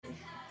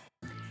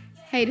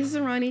Hey, this is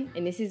Ronnie.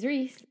 And this is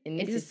Reese. And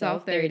this is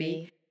Soft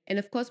 30. And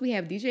of course, we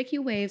have DJ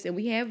Q Waves, and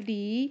we have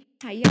D.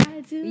 How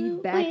y'all doing?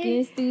 We back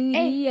in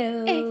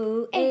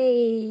studio.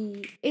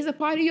 Hey. It's a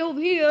party over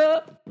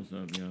here. What's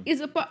up, y'all?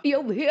 It's a party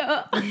over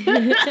here.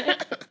 I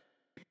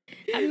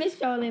miss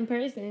y'all in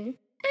person.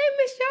 I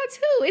miss y'all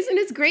too. Isn't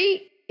this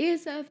great?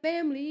 It's a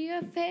family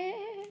affair.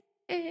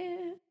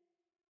 I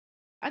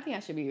think I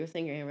should be a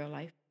singer in real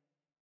life.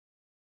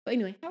 But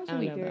anyway, how was your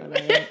week, girl?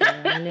 I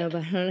don't know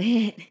about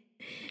that.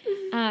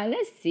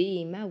 Let's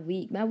see. My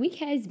week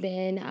has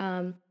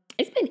been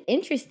it's been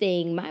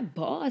interesting. My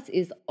boss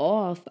is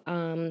off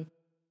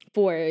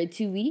for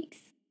 2 weeks.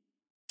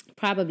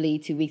 Probably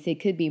 2 weeks. It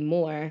could be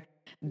more.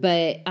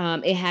 But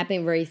it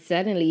happened very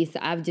suddenly. So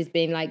I've just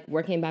been like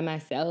working by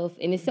myself.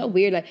 And it's so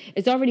weird. Like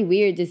it's already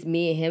weird just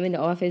me and him in the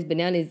office, but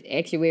now it's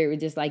extra weird with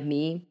just like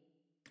me.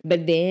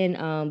 But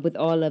then with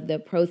all of the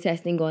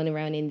protesting going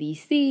around in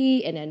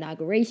DC and the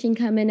inauguration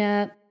coming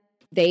up,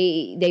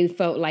 they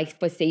felt like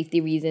for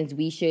safety reasons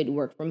we should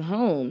work from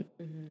home.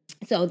 Mm-hmm.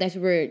 So that's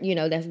where,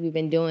 that's what we've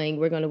been doing.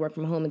 We're going to work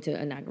from home until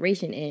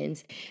inauguration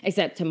ends.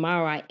 Except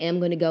tomorrow I am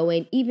going to go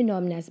in, even though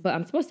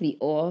I'm supposed to be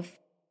off.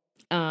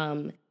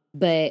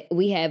 But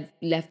we have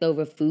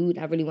leftover food.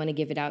 I really want to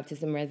give it out to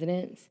some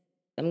residents.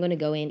 I'm going to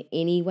go in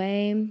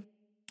anyway.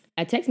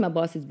 I texted my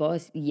boss's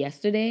boss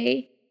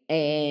yesterday,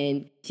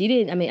 and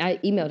I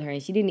emailed her,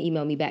 and she didn't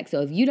email me back.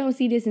 So if you don't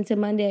see this until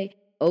Monday,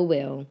 oh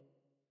well,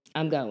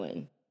 I'm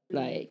going.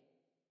 Like,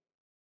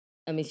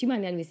 she might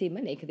not even see it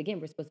Monday, because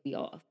again, we're supposed to be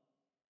off.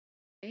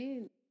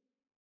 And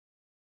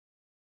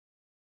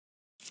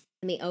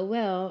oh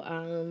well,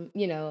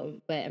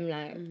 but I'm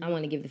not, I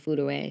want to give the food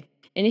away.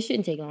 And it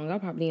shouldn't take long. I'll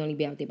probably only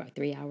be out there about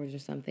 3 hours or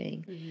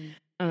something.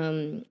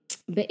 Mm-hmm.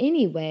 But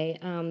anyway,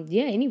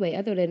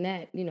 other than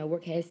that,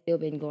 work has still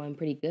been going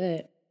pretty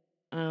good.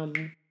 What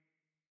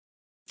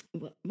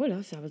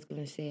else I was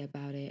going to say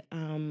about it?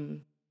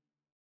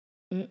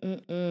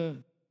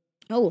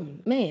 Oh,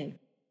 man.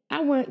 I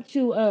went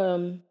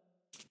to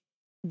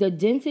the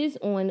dentist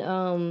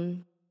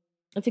on,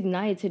 I took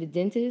Naya to the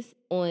dentist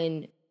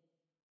on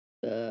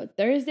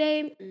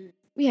Thursday.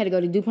 We had to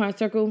go to DuPont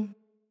Circle.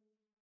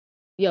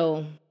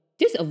 Yo,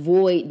 just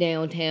avoid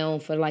downtown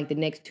for like the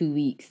next 2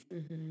 weeks.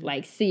 Mm-hmm.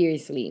 Like,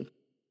 seriously.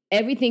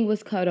 Everything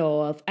was cut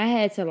off. I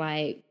had to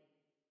like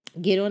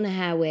get on the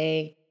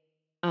highway.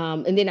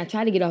 And then I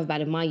tried to get off by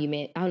the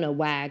monument. I don't know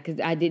why, because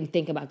I didn't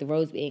think about the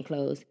roads being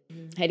closed.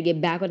 Mm-hmm. I had to get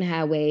back on the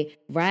highway,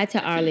 ride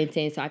to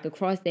Arlington so I could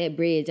cross that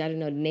bridge, I don't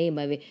know the name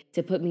of it,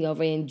 to put me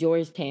over in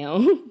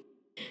Georgetown.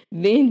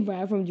 Then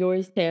ride from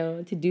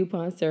Georgetown to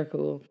DuPont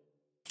Circle.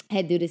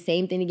 Had to do the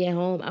same thing to get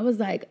home. I was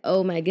like,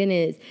 oh my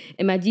goodness.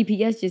 And my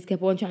GPS just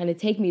kept on trying to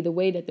take me the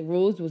way that the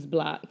roads was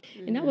blocked.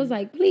 Mm-hmm. And I was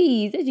like,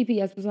 please, that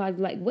GPS was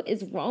like, what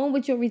is wrong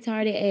with your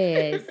retarded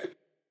ass?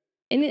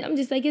 And then I'm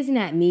just like, it's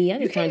not me. I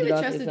just turned it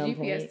off at some point. You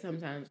can't even trust the GPS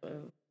sometimes,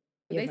 though.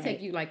 They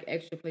take you like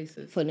extra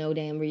places. For no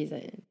damn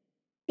reason.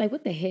 Like,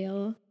 what the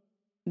hell?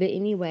 But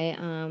anyway,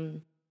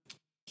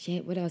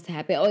 shit, what else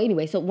happened? Oh,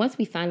 anyway, so once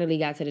we finally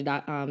got to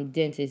the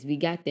dentist, we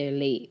got there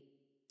late.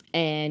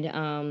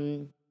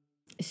 And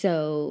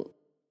so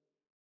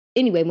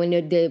anyway, when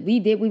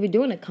we were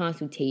doing a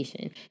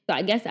consultation. So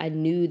I guess I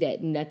knew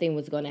that nothing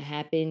was going to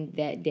happen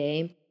that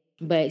day.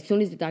 But as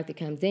soon as the doctor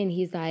comes in,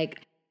 he's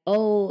like,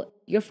 oh,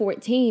 you're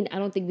 14. I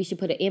don't think we should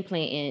put an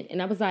implant in.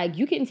 And I was like,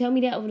 you couldn't tell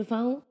me that over the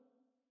phone?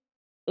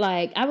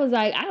 Like, I was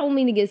like, I don't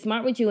mean to get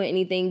smart with you or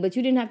anything, but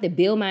you didn't have to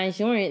bill my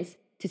insurance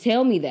to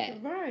tell me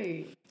that.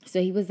 Right. So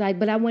he was like,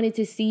 but I wanted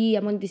to see,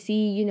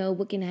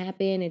 what can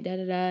happen and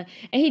da-da-da.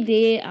 And he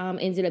did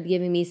ended up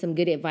giving me some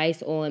good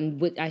advice on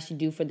what I should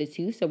do for the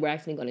tooth. So we're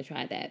actually going to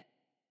try that.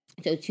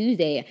 So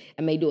Tuesday,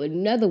 I may do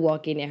another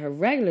walk-in at her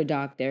regular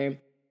doctor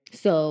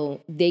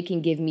so they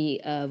can give me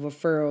a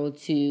referral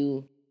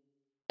to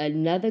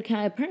another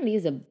kind. Apparently,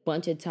 there's a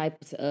bunch of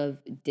types of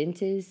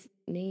dentist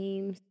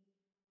names.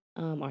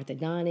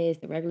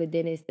 Orthodontist, the regular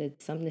dentist,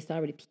 something that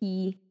starts with a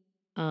P.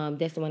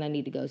 That's the one I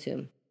need to go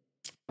to.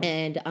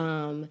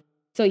 And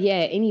so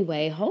yeah,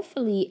 anyway,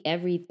 hopefully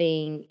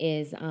everything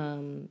is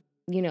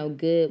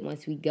good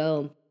once we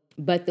go.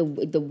 But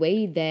the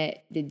way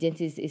that the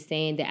dentist is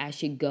saying that I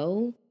should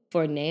go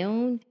for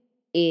now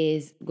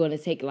is going to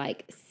take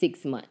like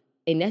 6 months.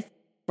 And that's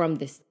from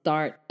the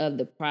start of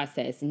the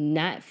process,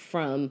 not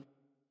from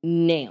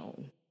now.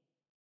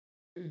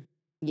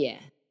 Yeah.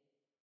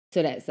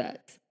 So that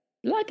sucks.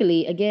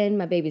 Luckily, again,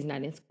 my baby's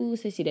not in school,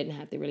 so she didn't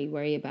have to really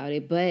worry about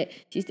it. But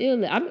she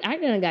still, I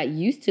kind of got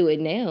used to it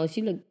now.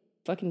 She looked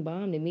fucking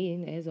bomb to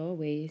me, as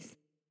always.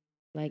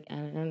 Like, I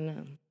don't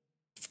know.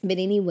 But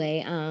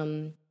anyway,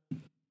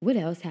 what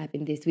else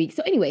happened this week?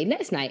 So anyway,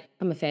 last night,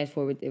 I'm going to fast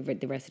forward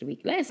the rest of the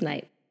week. Last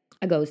night,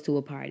 I goes to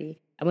a party.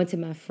 I went to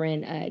my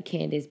friend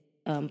Candace's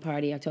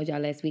party. I told y'all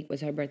last week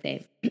was her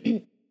birthday.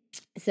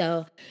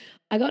 So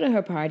I go to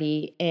her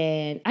party,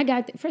 and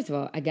first of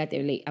all, I got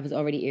there late. I was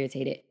already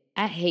irritated.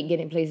 I hate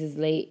getting places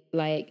late.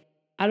 Like,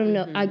 I don't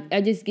know.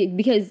 I just get,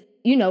 because,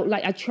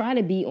 I try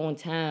to be on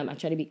time. I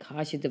try to be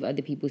cautious of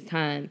other people's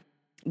time.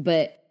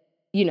 But,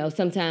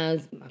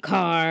 sometimes my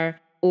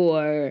car,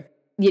 or,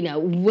 you know,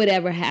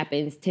 whatever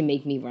happens to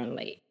make me run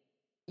late.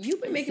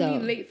 You've been making me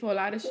late for a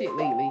lot of shit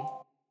lately.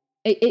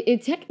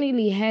 It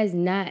technically has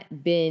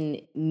not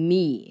been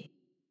me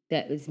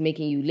that was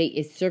making you late.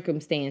 It's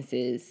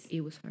circumstances.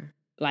 It was her.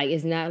 Like,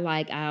 it's not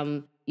like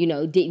you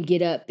know, didn't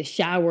get up the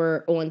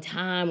shower on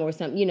time or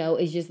something. You know,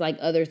 it's just like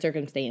other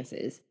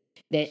circumstances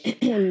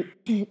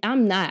that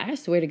I'm not. I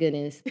swear to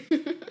goodness.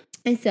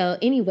 And so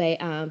anyway,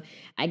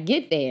 I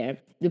get there.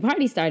 The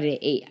party started at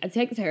 8. I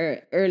texted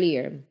her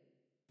earlier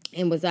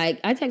and was like,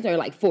 I texted her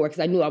like 4 because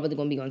I knew I wasn't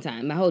going to be on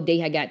time. My whole day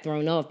had got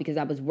thrown off because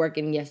I was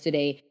working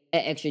yesterday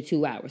an extra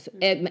 2 hours. So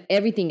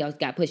everything else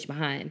got pushed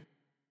behind.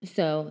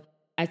 So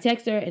I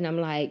text her and I'm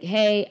like,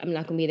 hey, I'm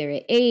not going to be there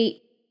at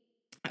 8.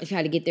 I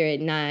try to get there at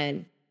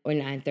 9 or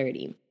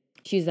 9:30.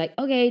 She's like,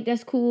 okay,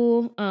 that's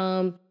cool.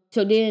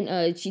 So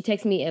then she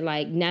texted me at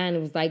like 9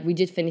 and was like, we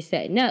just finished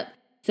setting up.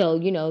 So,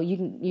 you know, you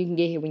can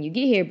get here when you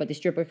get here, but the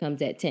stripper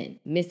comes at 10.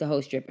 Missed the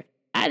whole stripper.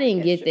 I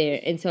didn't get there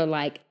until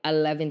like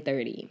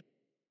 11:30.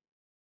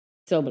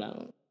 So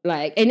blown.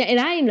 Like, and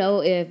I didn't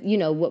know if, you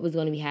know, what was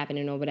going to be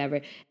happening or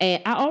whatever.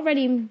 And I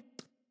already,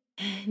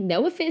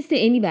 no offense to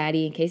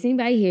anybody, in case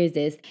anybody hears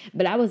this,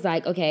 but I was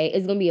like, okay,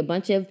 it's going to be a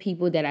bunch of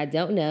people that I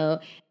don't know,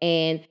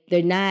 and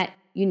they're not,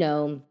 you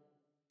know,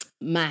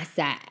 my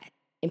size.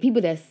 And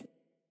people that's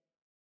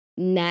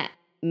not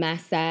my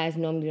size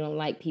normally don't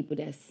like people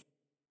that's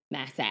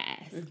my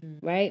size,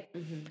 right?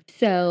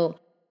 So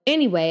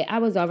anyway, I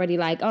was already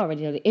like,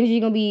 already know the energy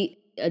gonna be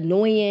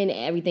annoying and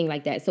everything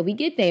like that. So we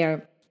get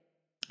there,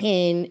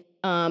 and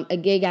a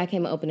gay guy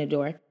came and opened the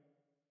door.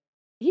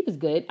 He was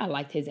good. I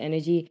liked his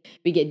energy.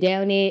 We get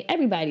down there,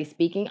 everybody's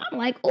speaking. I'm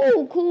like,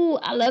 oh, cool.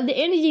 I love the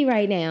energy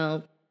right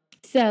now.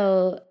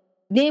 So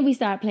then we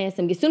started playing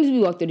some games. As soon as we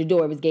walked through the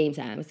door, it was game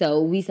time.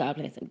 So we started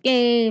playing some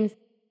games.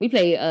 We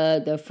played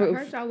the fruit. I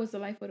heard y'all was the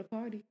life of the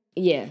party.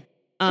 Yeah.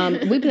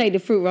 We played the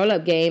fruit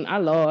roll-up game. I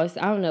lost.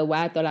 I don't know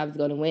why I thought I was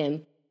going to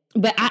win.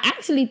 But I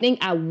actually think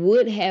I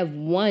would have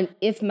won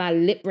if my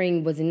lip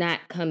ring was not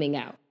coming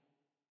out.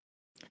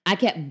 I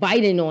kept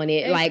biting on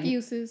it.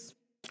 Excuses.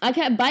 I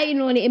kept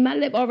biting on it, and my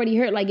lip already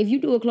hurt. Like, if you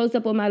do a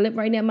close-up on my lip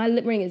right now, my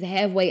lip ring is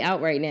halfway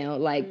out right now.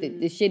 Like,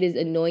 the shit is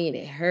annoying.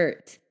 It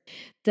hurts.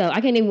 So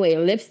I can't even wear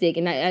lipstick.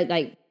 And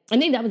I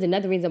think that was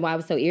another reason why I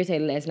was so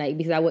irritated last night,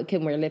 because I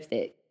couldn't wear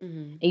lipstick.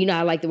 And you know,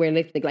 I like to wear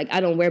lipstick. Like, I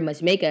don't wear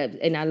much makeup,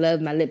 and I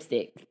love my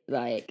lipstick.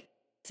 Like,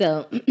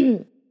 so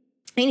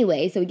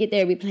anyway, so we get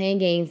there, we playing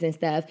games and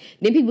stuff.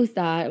 Then people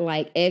start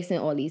like asking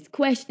all these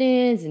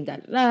questions and da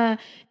da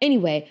da.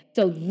 Anyway,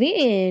 so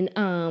then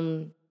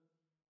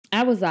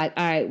I was like,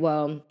 all right,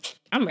 well,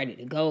 I'm ready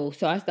to go.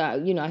 So I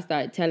started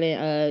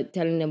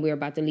telling them we were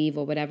about to leave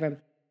or whatever.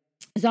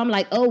 So I'm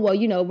like, oh, well,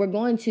 you know, we're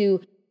going to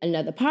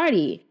another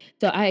party.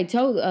 So I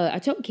told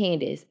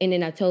Candace, and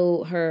then I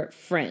told her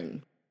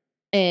friend.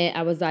 And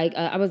I was like,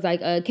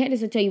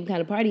 Candace will tell you what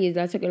kind of party it is.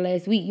 I took her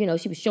last week. You know,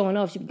 she was showing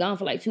off. She was gone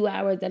for like 2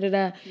 hours, da da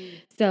da.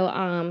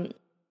 So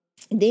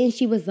then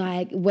she was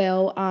like,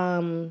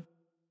 well,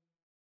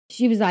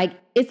 she was like,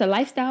 it's a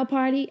lifestyle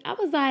party. I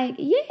was like,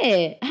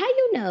 yeah, how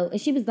you know? And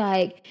she was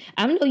like,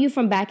 I know you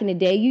from back in the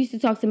day. You used to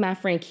talk to my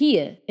friend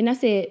Kia. And I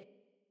said,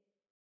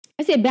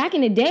 back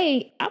in the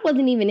day, I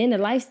wasn't even in the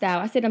lifestyle.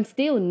 I said, I'm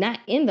still not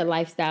in the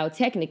lifestyle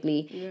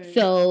technically. Right.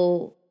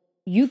 So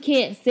you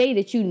can't say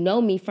that you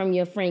know me from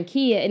your friend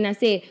Kia. And I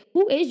said,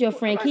 who is your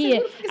friend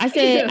Kia? I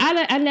said,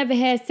 I never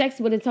had sex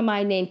with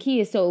somebody named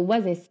Kia, so it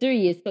wasn't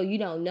serious, so you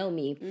don't know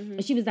me.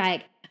 And she was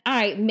like, all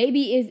right,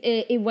 maybe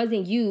it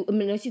wasn't you. I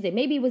mean, she said,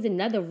 maybe it was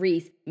another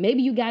Reese.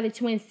 Maybe you got a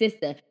twin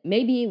sister.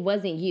 Maybe it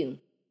wasn't you.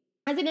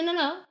 I said,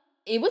 no.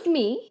 It was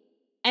me.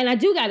 And I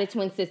do got a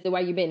twin sister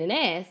while you're being an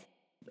ass.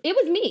 It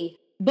was me.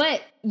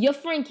 But your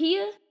friend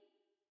Kia,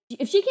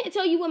 if she can't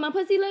tell you what my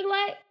pussy looked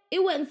like,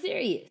 it wasn't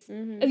serious.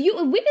 If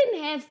we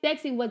didn't have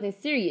sex, it wasn't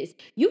serious.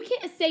 You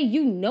can't say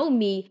you know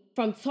me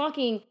from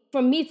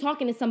me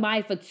talking to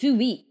somebody for 2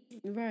 weeks.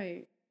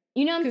 Right.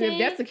 You know what I'm saying? If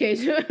that's the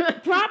case,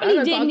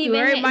 probably didn't even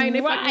everybody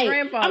have, right.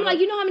 Grandfather. I'm like,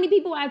 you know how many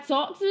people I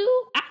talk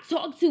to? I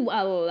talk to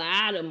a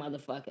lot of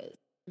motherfuckers.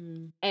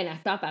 And I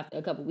stop after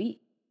a couple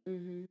weeks.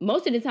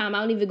 Most of the time, I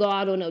don't even go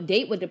out on no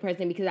date with the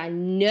person because I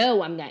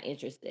know I'm not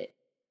interested.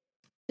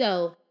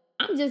 So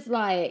I'm just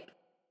like,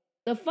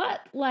 the fuck?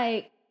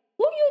 Like,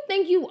 who do you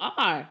think you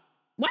are?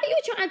 Why are you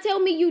trying to tell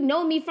me you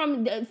know me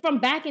from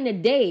back in the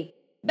day?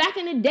 Back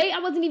in the day, I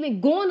wasn't even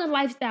going to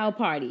lifestyle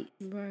parties.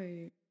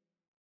 Right.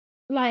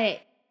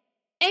 Like,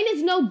 and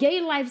it's no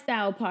gay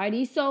lifestyle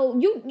party, so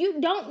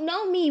you don't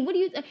know me. What do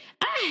you?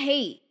 I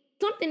hate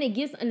something that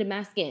gets under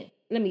my skin.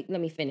 Let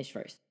me finish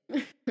first.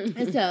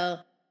 And so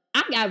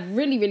I got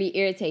really, really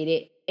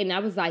irritated, and I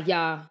was like,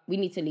 y'all, we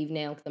need to leave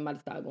now because I'm about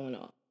to start going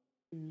off.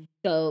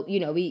 So, you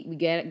know, we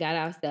got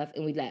our stuff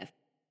and we left.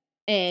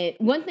 And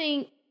one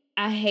thing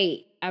I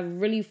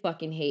really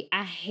fucking hate,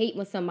 I hate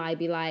when somebody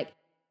be like,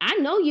 I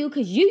know you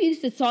because you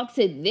used to talk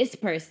to this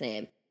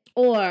person,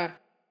 or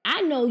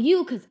I know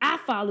you because I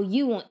follow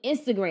you on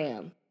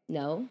Instagram.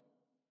 No.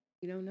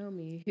 You don't know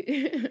me.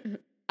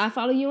 I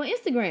follow you on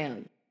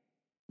Instagram.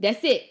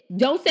 That's it.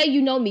 Don't say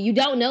you know me. You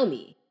don't know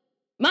me.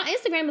 My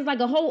Instagram is like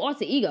a whole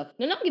alter ego.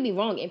 Now, don't get me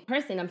wrong. In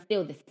person, I'm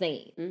still the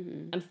same.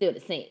 Mm-hmm. I'm still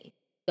the same.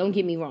 Don't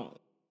get me wrong.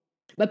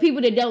 But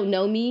people that don't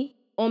know me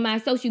on my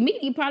social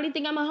media probably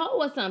think I'm a hoe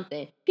or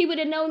something. People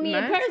that know me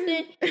in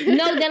person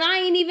know that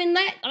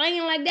I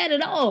ain't like that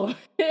at all.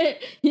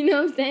 You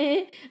know what I'm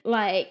saying?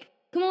 Like,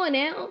 come on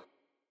now.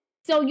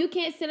 So you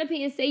can't sit up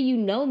here and say you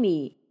know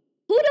me.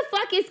 Who the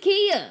fuck is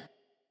Kia?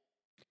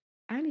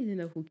 I need to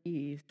know who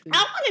Kia is, too.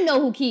 I want to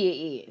know who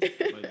Kia is.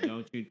 But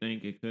don't you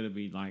think it could have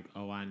been like,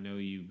 oh, I know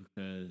you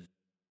because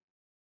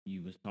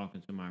you was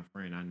talking to my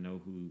friend. I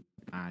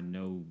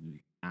know.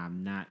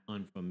 I'm not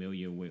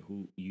unfamiliar with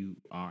who you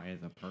are as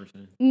a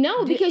person.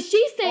 No, because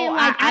she's saying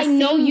I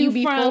know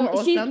you from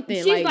or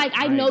something. She's like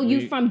I know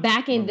you from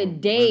back in the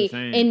day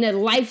in the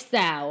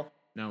lifestyle.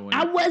 No,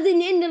 I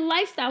wasn't in the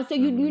lifestyle, so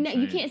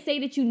you can't say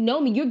that you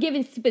know me. You're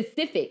giving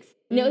specifics.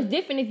 You know, it's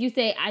different if you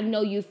say I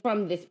know you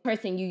from this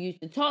person you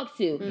used to talk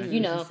to. That's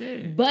you know,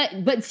 she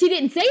but she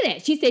didn't say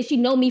that. She said she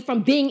know me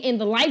from being in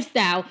the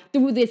lifestyle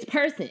through this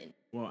person.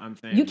 Well, I'm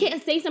saying you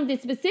can't say something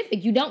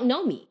specific. You don't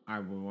know me. All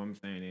right. Well, what I'm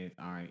saying is,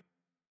 all right.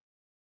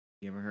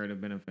 You ever heard of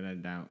benefit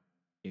of doubt?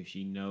 If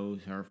she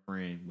knows her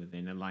friend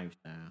within the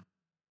lifestyle,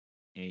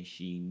 and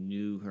she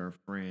knew her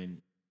friend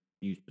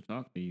used to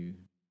talk to you,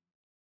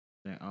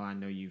 that I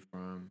know you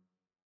from.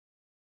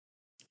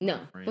 No,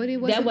 but it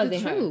wasn't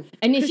the truth. Her.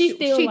 And then she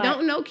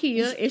don't know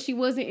Kia, and she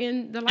wasn't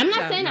in the lifestyle. I'm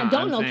not saying I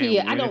don't know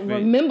Kia. I don't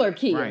remember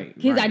Kia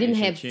because I didn't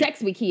have sex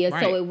with Kia,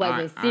 so it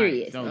wasn't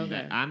serious. So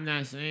I'm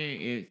not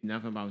saying it's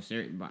nothing about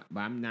serious, but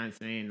I'm not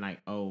saying like,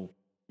 oh,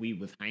 we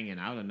was hanging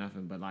out or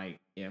nothing. But like,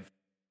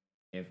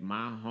 if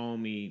my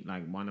homie,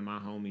 like one of my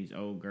homies'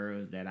 old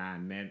girls that I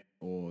met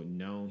or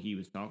know he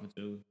was talking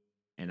to,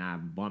 and I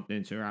bumped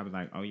into her, I was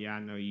like, oh yeah,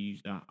 I know you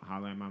used to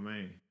holler at my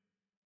man.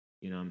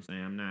 You know what I'm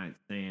saying? I'm not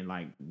saying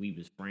like we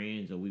was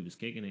friends or we was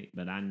kicking it,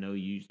 but I know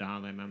you used to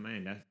holler at my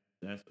man. That's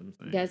what I'm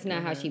saying. That's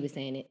not how she was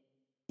saying it.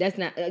 That's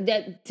not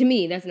that to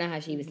me. That's not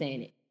how she was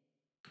saying it.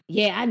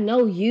 Yeah, I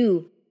know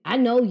you. I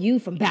know you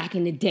from back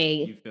in the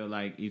day. You feel.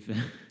 Girl, you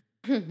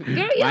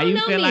Why don't you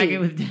know feel me. like it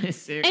was that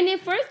serious? And then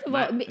first of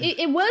all,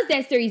 it was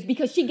that serious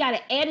because she got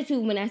an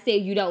attitude when I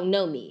said you don't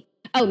know me.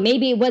 Oh,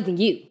 maybe it wasn't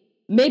you.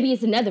 Maybe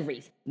it's another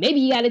reason. Maybe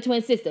you got a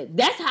twin sister.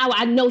 That's how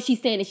I know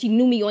she's saying that she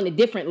knew me on a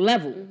different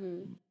level. Mm-hmm.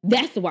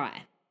 That's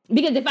why.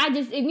 Because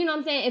if you know what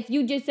I'm saying, if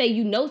you just say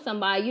you know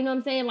somebody, you know what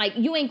I'm saying, like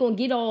you ain't gonna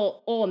get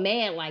all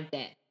mad like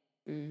that.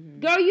 Mm-hmm.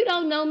 Girl, you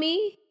don't know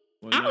me.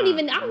 Well, I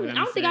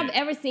don't think I've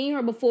ever seen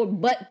her before,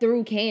 but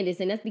through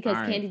Candace, and that's because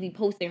Candace be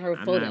posting her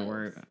photos. Not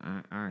worried.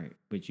 All right,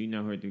 but you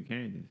know her through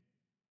Candace.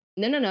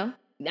 No.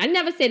 I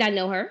never said I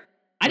know her.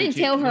 I didn't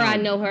tell her I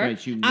know her.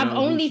 I've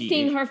only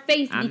seen her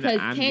face because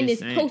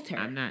Candace posts her.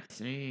 I'm not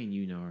saying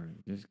you know her.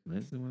 Just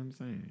listen to what I'm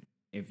saying.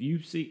 If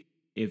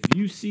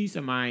you see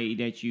somebody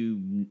that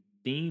you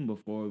seen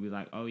before, be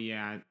like, oh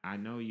yeah, I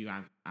know you.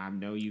 I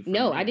know you. From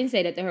I didn't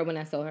say that to her when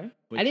I saw her.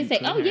 But I didn't say,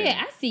 oh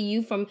yeah,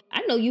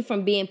 I know you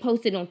from being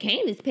posted on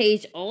Candace's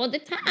page all the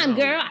time,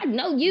 girl. I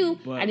know you.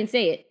 I didn't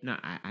say it. No,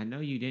 I know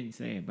you didn't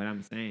say it, but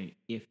I'm saying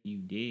if you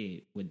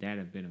did, would that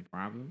have been a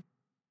problem?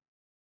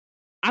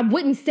 I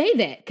wouldn't say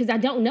that because I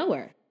don't know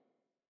her.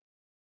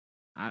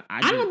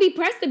 I don't be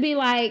pressed to be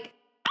like,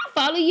 I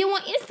follow you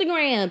on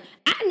Instagram.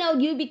 I know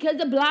you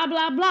because of blah,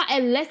 blah, blah.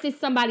 Unless it's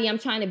somebody I'm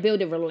trying to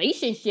build a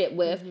relationship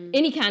with,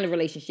 any kind of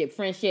relationship,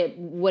 friendship,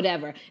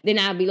 whatever. Then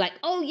I'll be like,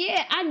 oh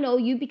yeah, I know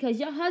you because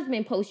your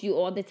husband posts you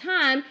all the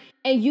time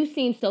and you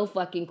seem so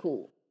fucking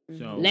cool.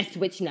 So let's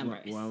switch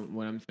numbers. Well,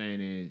 what I'm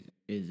saying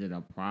is it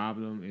a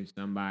problem if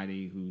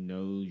somebody who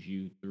knows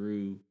you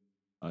through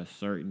a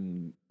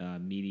certain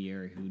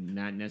mediator who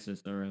not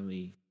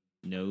necessarily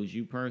knows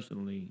you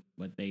personally,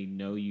 but they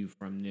know you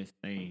from this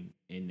thing,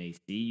 and they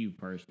see you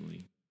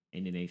personally,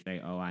 and then they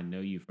say, oh, I know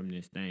you from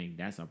this thing.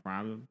 That's a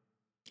problem?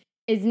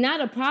 It's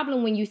not a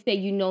problem when you say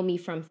you know me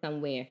from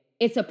somewhere.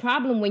 It's a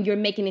problem when you're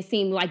making it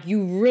seem like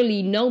you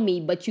really know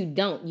me, but you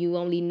don't. You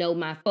only know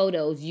my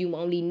photos. You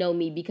only know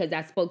me because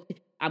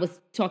I was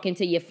talking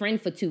to your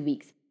friend for 2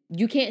 weeks.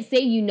 You can't say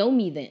you know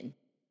me then.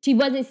 She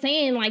wasn't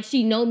saying like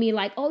she know me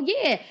like, oh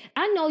yeah,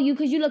 I know you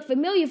because you look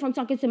familiar from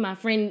talking to my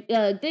friend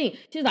thing.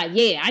 She's like,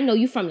 yeah, I know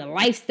you from the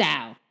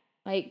lifestyle.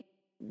 Like,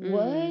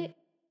 what?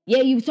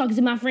 Yeah, you was talking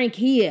to my friend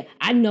Kia.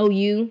 I know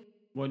you.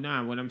 Well,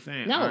 nah, what I'm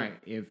saying. No. All right,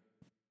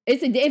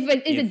 it's a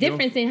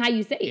difference in how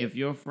you say it. If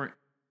your friend,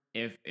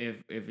 if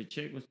a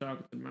chick was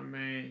talking to my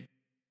man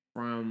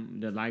from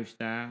the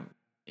lifestyle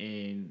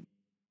and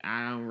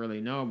I don't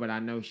really know, but I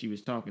know she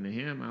was talking to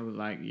him. I was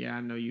like, yeah,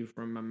 I know you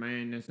from my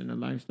man that's in the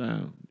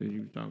lifestyle that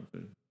you was talking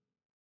to.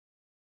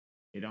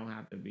 It don't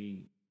have to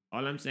be.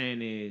 All I'm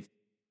saying is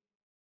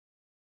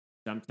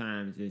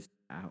sometimes it's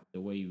out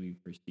the way we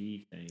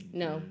perceive things.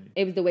 No,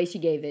 it was the way she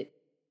gave it.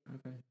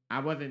 Okay. I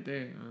wasn't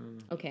there. I don't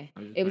know. Okay.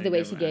 It was the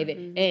way she gave it.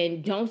 Mm-hmm.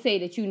 And don't say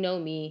that you know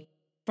me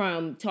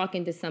from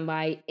talking to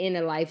somebody in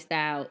a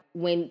lifestyle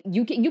when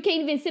you can't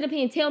even sit up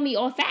here and tell me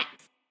all facts.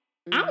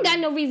 I don't got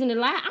no reason to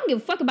lie. I don't give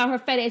a fuck about her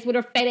fat ass with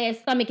her fat ass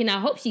stomach, and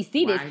I hope she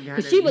see this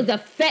because she was a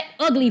fat,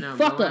 ugly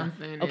fucker.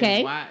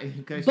 Okay,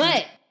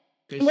 but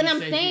What I'm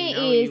saying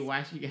is,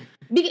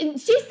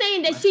 because she's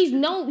saying that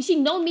she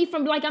know me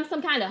from like I'm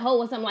some kind of hoe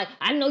or something. Like,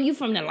 I know you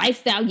from the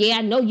lifestyle. Yeah,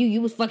 I know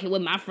you was fucking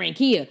with my friend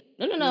Kia.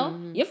 No.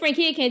 Mm-hmm. Your friend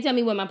Kia can't tell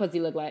me what my pussy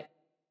look like.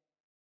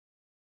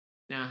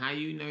 Now, how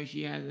you know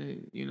she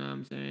hasn't, you know what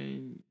I'm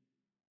saying,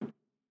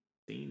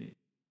 seen it?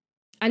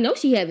 I know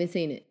she haven't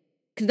seen it.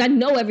 Because I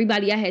know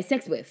everybody I had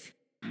sex with.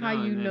 How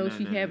you know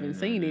she haven't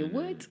seen it?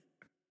 What?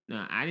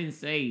 No, I didn't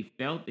say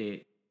felt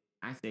it.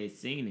 I said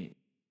seen it.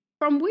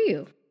 From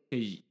where?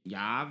 Because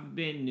y'all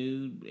been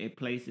nude at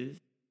places.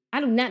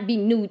 I do not be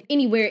nude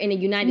anywhere in the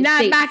United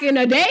States. Not back in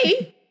the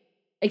day.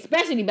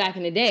 Especially back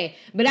in the day.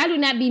 But I do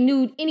not be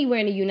nude anywhere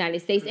in the United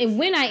States. And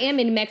when I am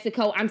in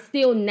Mexico, I'm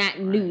still not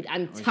nude.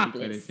 I'm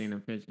topless. She could have seen a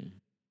picture.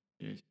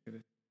 Yeah, she could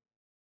have.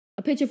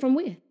 A picture from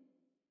where?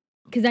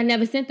 Because I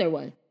never sent her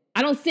one.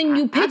 I don't send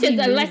you pictures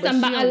unless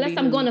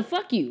I'm going to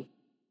fuck you.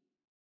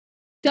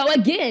 So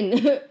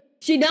again,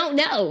 she don't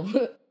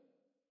know.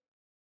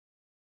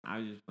 I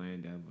was just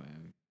playing devil.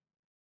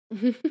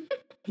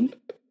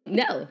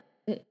 No.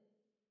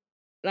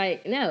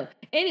 Like, no.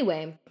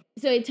 Anyway,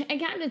 so it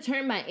kind of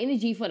turned my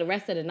energy for the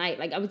rest of the night.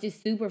 Like, I was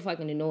just super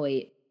fucking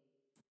annoyed.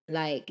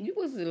 Like, you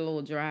was a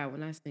little dry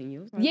when I seen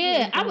you. Like,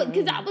 yeah, I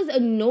was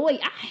annoyed.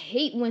 I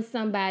hate when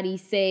somebody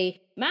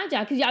say, my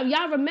job, because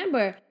y'all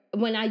remember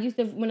when I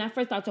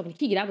first started talking to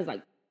Kiki, that was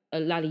like a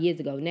lot of years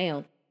ago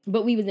now.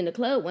 But we was in the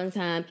club one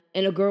time,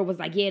 and a girl was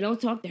like, yeah, don't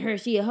talk to her,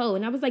 she a hoe.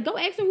 And I was like, go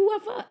ask her who I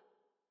fuck.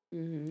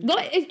 Mm-hmm. Go,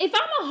 if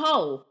I'm a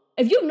hoe,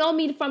 if you know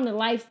me from the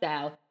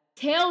lifestyle,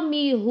 tell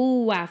me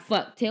who I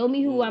fuck. Tell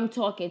me who I'm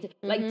talking to.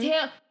 Mm-hmm.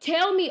 Like,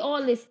 tell me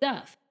all this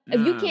stuff.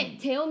 If you can't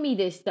tell me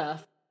this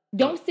stuff,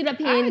 don't sit up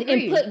here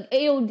and put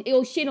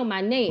ill shit on my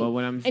name. But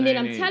what I'm saying and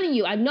then I'm telling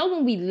you, I know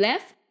when we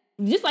left,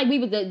 just like we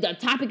was the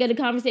topic of the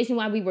conversation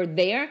while we were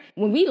there,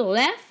 when we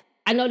left,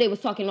 I know they was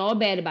talking all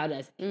bad about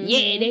us. Mm-hmm.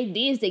 Yeah, they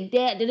this, they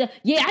that.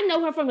 Yeah, I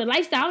know her from the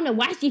lifestyle. I don't know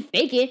why she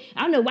faking.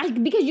 I don't know why,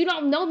 because you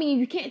don't know me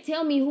and you can't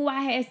tell me who I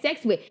had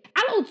sex with.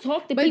 I don't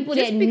talk to people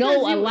that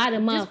know a lot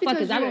of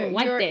motherfuckers. I don't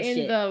like that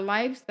shit. The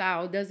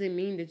lifestyle doesn't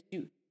mean that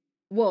you.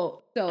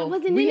 Well, so I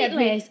wasn't in it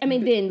last.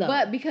 Then though.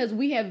 But because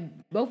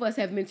both of us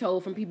have been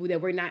told from people that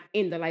we're not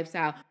in the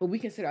lifestyle, but we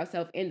consider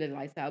ourselves in the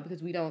lifestyle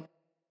because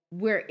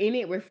we're in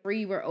it, we're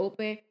free, we're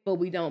open, but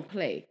we don't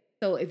play.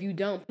 So if you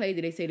don't play,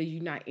 then they say that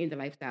you're not in the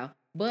lifestyle.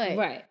 But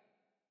right,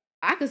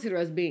 I consider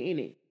us being in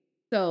it.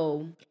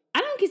 So I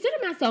don't consider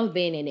myself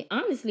being in it,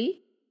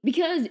 honestly,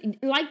 because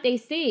like they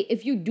say,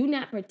 if you do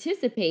not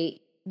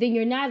participate, then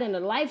you're not in the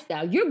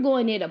lifestyle. You're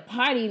going there to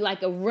party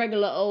like a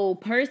regular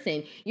old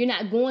person. You're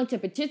not going to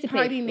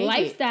participate.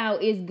 Lifestyle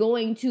is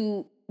going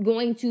to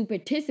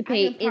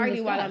participate in the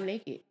stuff. While I'm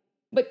naked.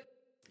 But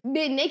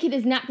being naked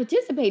is not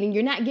participating.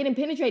 You're not getting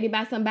penetrated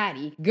by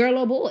somebody, girl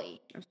or boy.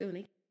 I'm still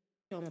naked.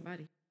 Show my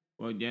body.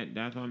 Well,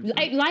 that's what I'm saying.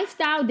 Like,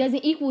 lifestyle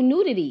doesn't equal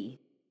nudity.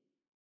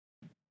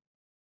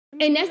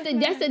 And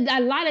that's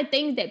a lot of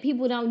things that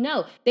people don't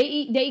know.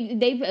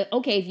 They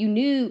okay, if you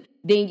nude,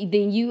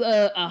 then you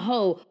a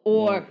hoe,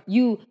 or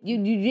you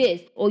do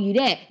this or you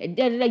that. You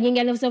ain't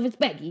got no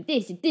self-respect.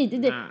 This.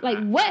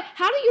 Like, what?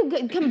 How do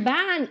you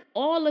combine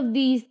all of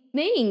these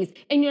things?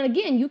 And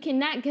again, you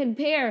cannot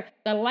compare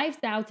the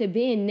lifestyle to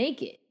being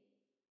naked.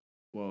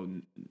 Well,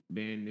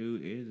 being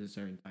nude is a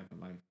certain type of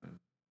lifestyle.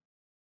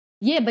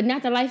 Yeah, but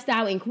not the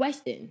lifestyle in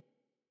question.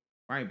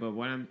 Right, but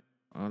all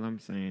I'm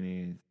saying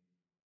is,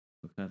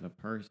 because a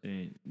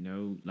person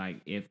knows,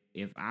 like, if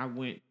I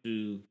went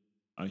to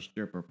a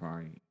stripper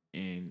party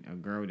and a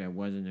girl that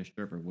wasn't a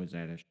stripper was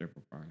at a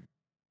stripper party,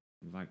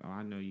 I'm like, oh,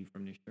 I know you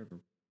from the stripper.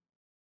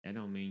 That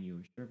don't mean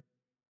you a stripper.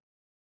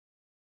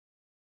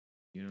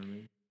 You know what I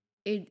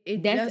mean?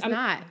 It does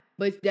not.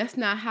 But that's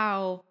not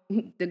how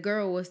the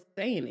girl was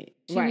saying it.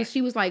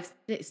 She was like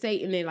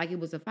stating it like it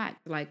was a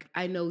fact. Like,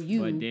 I know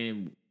you. But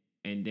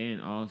then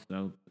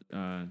also,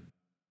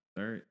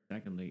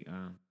 secondly,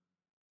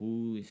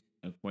 who is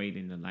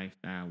equating the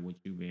lifestyle with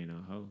you being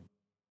a hoe?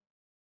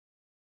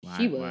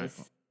 She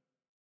was.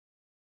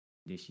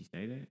 Did she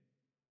say that?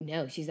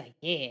 No, she's like,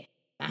 yeah,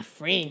 my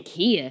friend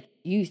Kia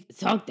used to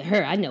talk to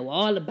her. I know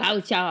all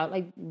about y'all.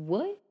 Like,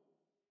 what?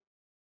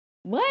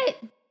 What?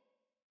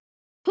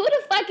 Who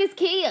the fuck is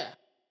Kia?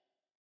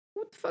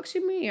 What the fuck she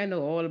mean? I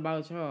know all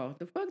about y'all.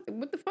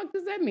 What the fuck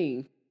does that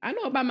mean? I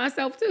know about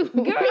myself too.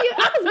 Girl,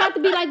 I was about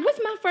to be like, what's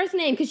my first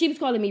name? Because she was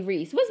calling me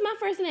Reese. What's my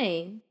first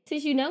name?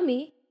 Since you know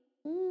me.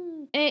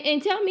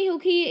 And tell me who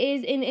Kia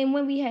is and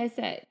when we had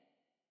sex.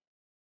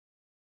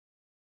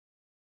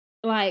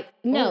 Like,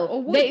 no.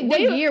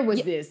 What year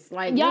was this?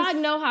 Like, y'all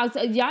know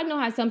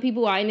how some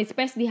people are, and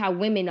especially how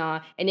women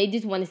are, and they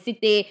just want to sit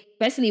there,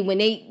 especially when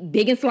they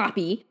big and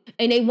sloppy,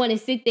 and they want to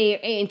sit there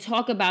and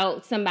talk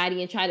about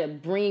somebody and try to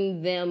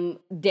bring them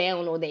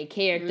down or their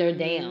character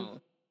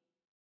down.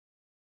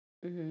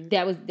 Mm-hmm.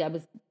 That was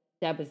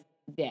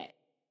that.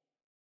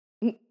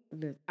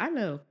 I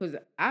know, because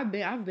I've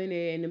been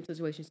there in them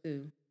situations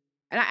too,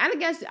 and I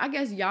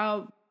guess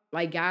y'all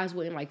like guys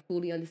wouldn't like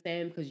fully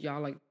understand because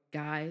y'all like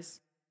guys,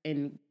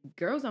 and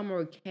girls are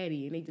more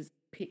catty, and they just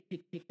pick.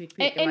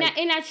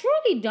 And I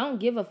truly don't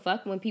give a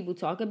fuck when people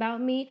talk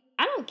about me.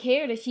 I don't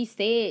care that she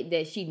said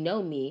that she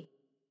know me.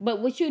 But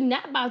what you're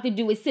not about to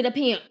do is sit up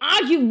here and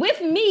argue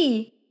with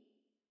me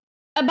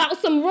about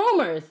some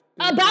rumors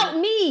about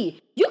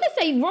me. You can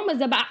say rumors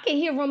about, I can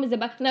hear rumors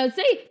about, now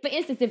say, for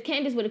instance, if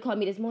Candace would have called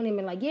me this morning and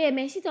been like, yeah,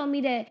 man, she told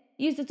me that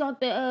you used to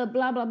talk to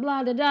blah, blah,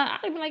 blah, da, da.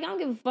 I'd be like, I don't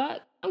give a fuck.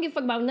 I don't give a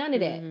fuck about none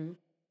of that. Mm-hmm.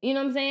 You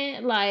know what I'm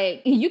saying?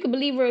 Like, you can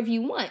believe her if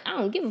you want. I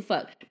don't give a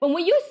fuck. But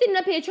when you're sitting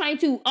up here trying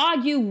to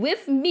argue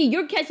with me,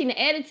 you're catching the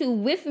attitude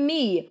with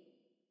me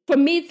for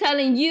me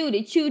telling you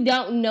that you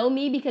don't know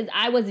me because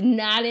I was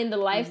not in the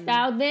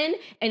lifestyle then,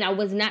 and I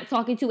was not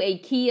talking to a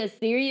Kia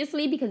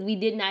seriously because we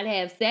did not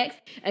have sex,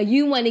 and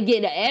you want to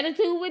get an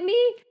attitude with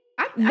me?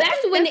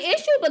 That's when the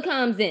issue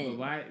becomes in.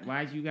 But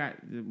why you got,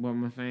 what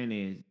I'm saying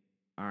is,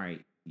 all right,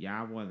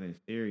 y'all wasn't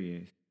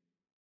serious,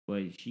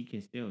 but she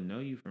can still know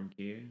you from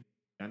Kia.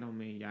 That don't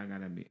mean y'all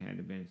had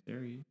to be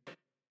serious,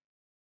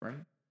 right?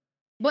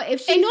 But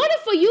if in order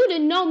for you to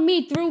know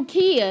me through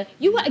Kia,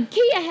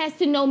 Kia has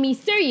to know me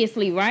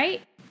seriously,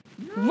 right?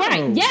 No.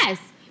 Right, yes.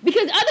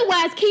 Because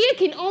otherwise, Kia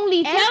can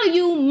only tell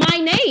you my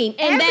name,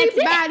 and that's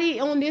it. Everybody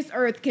on this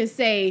earth can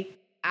say,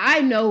 I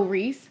know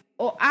Reese,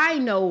 or I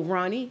know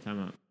Ronnie.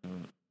 Time out.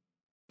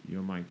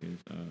 Your mic is,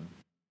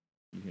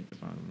 you hit the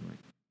bottom of the mic.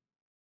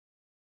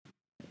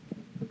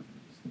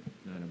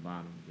 Not the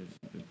bottom. Just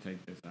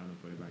take this out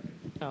and put it back in.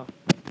 Oh.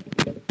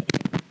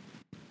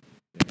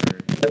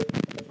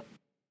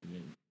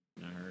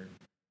 Not heard.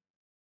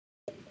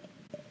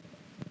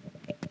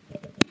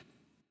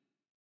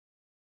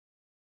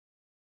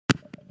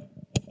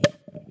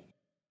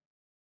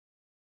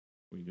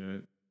 We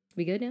good?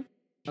 We good now?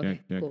 Check, okay,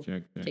 check, cool.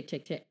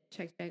 check.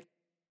 Check.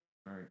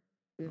 All right.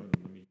 Yeah. Hold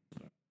on, let me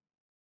start.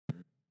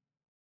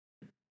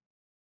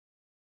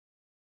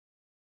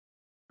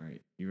 All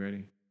right, you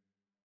ready?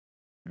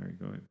 All right,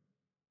 go ahead.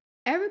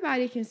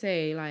 Everybody can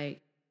say,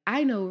 like,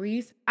 I know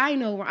Reese. I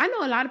know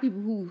a lot of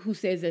people who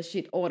says that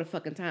shit all the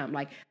fucking time.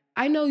 Like,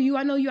 I know you.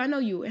 And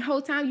the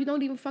whole time you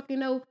don't even fucking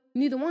know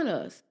neither one of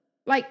us.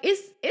 Like,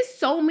 it's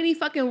so many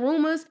fucking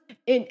rumors.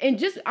 And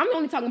just, I'm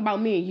only talking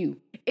about me and you.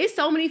 It's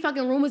so many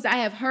fucking rumors I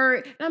have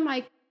heard. And I'm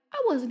like,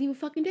 I wasn't even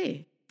fucking there.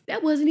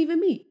 That wasn't even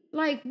me.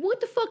 Like, what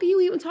the fuck are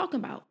you even talking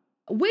about?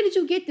 Where did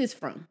you get this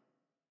from?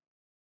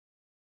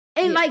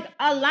 And like,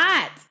 a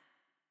lot.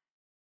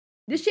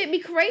 This shit be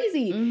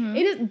crazy. Mm-hmm.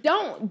 It is,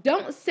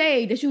 don't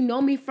say that you know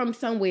me from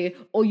somewhere,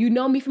 or you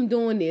know me from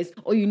doing this,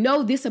 or you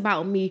know this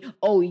about me.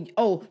 Oh,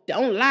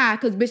 don't lie,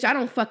 because bitch, I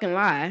don't fucking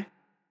lie.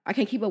 I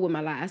can't keep up with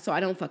my lies, so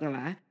I don't fucking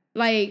lie.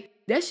 Like,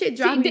 that shit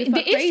drives me the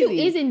fuck crazy. The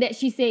issue isn't that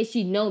she said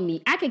she know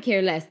me. I could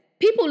care less.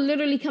 People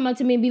literally come up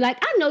to me and be like,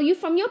 I know you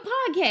from your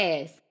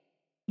podcast.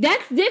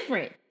 That's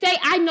different. Say,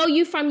 I know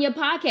you from your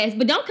podcast,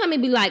 but don't come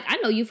and be like, I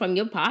know you from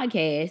your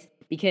podcast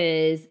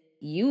because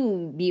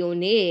you be on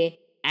there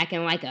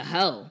acting like a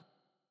hoe.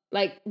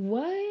 Like,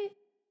 what?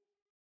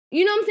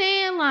 You know what I'm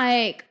saying?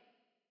 Like,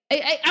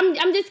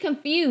 I'm just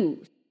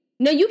confused.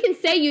 No, you can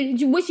say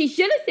what she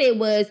should have said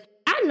was,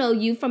 I know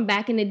you from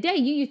back in the day.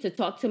 You used to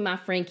talk to my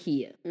friend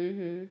Kia.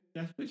 Mm-hmm.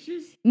 That's what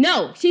she's...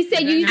 No, she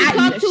said you used to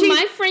talk to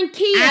my friend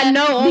Kia. I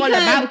know all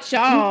about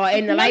y'all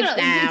and the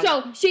lifestyle.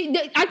 So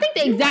I think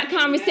the exact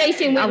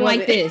conversation went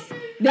like this.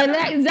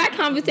 The exact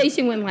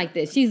conversation went like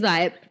this. She's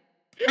like,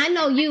 I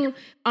know you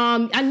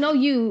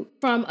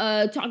from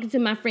talking to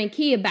my friend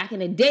Kia back in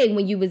the day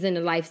when you was in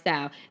the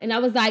lifestyle. And I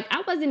was like,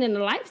 I wasn't in the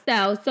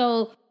lifestyle,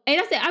 so... And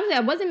I said,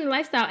 I wasn't in the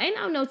lifestyle, and I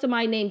don't know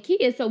somebody named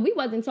Kia, so we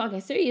wasn't talking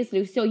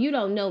seriously, so you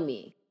don't know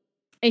me.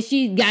 And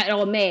she got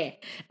all mad.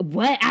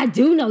 What? I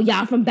do know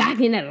y'all from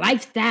back in the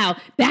lifestyle.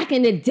 Back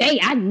in the day,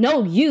 I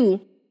know you.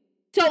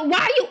 So why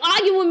are you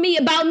arguing with me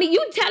about me?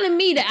 You telling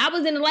me that I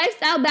was in the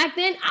lifestyle back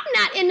then?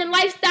 I'm not in the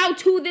lifestyle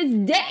to this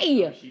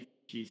day.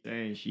 She's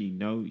saying she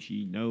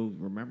knows,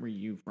 remember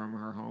you from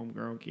her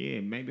homegirl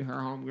kid. Maybe her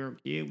homegirl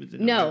kid was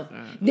in the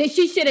lifestyle. Then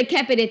she should have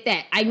kept it at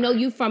that. I know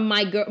you from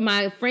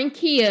my friend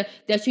Kia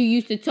that you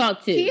used to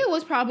talk to. Kia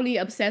was probably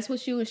obsessed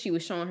with you, and she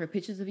was showing her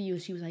pictures of you,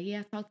 and she was like, yeah,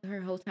 I talked to her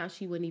the whole time.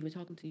 She wasn't even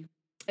talking to you.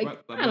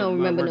 I don't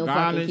remember no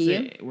fucking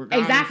Kia.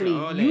 Exactly.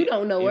 You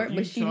don't know her,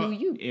 but she knew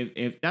you.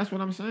 If that's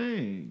what I'm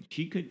saying,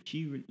 she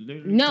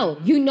literally... No,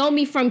 you know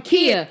me from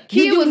Kia.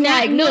 You do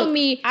not know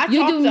me.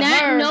 You do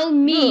not know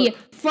me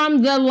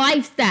from the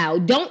lifestyle.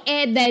 Don't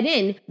add that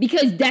in,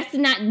 because that's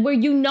not where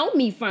you know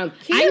me from.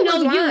 I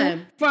know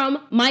you from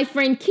my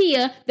friend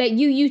Kia that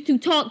you used to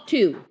talk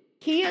to.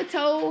 Kia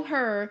told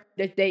her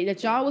that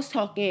y'all was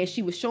talking, and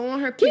she was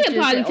showing her pictures.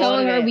 Kia probably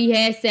told her we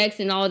had sex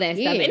and all that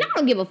stuff. And I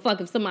don't give a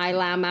fuck if somebody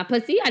lie on my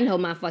pussy. I know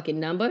my fucking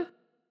number.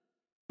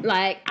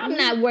 Like, I'm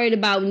not worried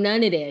about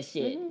none of that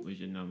shit. What's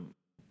your number?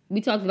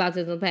 We talked about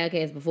this on the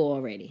podcast before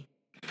already.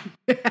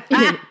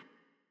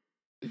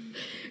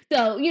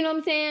 So, you know what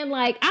I'm saying?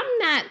 Like, I'm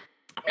not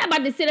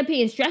about to sit up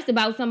here and stress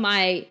about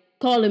somebody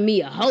calling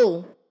me a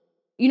hoe.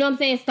 You know what I'm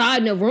saying?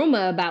 Starting a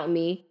rumor about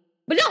me.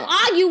 But don't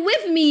argue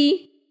with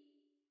me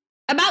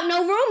about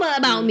no rumor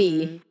about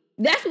me.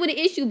 That's where the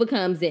issue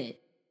becomes in.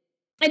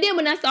 And then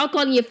when I start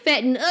calling you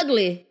fat and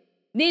ugly,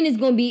 then it's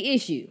gonna be an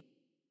issue.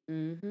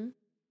 Mm-hmm.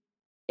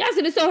 Y'all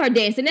should have saw her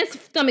dancing. That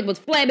stomach was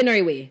flapping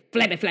everywhere.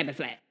 Flapping, flapping,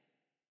 flap.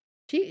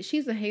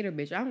 She's a hater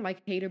bitch. I don't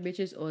like hater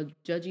bitches or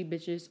judgy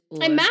bitches.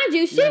 Or And mind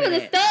you, she none was of a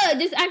that. stud,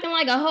 just acting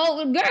like a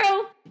whole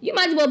girl. You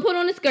might as well put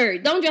on a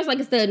skirt. Don't dress like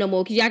a stud no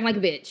more, because you act like a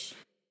bitch.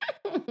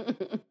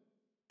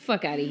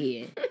 Fuck out of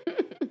here.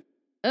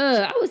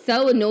 I was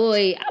so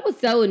annoyed.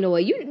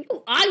 You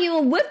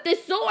arguing with the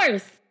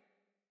source.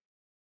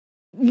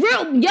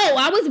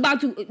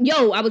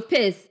 I was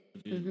pissed.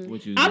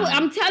 What you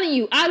I'm telling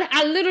you,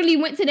 I literally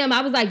went to them.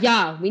 I was like,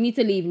 y'all, we need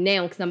to leave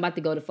now because I'm about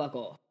to go the fuck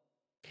off.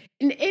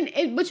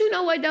 And but you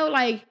know what though,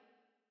 like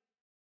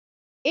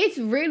it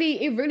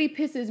really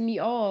pisses me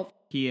off.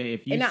 Kia,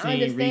 if you And I seen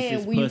understand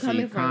Reese's where you pussy,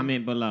 coming from.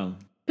 comment below.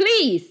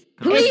 Please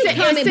And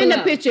comment send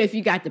below. a picture if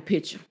you got the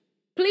picture.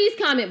 Please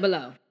comment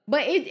below.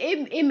 But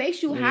it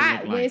makes you What it hot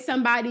look like? when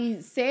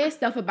somebody says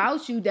stuff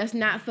about you that's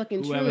not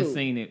fucking Whoever true.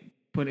 seen it,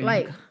 put it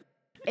Like, in.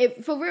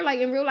 if for real, like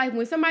in real life,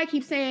 when somebody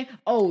keeps saying,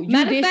 "Oh, you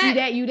Matter of this,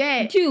 fact, you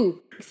that,"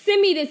 Q, send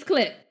me this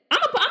clip. I'm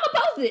gonna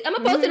post it. I'm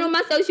gonna post it on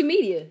my social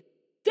media.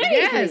 Seriously.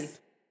 Yes.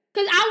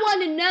 Because I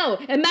want to know.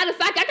 And matter of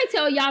fact, I can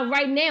tell y'all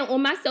right now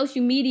on my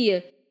social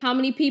media how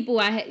many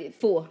people I had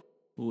for.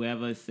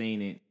 Whoever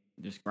seen it,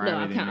 describe No, it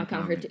I in the count her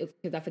comments.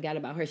 because I forgot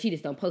about her. She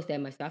just don't post that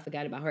much, so I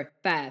forgot about her.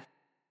 5.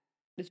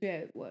 That you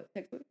had what?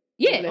 Text with?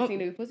 Yeah, That seen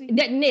the pussy?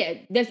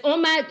 that's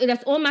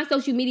on my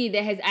social media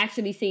that has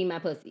actually seen my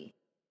pussy.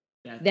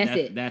 That's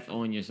it. That's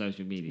on your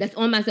social media. That's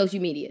on my social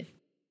media.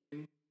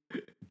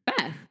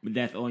 5. But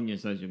that's on your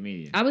social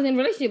media. I was in a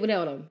relationship with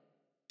all of them.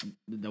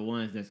 The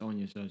ones that's on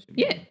your social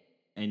Yeah. media.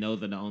 And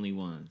those are the only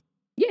ones.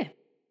 Yeah.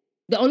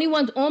 The only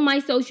ones on my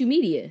social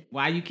media.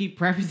 Why you keep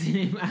prefacing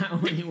it by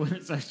only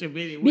one social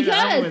media? What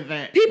up Because with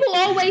that? people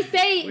always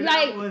say What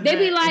like up with they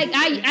be that? like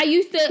I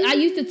used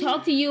to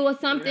talk to you or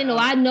something or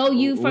I know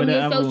you from What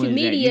your other social ones that?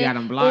 You media got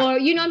 'em blocked? or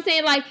you know what I'm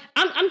saying, like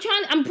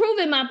I'm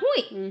proving my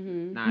point.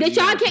 Mm-hmm. Nah, That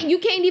you y'all got- you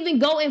can't even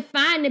go and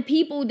find the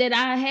people that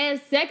I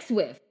had sex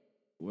with.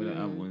 What the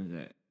other ones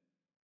that?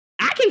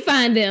 I can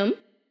find them,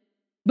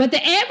 but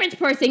the average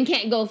person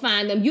can't go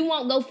find them. You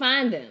won't go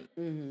find them.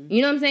 Mm-hmm.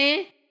 You know what I'm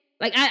saying?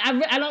 Like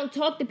I don't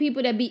talk to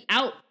people that be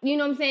out. You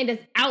know what I'm saying?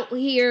 That's out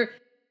here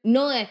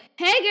knowing,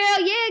 hey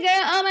girl, yeah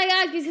girl, oh my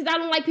gosh, because I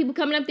don't like people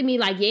coming up to me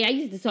like, yeah, I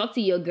used to talk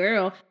to your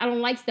girl. I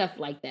don't like stuff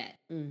like that.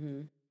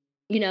 Mm-hmm.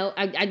 You know,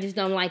 I just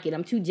don't like it.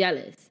 I'm too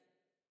jealous.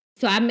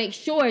 So I make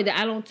sure that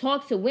I don't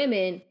talk to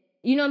women,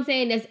 you know what I'm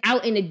saying, that's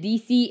out in the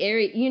DC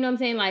area, you know what I'm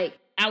saying, like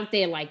out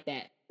there like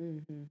that.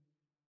 Mm-hmm.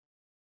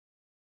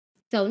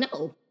 So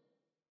no.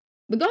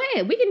 But go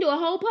ahead, we can do a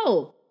whole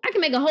poll. I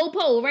can make a whole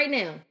poll right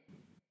now.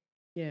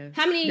 Yeah.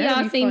 How many of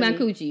y'all seen my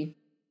coochie?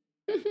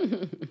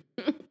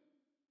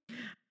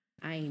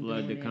 I ain't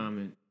Flood the doing that.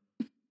 comment.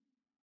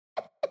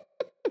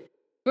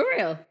 For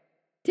real.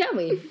 Tell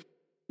me.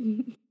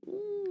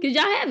 Because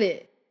y'all have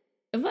it.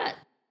 The fuck?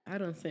 I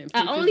don't send.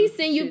 I only pictures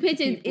send you shit to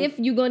pictures people. if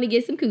you're going to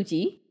get some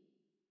coochie.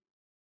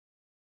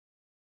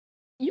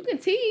 You can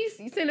tease.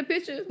 You send a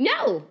picture.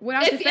 No.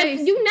 Without your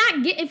face.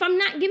 If I'm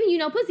not giving you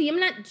no pussy, I'm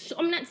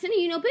not sending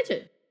you no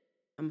picture.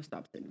 I'm gonna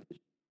stop sending pictures.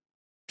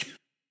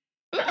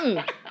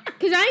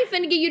 Because I ain't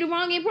finna give you the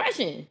wrong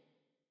impression.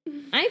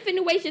 I ain't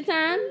finna waste your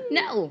time.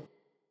 No.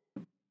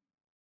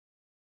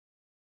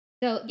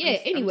 So yeah, I'm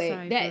anyway,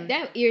 sorry for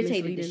that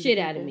irritated the misleading shit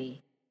the out of people.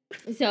 me.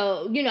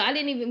 So, you know, I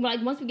didn't even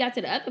like once we got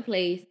to the other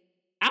place,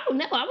 I don't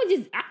know. I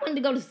wanted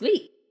to go to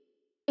sleep.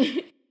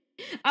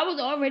 I was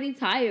already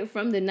tired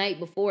from the night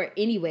before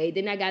anyway.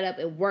 Then I got up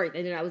and worked,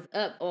 and then I was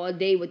up all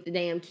day with the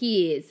damn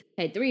kids.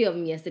 Had 3 of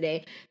them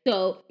yesterday.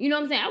 So, you know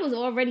what I'm saying? I was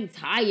already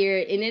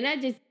tired, and then I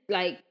just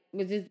like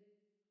was just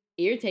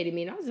irritated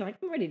me, and I was like,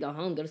 I'm ready to go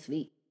home, go to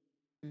sleep.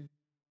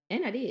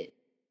 And I did.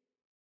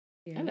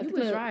 Yeah, I left you the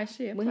was club, dry as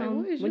shit. went Like, home,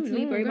 what is went you to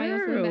sleep, doing, everybody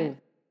else went girl? back.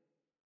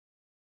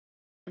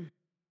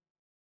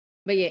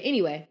 But yeah,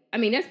 anyway, I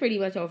mean, that's pretty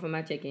much all for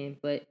my check-in.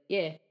 But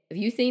yeah, if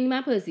you seen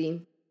my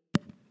pussy,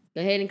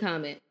 go ahead and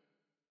comment.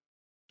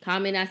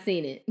 Comment, I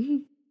seen it.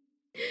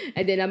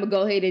 And then I'm going to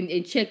go ahead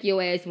and check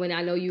your ass when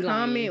I know you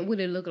lying. Comment what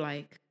it look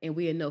like, and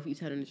we'll know if you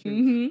telling the truth.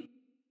 Mm-hmm.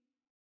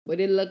 What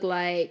it look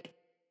like,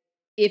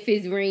 if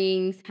it's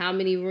rings, how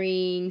many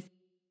rings,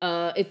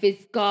 if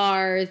it's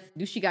scars.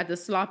 Do she got the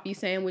sloppy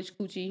sandwich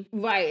coochie?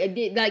 Right. I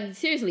did, like,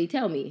 seriously,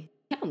 tell me.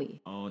 Tell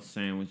me. All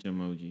sandwich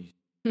emojis.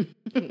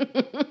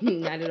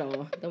 Not at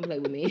all. Don't play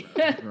with me.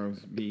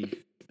 Roast beef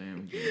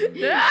sandwich.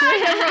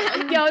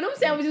 Yo, them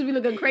sandwiches be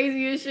looking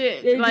crazy as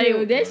shit. They Like,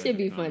 do. That should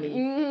be funny.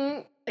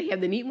 mhm. They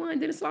have the neat one,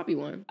 then the sloppy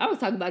one. I was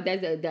talking about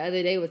that the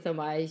other day with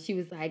somebody. She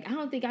was like, I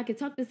don't think I could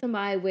talk to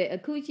somebody with a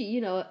coochie,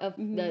 you know,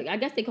 I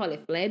guess they call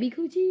it flabby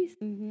coochies.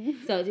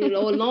 Mm-hmm. So,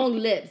 or long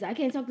lips. I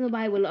can't talk to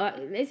nobody with,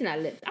 it's not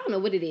lips. I don't know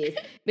what it is.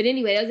 But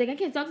anyway, I was like, I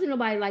can't talk to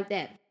nobody like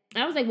that.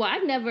 I was like, well,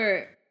 I've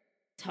never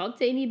talked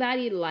to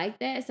anybody like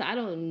that, so I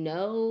don't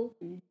know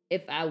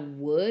if I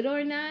would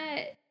or not.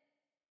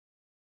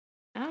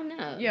 I don't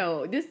know.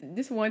 Yo,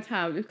 this one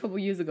time, a couple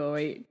years ago,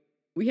 right?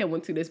 We had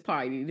went to this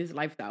party, this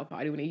lifestyle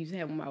party when they used to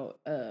have them out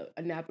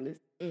Annapolis.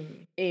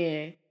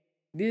 And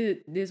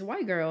this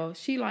white girl,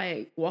 she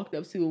like walked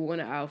up to one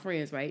of our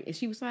friends, right? And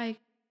she was like,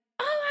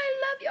 "Oh, I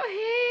love your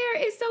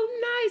hair. It's so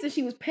nice." And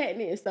she was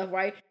petting it and stuff,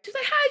 right? She's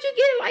like, "How'd you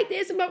get it like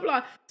this?" And blah,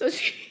 blah. So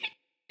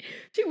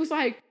she was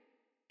like,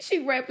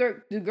 she grabbed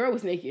her, the girl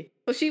was naked.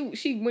 So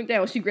she went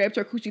down, she grabbed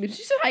her coochie lips.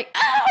 She's like,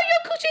 "Oh,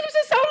 your coochie lips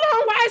are so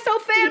long. Why it's so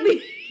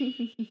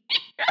family?"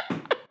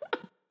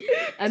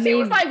 She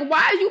was like,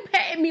 "Why are you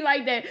patting me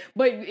like that?"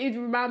 But it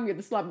reminded me of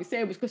the sloppy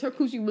sandwich because her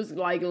coochie was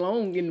like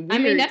long and weird. I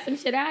mean, that's some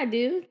shit I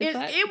do.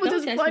 It was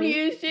just funny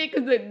as shit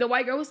because the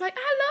white girl was like,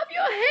 "I love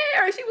your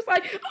hair," and she was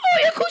like, "Oh,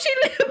 your coochie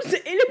lips,"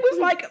 and it was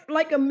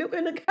like a milk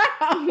in a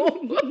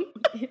cow.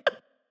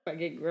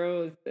 Fucking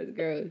gross. That's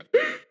gross.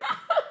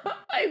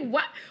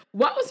 Like,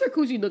 why was her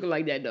coochie looking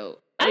like that though?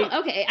 Like,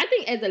 okay, I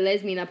think as a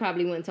lesbian, I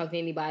probably wouldn't talk to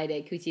anybody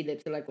that coochie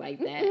lips look like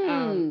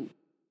that.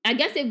 I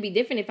guess it would be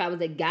different if I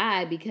was a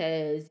guy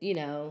because, you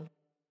know.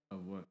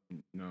 What?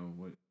 No,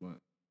 what?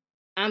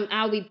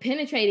 I'll be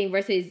penetrating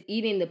versus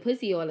eating the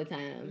pussy all the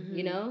time,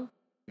 you know?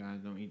 Guys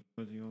don't eat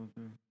pussy all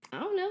the time? I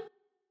don't know.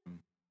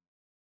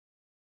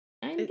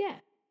 I ain't a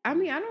guy. I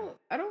mean,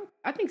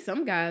 I think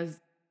some guys,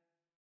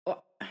 I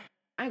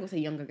ain't gonna say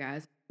younger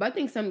guys, but I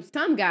think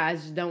some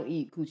guys just don't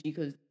eat coochie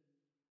because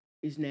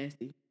it's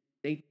nasty.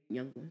 They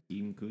young ones.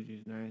 Eating coochie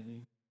is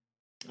nasty?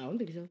 I don't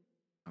think so.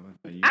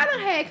 I done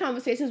had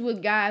conversations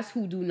with guys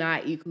who do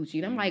not eat coochie,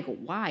 and I'm like,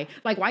 why?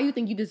 Like, why you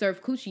think you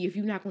deserve coochie if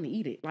you're not going to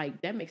eat it?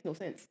 Like, that makes no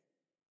sense.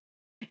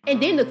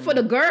 And then for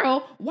the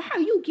girl, why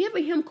are you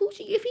giving him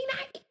coochie if he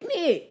not eating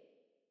it?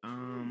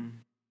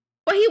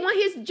 But he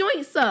want his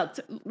joint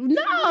sucked.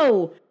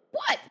 No,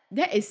 what?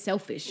 That is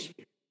selfish.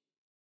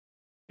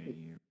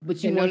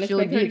 But you want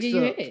your dick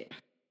sucked,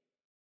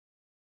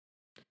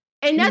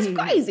 and that's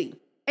crazy.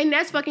 And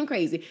that's fucking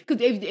crazy.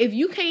 Because if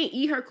you can't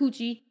eat her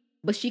coochie,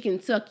 but she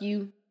can suck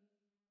you.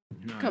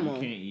 No, come on.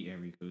 You can't eat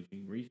every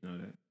coochie. Reese know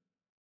that.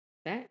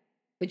 That.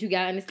 But you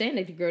gotta understand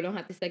that the girl don't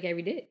have to suck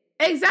every dick.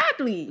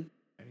 Exactly.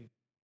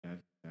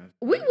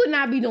 We would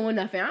not be doing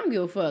nothing. I don't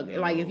give a fuck. No,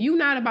 like, if you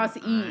not about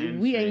to eat,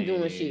 we ain't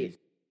doing shit.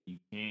 You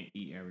can't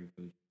eat every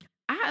coochie.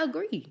 I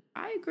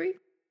agree.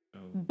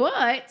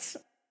 But,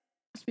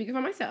 speaking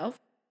for myself,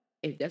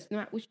 if that's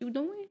not what you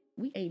doing,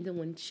 we ain't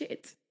doing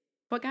shit.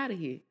 Fuck out of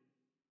here.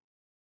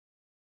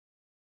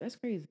 That's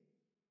crazy.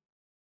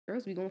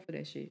 Girls be going for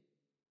that shit.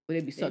 But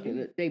they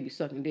be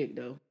sucking dick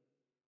though.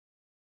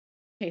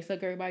 Can't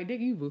suck everybody's dick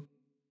either.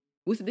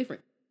 What's the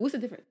difference?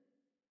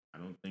 I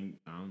don't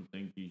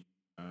think these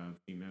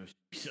females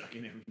should be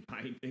sucking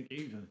everybody's dick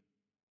either.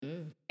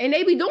 And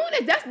they be doing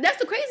it. That's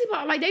the crazy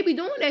part. Like, they be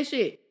doing that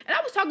shit. And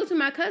I was talking to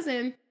my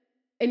cousin,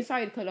 and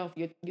sorry to cut off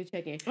your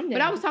check-in.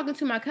 But I was talking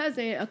to my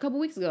cousin a couple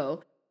weeks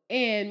ago,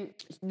 and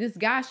this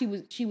guy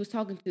she was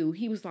talking to,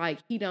 he was like,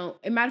 he don't,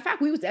 and matter of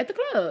fact, we was at the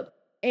club.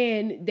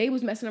 And they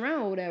was messing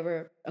around or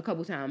whatever a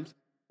couple times.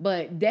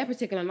 But that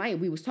particular night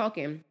we was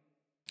talking,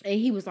 and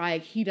he was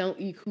like, he don't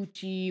eat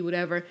coochie,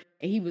 whatever.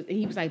 And he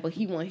was like, but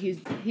he want his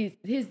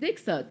dick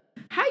sucked.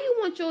 How you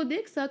want your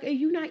dick sucked and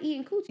you not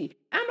eating coochie?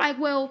 I'm like,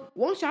 well,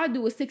 won't y'all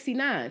do a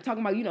 69?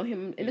 Talking about,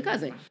 him and the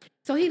cousin.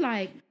 So he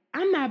like,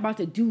 I'm not about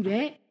to do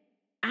that.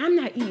 I'm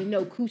not eating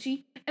no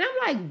coochie. And I'm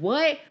like,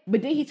 what?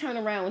 But then he turned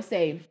around and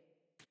say,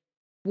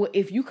 well,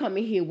 if you come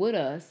in here with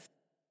us,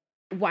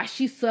 while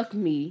she suck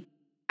me,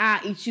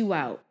 I'll eat you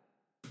out.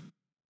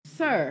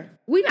 Sir,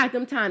 we not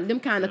them kind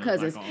of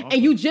cousins. Like,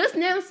 and you just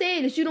now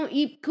said that you don't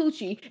eat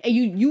coochie, and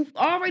you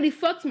already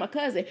fucked my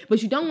cousin,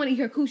 but you don't want to eat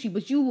her coochie,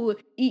 but you will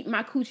eat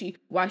my coochie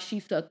while she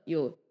sucked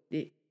your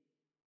dick.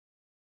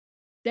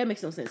 That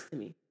makes no sense to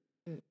me.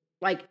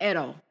 Like, at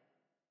all.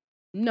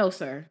 No,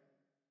 sir.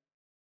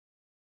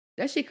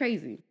 That shit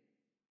crazy.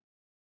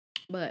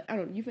 But I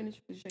don't, you finished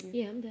with your check-in?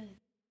 Yeah, I'm done.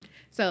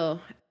 So,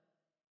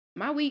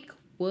 my week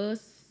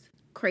was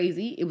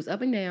crazy. It was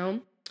up and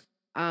down.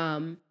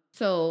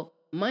 So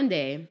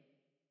Monday,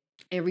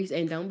 and Reese,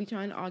 and don't be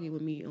trying to argue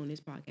with me on this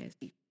podcast.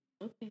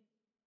 Okay.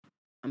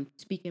 I'm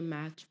speaking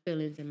my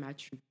feelings and my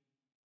truth.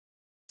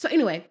 So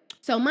anyway,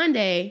 so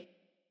Monday,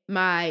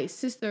 my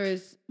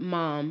sister's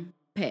mom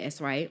passed,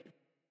 right?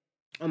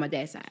 On my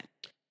dad's side.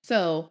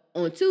 So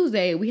on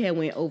Tuesday, we had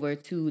went over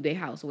to their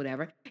house or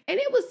whatever. And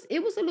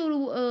it was a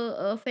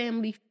little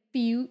family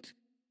feud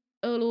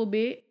a little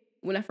bit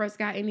when I first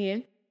got in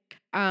here.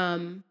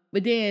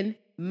 But then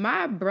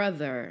my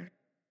brother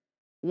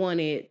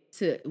wanted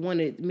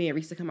me and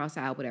Reese to come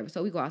outside, whatever.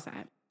 So we go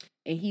outside,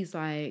 and he's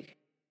like,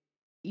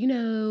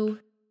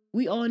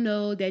 we all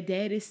know that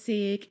dad is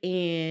sick,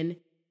 and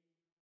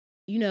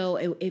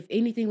if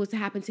anything was to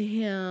happen to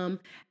him,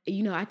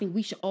 I think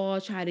we should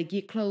all try to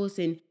get close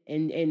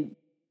and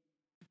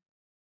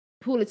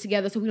pull it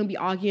together so we don't be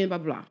arguing, blah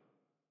blah blah.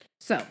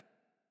 So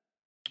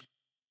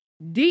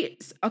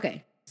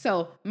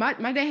so my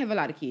dad have a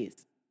lot of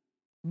kids,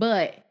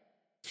 but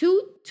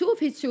two of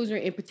his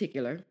children in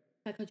particular.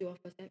 I cut you off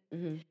for a sec.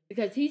 Mm-hmm.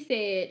 Because he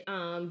said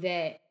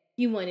that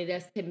he wanted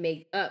us to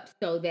make up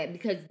so that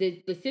because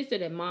the sister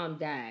that mom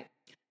died,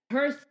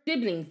 her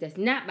siblings, that's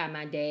not by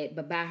my dad,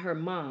 but by her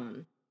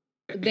mom,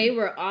 they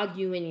were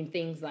arguing and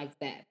things like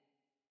that.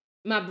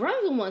 My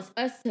brother wants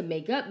us to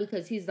make up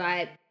because he's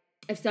like,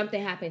 if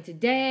something happened to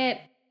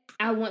dad,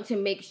 I want to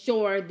make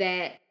sure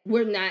that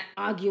we're not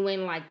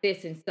arguing like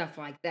this and stuff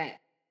like that.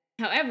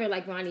 However,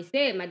 like Ronnie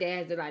said, my dad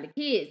has a lot of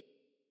kids.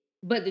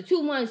 But the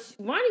two ones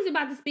Ronnie's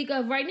about to speak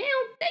of right now,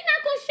 they're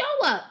not going to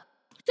show up.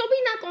 So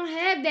we're not going to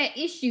have that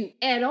issue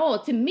at all.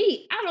 To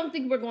me, I don't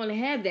think we're going to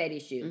have that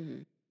issue.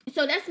 Mm-hmm.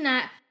 So that's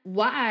not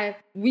why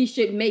we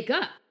should make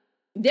up.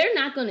 They're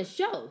not going to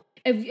show.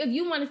 If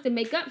you want us to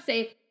make up,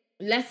 say,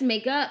 let's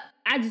make up.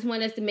 I just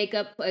want us to make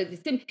up. He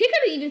could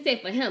have even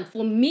said for him,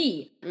 for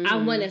me, I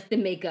want us to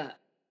make up.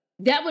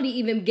 That would have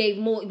even gave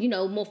more,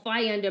 more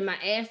fire under my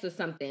ass or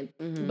something.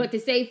 Mm-hmm. But to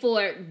say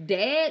for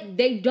dad,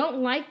 they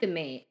don't like the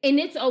man. And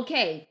it's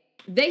okay.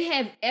 They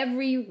have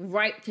every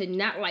right to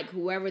not like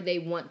whoever they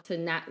want to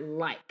not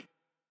like.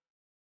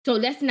 So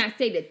let's not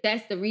say that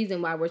that's the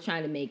reason why we're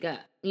trying to make up.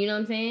 You know what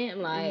I'm saying?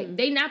 Like,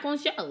 they not going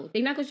to show.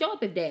 They not going to show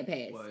up if dad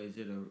passed. Well, is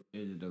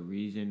it a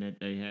reason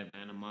that they have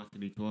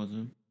animosity towards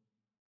him?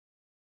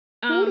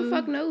 Who the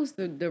fuck knows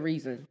the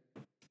reason?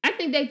 I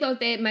think they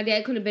thought that my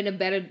dad could have been a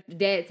better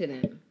dad to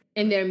them.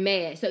 And they're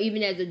mad. So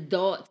even as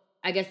adults,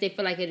 I guess they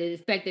feel like it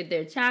affected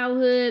their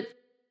childhood.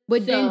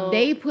 But then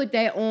they put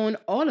that on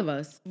all of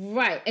us.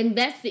 Right. And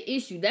that's the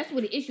issue. That's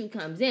where the issue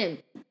comes in.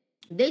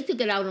 They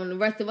took it out on the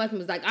rest of us and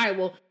was like, all right,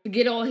 well,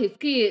 forget all his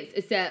kids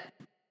except,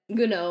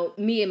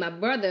 me and my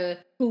brother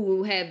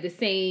who have the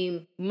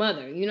same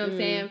mother. You know what I'm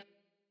saying?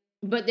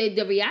 But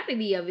the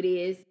reality of it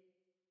is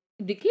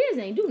the kids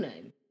ain't do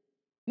nothing.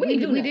 We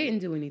didn't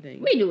do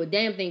anything. We do a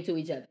damn thing to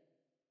each other.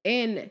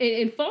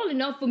 And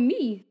falling off for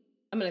me,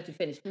 I'm going to let you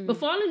finish. Mm-hmm. But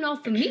falling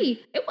off for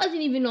me, it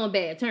wasn't even on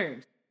bad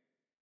terms.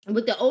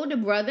 With the older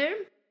brother,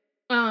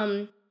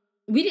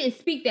 we didn't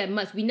speak that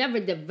much. We never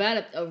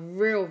developed a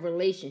real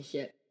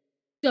relationship.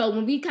 So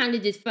when we kind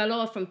of just fell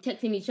off from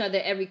texting each other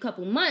every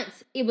couple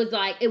months, it was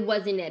like, it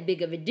wasn't that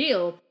big of a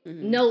deal.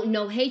 Mm-hmm.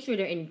 No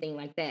hatred or anything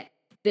like that.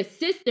 The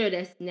sister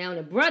that's now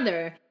the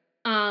brother,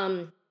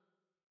 again,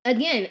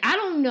 I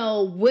don't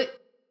know what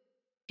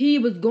he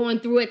was going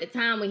through at the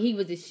time when he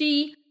was a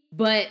she,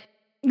 but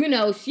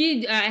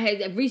she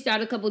had reached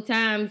out a couple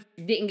times,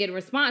 didn't get a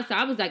response. So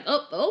I was like,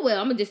 oh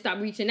well, I'm gonna just stop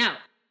reaching out.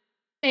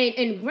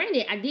 And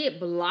granted, I did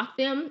block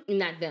them,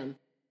 not them,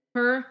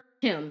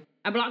 him.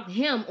 I blocked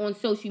him on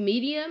social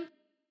media,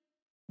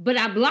 but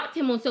I blocked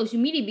him on social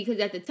media because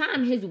at the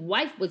time his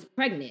wife was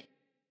pregnant.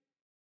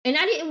 And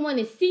I didn't want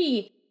to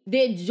see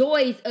the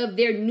joys of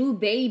their new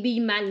baby,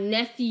 my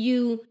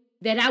nephew,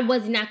 that I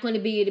was not going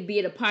to be able to be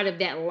a part of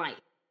that life.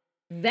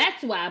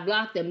 That's why I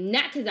blocked them.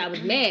 Not because I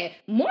was mad,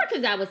 more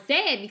because I was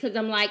sad because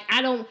I'm like,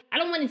 I don't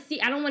want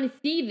to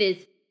see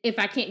this if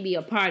I can't be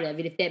a part of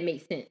it, if that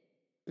makes sense.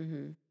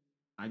 Mm-hmm.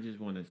 I just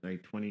want to say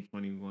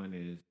 2021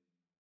 is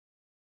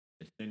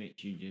the sentence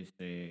you just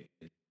said.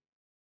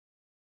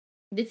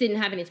 This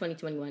didn't happen in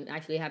 2021.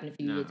 Actually, it happened a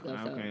few years ago.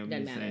 Okay, so I'm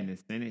just saying the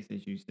sentence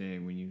that you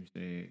said when you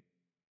said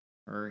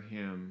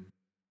him,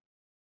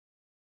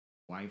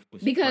 wife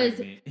was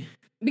pregnant.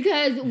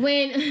 Because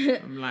when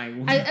I'm like,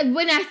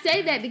 when I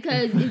say that,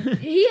 because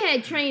he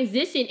had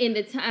transitioned in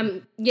the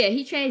time. Yeah,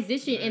 he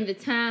transitioned in the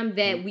time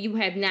that we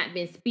have not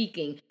been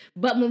speaking.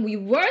 But when we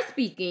were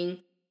speaking,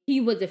 he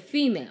was a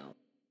female.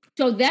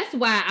 So that's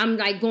why I'm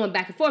like going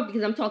back and forth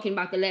because I'm talking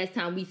about the last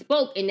time we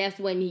spoke, and that's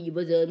when he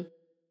was a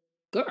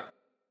girl.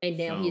 And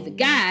now he's a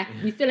guy.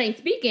 We still ain't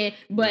speaking,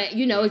 but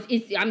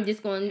it's I'm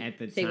just going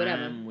to say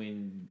whatever. At the time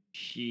when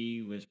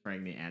she was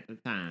pregnant, at the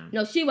time.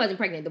 No, she wasn't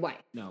pregnant. The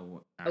wife.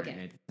 No. Okay.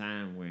 At the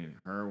time when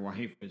her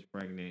wife was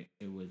pregnant,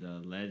 it was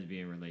a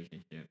lesbian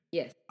relationship.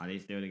 Yes. Are they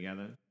still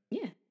together?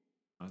 Yeah.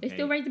 Okay. They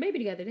still raise the baby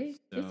together. They're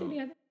still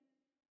together.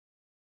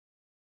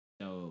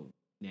 So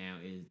now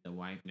is the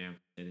wife now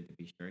considered to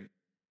be straight?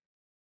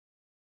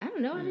 I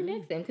don't know. I didn't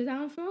ask them because I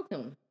don't smoke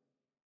them.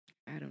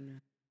 I don't know.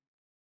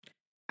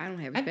 I don't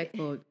have respect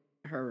for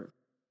her.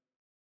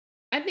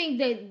 I think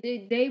that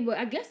they would.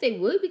 I guess they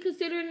would be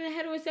considered in a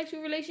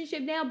heterosexual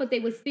relationship now, but they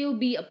would still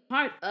be a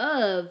part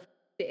of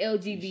the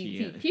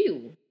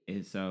LGBTQ.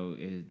 Is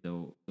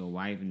the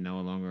wife no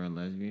longer a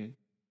lesbian?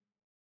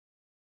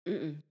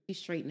 She's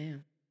straight now.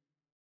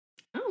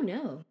 I don't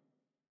know.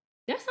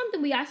 That's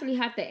something we actually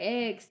have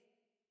to ask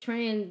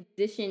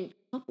transition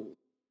couples.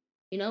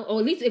 Or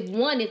at least if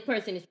one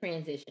person is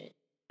transition.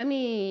 I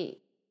mean,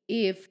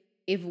 if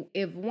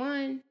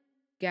one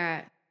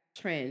got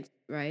trans,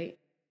 right?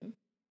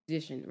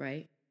 Transition,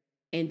 right?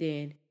 And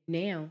then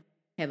now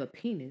have a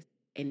penis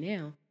and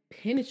now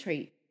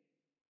penetrate.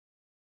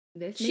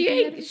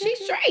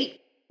 She's straight.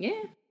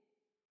 Yeah.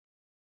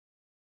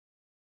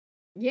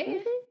 Yeah.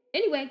 Mm-hmm.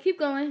 Anyway, keep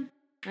going.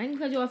 I ain't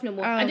gonna cut you off no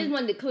more. I just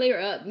wanted to clear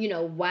up,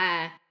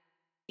 why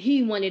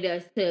he wanted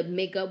us to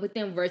make up with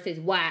them versus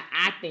why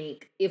I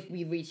think if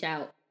we reach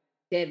out,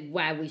 that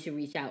why we should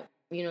reach out.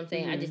 You know what I'm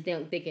saying? Mm-hmm. I just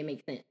don't think it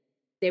makes sense.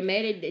 They're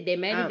mad at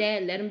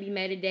dad. Let them be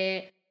mad at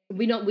dad.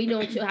 We don't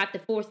have to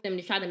force them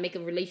to try to make a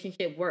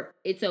relationship work.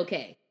 It's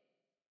okay.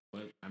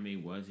 But I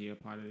mean, was he a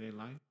part of their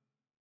life?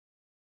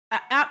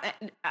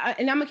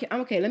 And I'm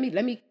okay.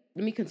 Let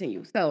me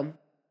continue. So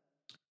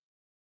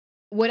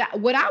what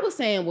I was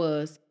saying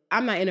was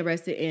I'm not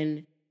interested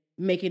in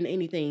making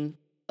anything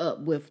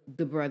up with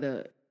the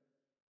brother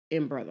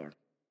and brother.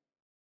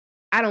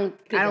 I don't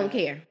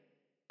care.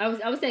 I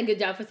was saying good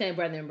job for saying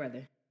brother and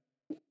brother.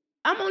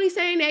 I'm only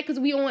saying that because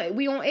we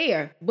on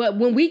air. But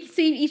when we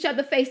see each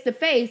other face to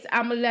face,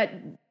 I'm gonna let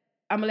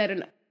her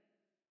know.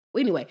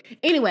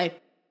 Anyway,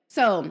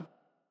 so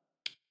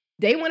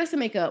they want us to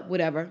make up,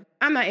 whatever.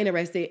 I'm not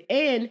interested.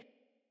 And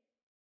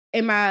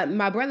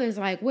my brother is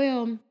like,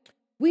 well,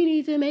 we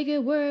need to make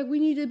it work. We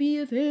need to be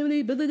a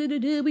family. Blah, blah, blah,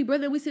 blah, we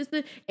brother, we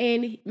sister.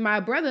 And my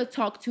brother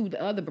talked to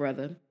the other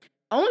brother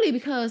only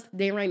because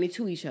they ran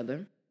into each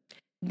other.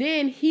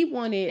 Then he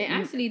wanted,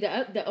 and actually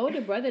the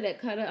older brother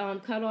that cut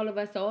all of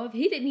us off,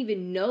 he didn't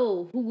even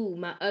know who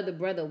my other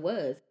brother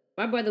was.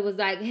 My brother was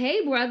like,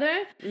 "Hey, brother,"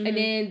 and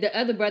then the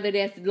other brother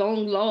that's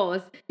long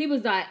lost, he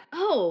was like,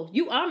 "Oh,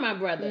 you are my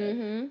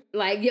brother."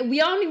 Like, yeah, we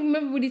don't even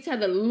remember what each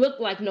other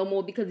look like no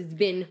more because it's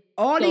been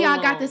all so of y'all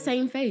long. got the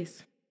same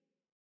face.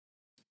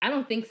 I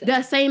don't think so.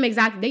 The same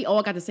exact. They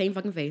all got the same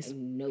fucking face.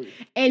 No.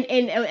 And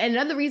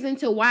another reason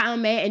to why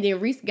I'm mad, and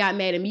then Reese got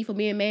mad at me for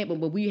being mad, but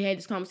we had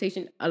this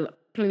conversation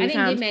plenty of times. I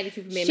didn't get mad at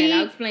you for being mad.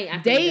 I'll explain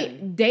after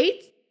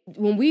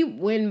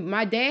when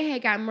my dad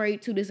had got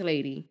married to this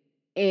lady,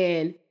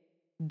 and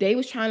they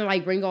was trying to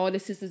like bring all the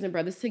sisters and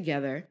brothers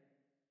together,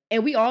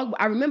 and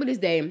I remember this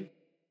day,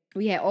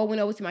 we had all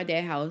went over to my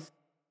dad's house,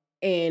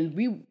 and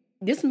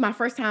this was my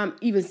first time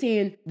even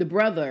seeing the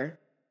brother,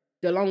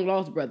 the long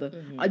lost brother.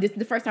 This is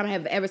the first time I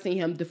have ever seen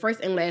him, the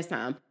first and last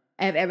time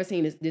I have ever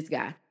seen this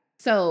guy.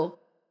 So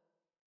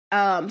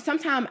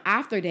sometime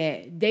after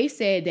that, they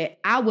said that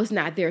I was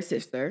not their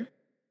sister.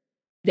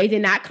 They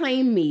did not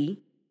claim me.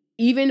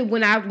 Even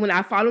when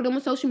I followed them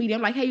on social media,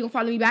 I'm like, hey, you gonna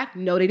follow me back?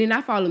 No, they did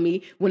not follow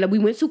me. When we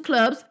went to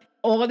clubs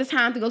all the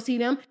time to go see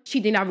them, she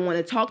did not even want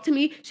to talk to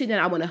me. She did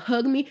not want to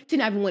hug me. She did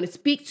not even want to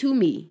speak to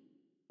me.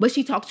 But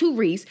she talked to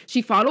Reese.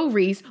 She followed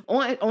Reese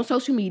on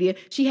social media.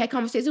 She had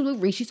conversations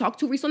with Reese. She talked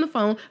to Reese on the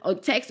phone or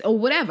text or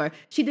whatever.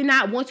 She did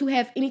not want to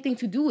have anything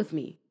to do with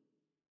me.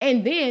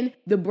 And then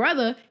the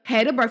brother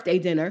had a birthday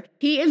dinner.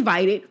 He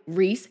invited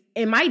Reese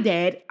and my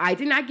dad. I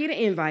did not get an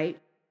invite.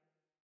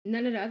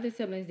 None of the other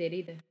siblings did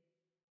either.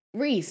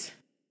 Reese.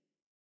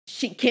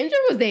 Kendra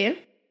was there.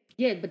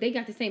 Yeah, but they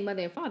got the same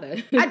mother and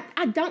father.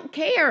 I don't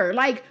care.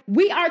 Like,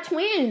 we are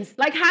twins.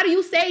 Like, how do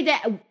you say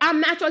that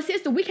I'm not your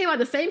sister? We came out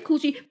the same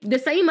coochie, the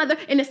same mother,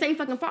 and the same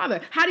fucking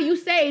father. How do you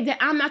say that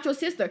I'm not your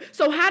sister?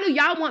 So how do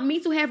y'all want me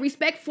to have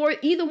respect for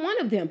either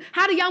one of them?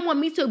 How do y'all want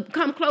me to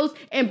come close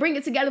and bring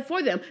it together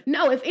for them?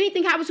 No, if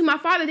anything happens to my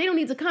father, they don't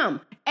need to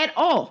come at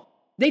all.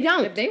 They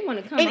don't. If they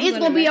want to come, and it's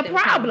gonna be a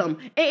problem.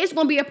 And it's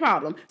gonna be a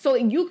problem. So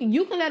you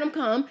can let them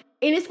come,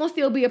 and it's gonna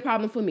still be a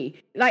problem for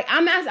me. Like,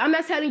 I'm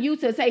not telling you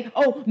to say,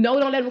 oh no,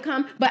 don't let them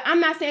come. But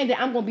I'm not saying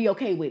that I'm gonna be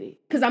okay with it,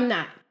 because I'm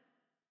not.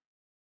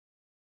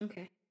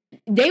 Okay.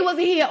 They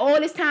wasn't here all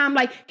this time.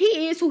 Like,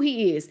 he is who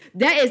he is.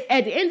 That is,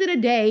 at the end of the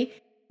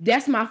day,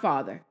 that's my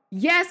father.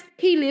 Yes,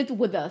 he lived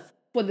with us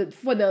for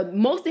the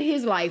most of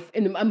his life,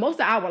 and most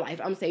of our life.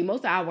 I'm saying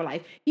most of our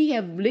life, he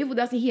have lived with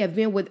us, and he have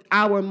been with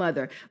our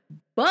mother.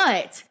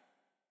 But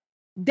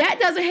that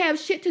doesn't have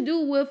shit to do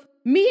with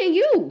me and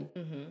you.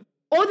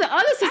 Or the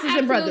other sisters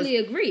and brothers. I absolutely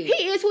agree.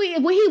 He is who he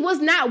is. When he was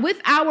not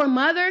with our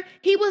mother,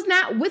 he was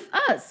not with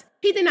us.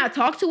 He did not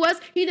talk to us.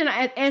 He did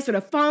not answer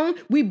the phone.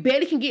 We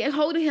barely can get a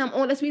hold of him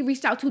unless we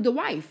reached out to the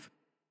wife.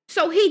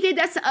 So he did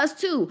that to us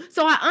too.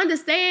 So I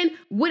understand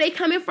where they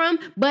coming from,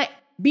 but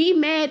be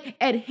mad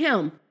at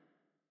him.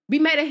 Be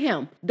mad at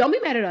him. Don't be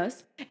mad at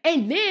us.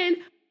 And then,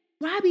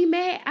 why be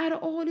mad out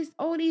of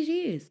all these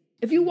years?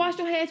 If you wash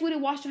your hands with it,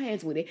 wash your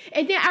hands with it.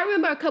 And then I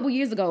remember a couple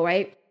years ago,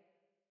 right,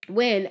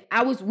 when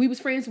we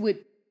was friends with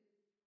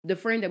the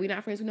friend that we're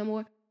not friends with no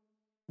more.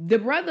 The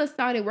brother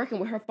started working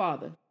with her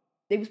father.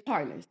 They was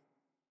partners,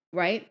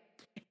 right?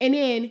 And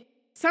then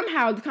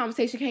somehow the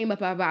conversation came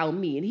up about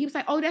me, and he was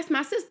like, "Oh, that's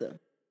my sister."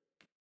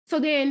 So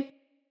then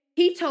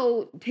he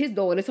told his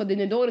daughter. So then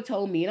the daughter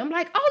told me, and I'm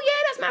like, "Oh yeah,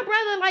 that's my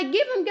brother. Like,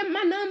 give him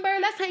my number.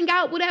 Let's hang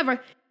out,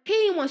 whatever." He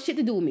didn't want shit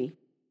to do with me.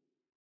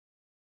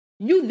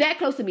 You that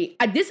close to me.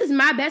 This is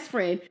my best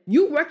friend.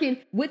 You working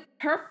with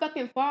her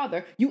fucking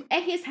father. You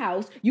at his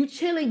house. You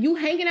chilling. You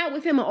hanging out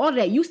with him and all of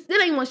that. You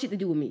still ain't want shit to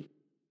do with me.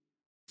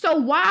 So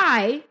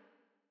why,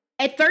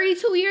 at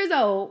 32 years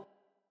old,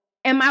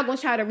 am I going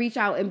to try to reach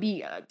out and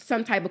be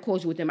some type of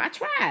cordial with them? I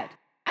tried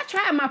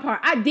my part.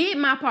 I did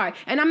my part.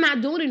 And I'm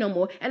not doing it no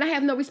more. And I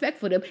have no respect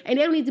for them. And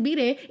they don't need to be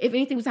there if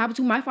anything was to happen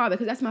to my father,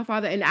 because that's my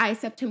father, and I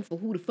accept him for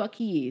who the fuck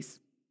he is.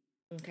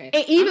 Okay.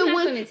 And even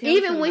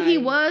when he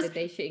was, that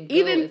they shouldn't go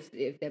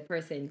if that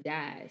person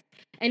dies.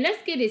 And let's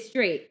get it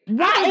straight.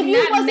 Right. I was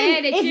not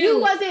mad at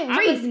you. I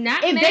was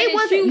not mad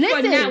at you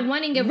for not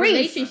wanting a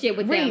relationship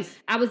with them.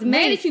 I was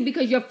mad at you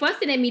because you're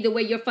fussing at me the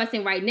way you're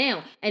fussing right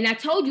now. And I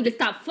told you to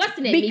stop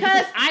fussing at me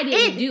because I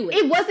didn't do it.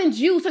 It wasn't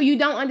you, so you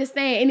don't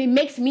understand, and it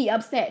makes me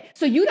upset.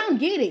 So you don't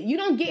get it. You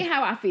don't get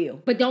how I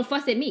feel. But don't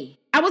fuss at me.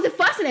 I wasn't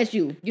fussing at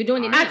you. You're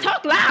doing it now. I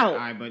talk loud. All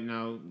right, but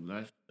no,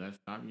 let's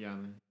stop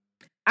yelling.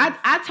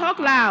 I talk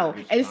loud,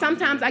 and respond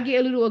sometimes to I that.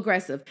 get a little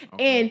aggressive,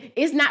 Okay. and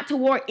it's not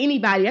toward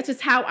anybody. That's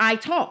just how I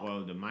talk.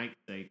 Well, the mic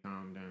say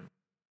calm down.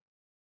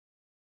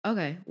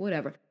 Okay,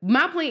 whatever.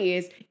 My point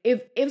is,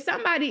 if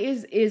somebody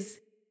is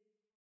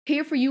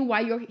here for you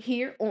while you're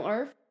here on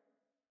earth,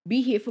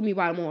 be here for me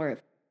while I'm on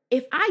earth.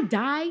 If I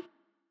die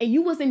and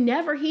you wasn't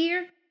never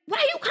here, why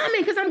are you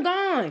coming? Because I'm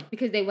gone.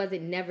 Because they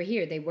wasn't never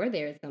here. They were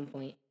there at some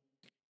point.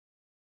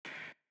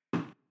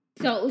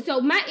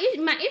 So my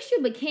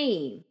issue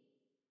became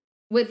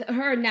with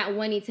her not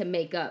wanting to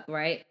make up,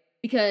 right?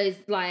 Because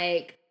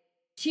like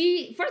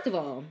she, first of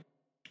all,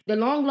 the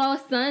long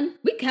lost son,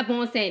 we kept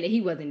on saying that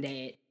he wasn't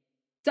dead.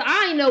 So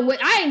I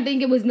didn't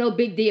think it was no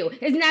big deal.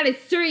 It's not as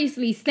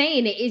seriously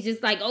saying it. It's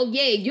just like, oh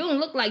yeah, you don't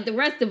look like the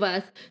rest of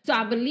us. So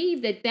I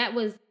believe that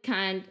was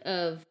kind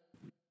of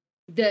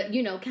the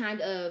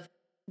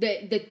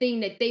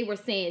thing that they were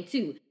saying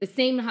too. The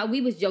same how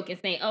we was joking,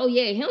 saying, oh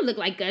yeah, he don't look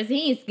like us.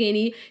 He ain't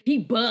skinny. He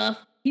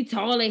buff. He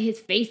taller. His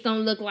face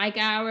don't look like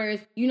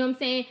ours. You know what I'm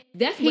saying?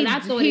 That's what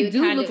I thought. He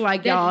do look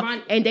like y'all,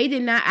 and they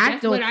did not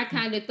act on. That's what I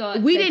kind of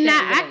thought. We did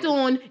not act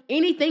on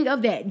anything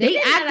of that. They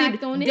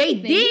acted on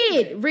anything. They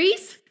did,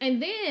 Reese.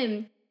 And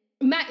then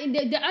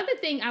the other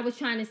thing I was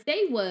trying to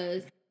say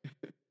was,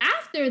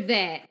 after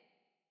that,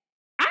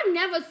 I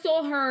never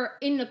saw her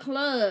in the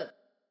club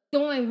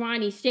throwing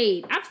Ronnie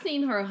shade. I've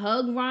seen her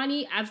hug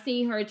Ronnie. I've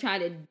seen her try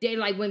to,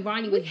 like when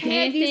Ronnie was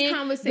dancing, these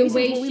conversations the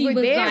way when she we were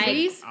was there, like,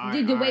 Reese.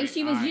 the way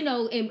she was, you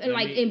know,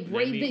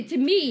 embraced. To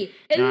me,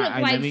 it looked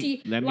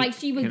like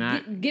she was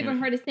giving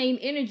her the same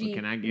energy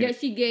that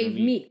she gave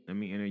me. Let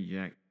me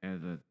interject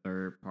as a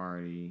third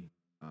party,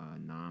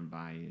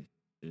 non-biased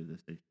to the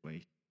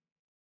situation.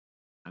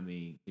 I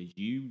mean, because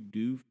you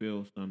do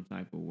feel some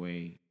type of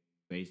way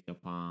based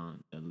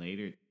upon the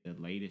latest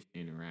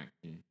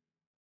interaction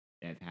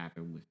that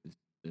happened with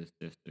the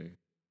sister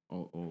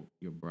or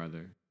your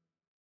brother,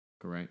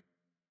 correct?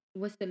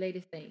 What's the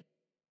latest thing?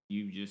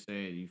 You just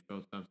said you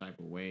felt some type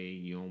of way.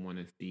 You don't want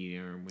to see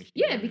her when she.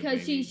 Yeah,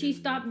 because she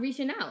stopped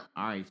reaching out.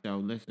 All right, so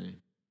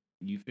listen,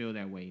 you feel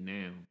that way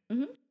now.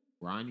 Mm-hmm.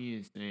 Ronnie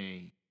is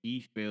saying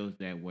he feels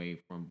that way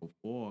from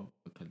before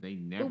because they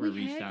never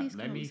reached out.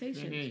 Let me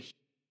finish,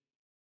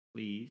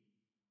 please.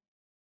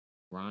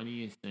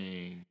 Ronnie is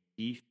saying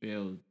he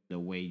feels the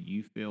way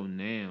you feel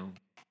now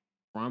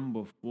from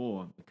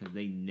before because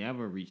they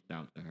never reached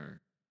out to her.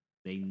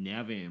 They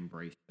never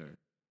embraced her.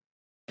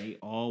 They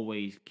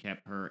always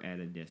kept her at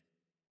a distance.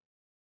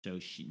 So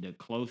the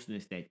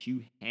closeness that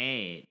you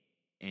had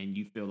and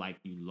you feel like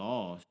you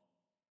lost,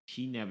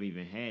 she never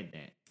even had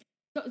that.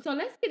 So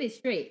let's get it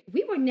straight.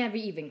 We were never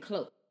even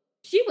close.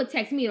 She would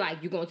text me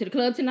like, you going to the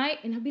club tonight?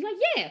 And I'd be like,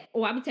 yeah.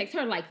 Or I would text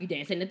her like, you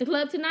dancing at the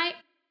club tonight?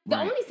 The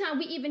only time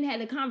we even had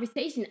a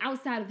conversation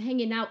outside of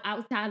hanging out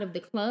outside of the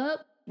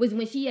club was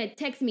when she had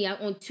texted me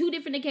on 2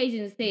 different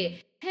occasions and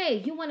said,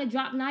 hey, you want to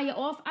drop Naya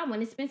off? I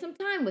want to spend some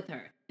time with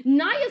her.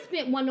 Naya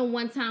spent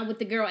one-on-one time with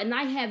the girl, and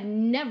I have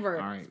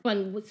never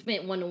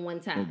spent one-on-one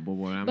time.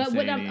 But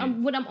what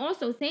I'm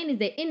also saying is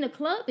that in the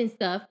club and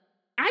stuff,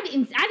 I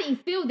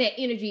didn't feel that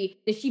energy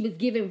that she was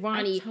giving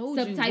Ronnie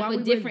some type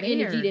of different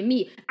energy than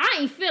me. I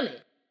ain't feel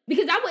it.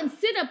 Because I wouldn't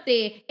sit up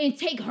there and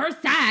take her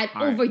side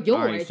over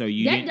yours. So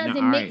that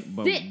doesn't make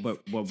sense.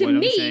 But to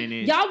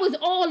me, y'all was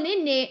all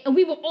in there and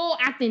we were all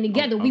acting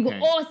together. We were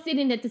all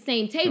sitting at the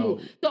same table.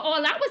 So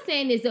all I was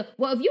saying is,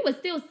 well, if you were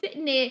still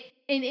sitting there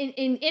and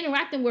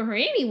interacting with her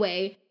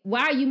anyway,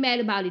 why are you mad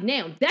about it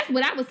now? That's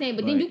what I was saying.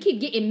 But then you keep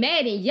getting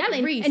mad and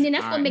yelling, Reese, and then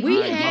that's gonna make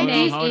me had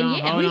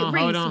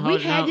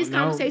these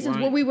conversations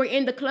when we were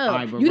in the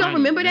club. You don't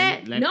remember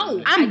that?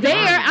 No, I'm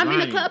there. I'm in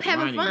the club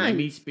having fun. Let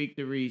me speak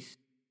to Reese.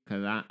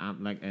 Because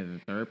I'm like, as a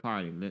third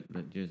party,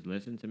 just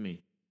listen to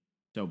me.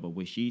 So, but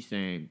what she's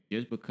saying,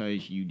 just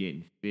because you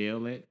didn't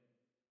feel it,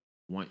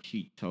 once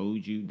she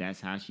told you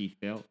that's how she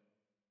felt,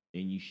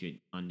 then you should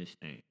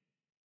understand.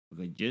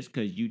 Because just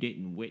because you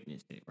didn't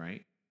witness it,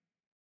 right?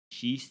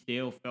 She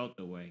still felt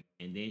the way.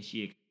 And then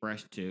she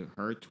expressed to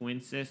her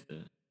twin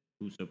sister,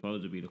 who's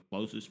supposed to be the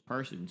closest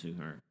person to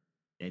her,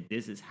 that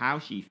this is how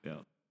she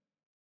felt.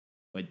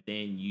 But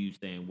then you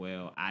saying,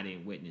 well, I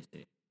didn't witness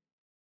it.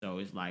 So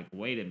it's like,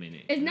 wait a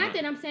minute. It's not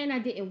that I'm saying I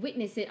didn't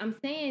witness it. I'm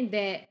saying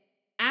that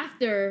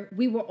after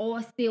we were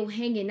all still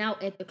hanging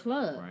out at the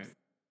clubs. Right.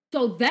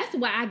 So that's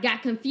why I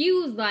got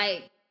confused.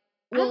 Like,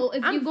 well,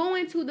 I'm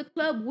going to the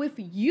club with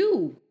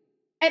you.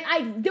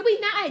 And did we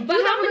not?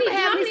 But how many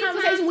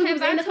conversations times when we have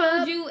was I in the told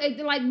club? you,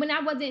 like when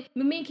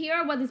me and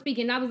Kiara wasn't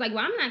speaking, I was like,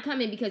 well, I'm not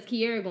coming because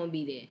Kiara gonna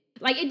be there.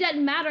 Like, it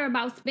doesn't matter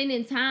about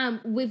spending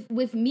time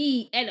with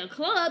me at a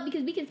club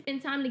because we can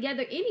spend time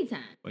together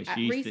anytime.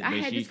 Reese, I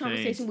had this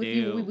conversation with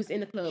you when we was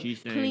in the club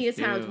plenty of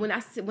times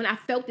when I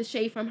felt the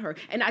shade from her,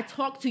 and I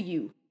talked to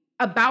you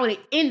about it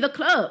in the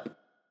club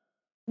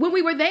when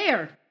we were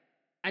there.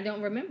 I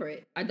don't remember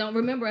it. I don't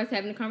remember us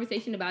having a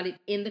conversation about it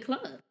in the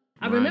club.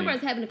 I remember us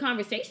having a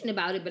conversation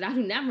about it, but I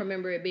do not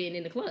remember it being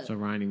in the club. So,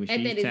 Ronnie, when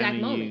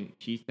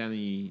she's telling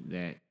you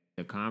that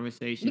the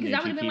conversation because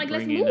that I would have been like,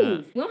 let's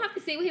move. We don't have to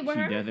sit here with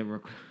her.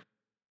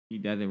 She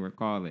doesn't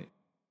recall it.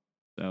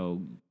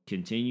 So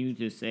continue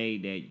to say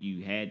that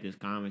you had this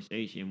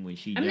conversation when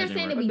she I'm not doesn't.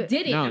 saying that we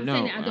did it. I'm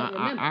saying that I don't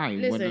remember. All right,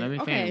 Listen, let me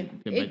okay, finish.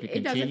 But to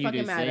it doesn't continue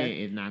fucking to matter. say it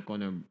is not going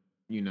to,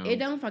 It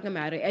don't fucking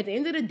matter. At the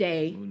end of the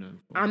day, move nothing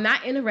forward. I'm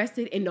not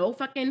interested in no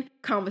fucking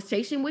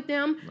conversation with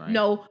them, Right.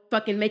 no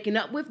fucking making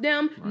up with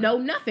them, Right. no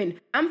nothing.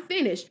 I'm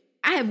finished.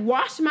 I have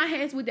washed my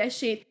hands with that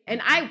shit,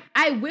 and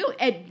I will,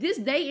 at this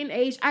day and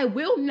age, I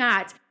will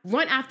not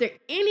run after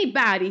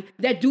anybody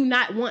that do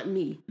not want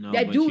me, No,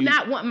 that but do you-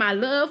 not want my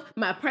love,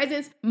 my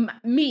presence,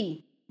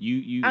 me. I'm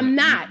You-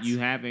 not. You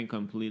haven't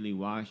completely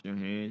washed your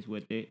hands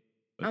with it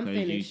I'm because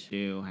you finished.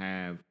 still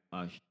have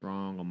a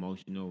strong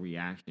emotional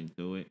reaction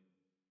to it.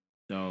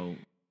 So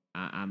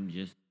I'm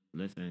just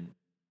listen.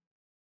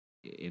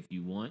 If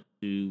you want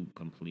to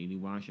completely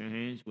wash your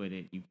hands with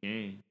it, you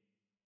can,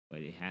 but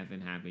it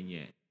hasn't happened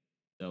yet.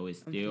 So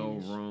it's I'm still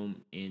finished.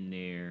 room in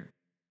there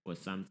for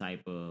some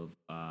type of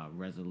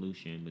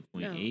resolution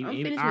between. No, even- I'm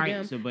even- finished all with right,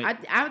 them. so, but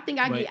I think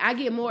I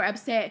get more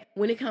upset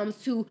when it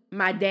comes to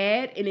my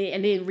dad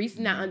and then Reese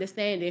not Mhm.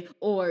 understanding,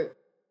 or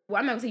well,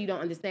 I'm not gonna say you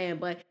don't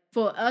understand, but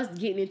for us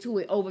getting into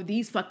it over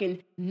these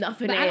fucking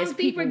nothing But ass I don't think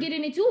people. we're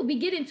getting into it. We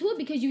get into it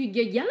because you're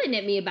yelling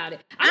at me about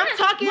it. I'm not-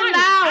 talking Ronnie,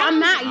 loud. I I'm don't-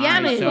 not All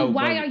right, yelling. so- But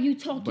why but- are you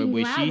but talking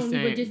what loud she's when we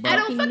were saying- just but- I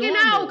don't talking fucking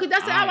normal? know because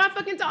that's how I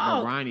fucking But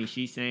talk. Ronnie,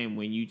 she's saying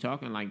when you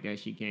talking like that,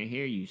 she can't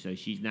hear you, so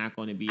she's not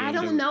going to be. I able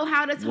don't to, know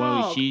how to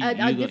talk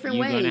a different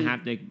you're way. gonna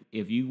have to,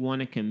 if you want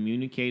to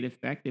communicate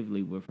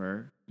effectively with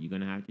her, you're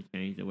gonna have to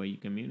change the way you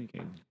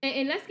communicate.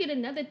 And let's get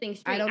another thing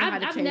straight. I don't know how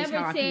to I've change never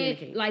how I said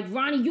communicate. like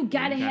Ronnie, you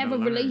gotta gotta have a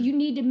learn. relation. You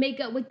need to make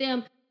up with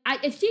them.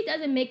 If she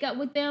doesn't make up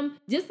with them,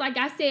 just like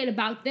I said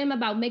about them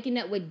about making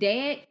up with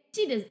dad,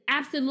 she does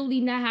absolutely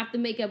not have to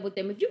make up with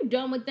them. If you're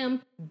done with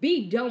them,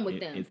 be done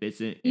with them. If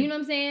it's You know what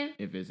I'm saying?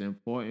 if it's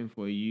important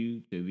for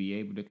you to be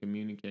able to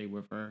communicate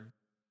with her,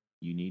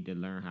 you need to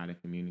learn how to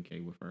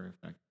communicate with her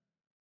effectively.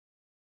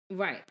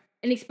 Right.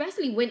 And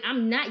especially when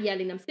I'm not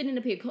yelling, I'm sitting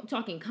up here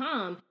talking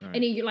calm, Right.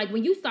 and then you're like,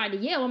 when you start to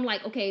yell, I'm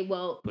like, okay,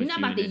 well, Puts you're not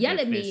you about in to a yell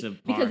at me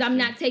defensive because I'm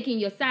not posture. taking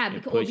your side,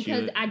 It or puts you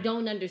because in- I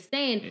don't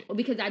understand, or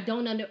because I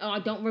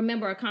don't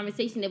remember a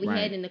conversation that we Right.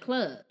 had in the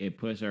club. It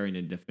puts her in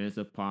a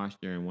defensive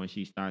posture, and once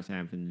she starts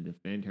having to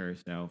defend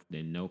herself,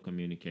 then no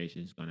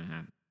communication is gonna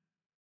happen.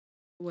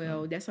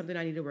 Well, that's something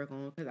I need to work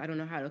on because I don't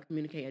know how to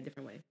communicate a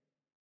different way.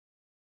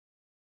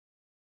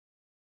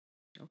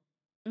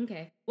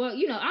 Okay. Well,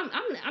 you know, I'm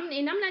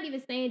not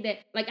even saying that.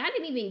 Like, I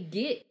didn't even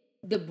get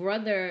the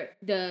brother,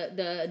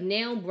 the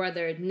now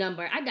brother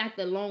number. I got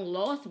the long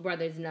lost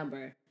brother's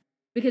number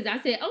because I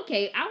said,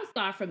 okay, I'll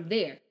start from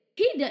there.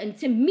 He doesn't.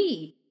 To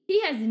me, he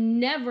has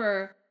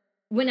never.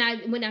 When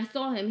I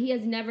saw him, he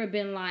has never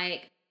been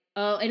like,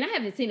 oh, and I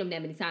haven't seen him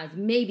that many times.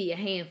 Maybe a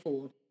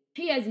handful.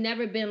 He has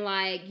never been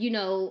like, you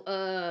know,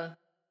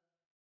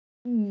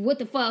 what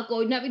the fuck,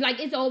 or nothing.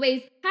 Like, it's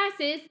always, hi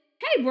sis,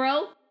 hey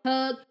bro,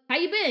 hug, how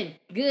you been?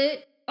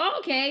 Good. Oh,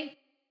 okay.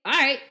 All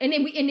right. And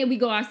then we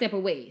go our separate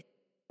ways.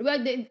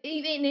 But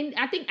even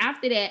I think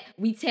after that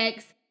we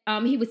text.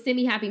 He would send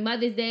me Happy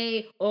Mother's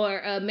Day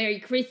or Merry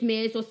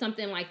Christmas or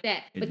something like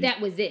that. Is But he-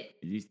 that was it.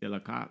 Is he still a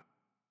cop?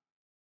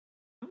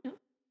 I don't know.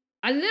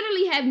 I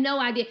literally have no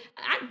idea.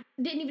 I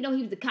didn't even know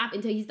he was a cop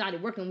until he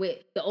started working with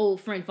the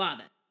old friend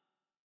father.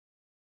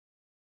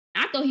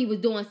 I thought he was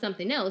doing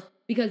something else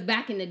because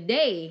back in the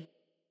day,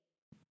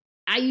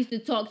 I used to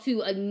talk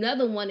to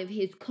another one of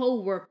his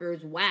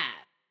co-workers' wives.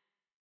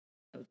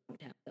 That was a long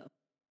time ago.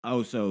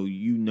 Oh, so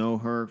you know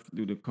her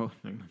through the code?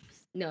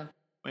 No,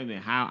 Wait a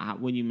minute. How?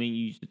 What do you mean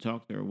you used to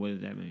talk to her? What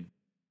does that mean?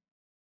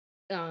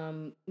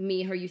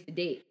 me and her used to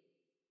date.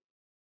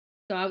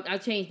 So I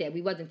changed that.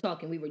 We wasn't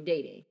talking. We were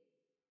dating.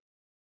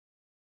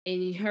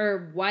 And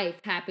her wife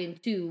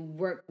happened to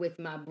work with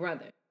my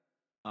brother.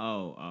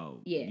 Oh.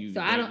 Yeah, You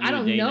so was I da- don't- you I was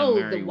don't dating a know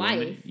the married woman?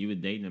 wife. You were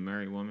dating a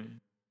married woman?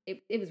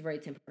 It was very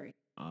temporary.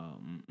 Oh,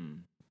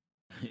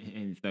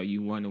 and so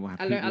you wonder why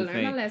I people learned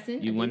say. my lesson.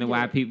 I You wonder didn't do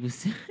why it. people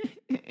say,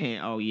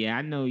 and, "Oh yeah,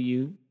 I know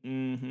you.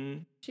 Mm-hmm.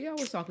 She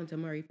always talking to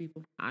Murray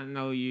people. I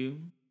know you."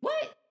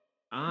 What?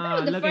 Ah,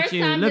 was the look at first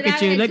you! time Look that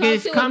at I you! had Look at talked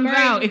it! to a Comes married-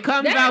 out! It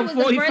comes that out was the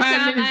first 45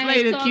 time minutes I had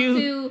later. talked Q.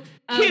 to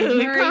a Q, it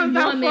married comes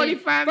out woman.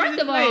 45 First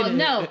minutes of all, later.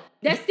 no,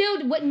 that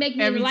still wouldn't make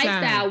me in the Every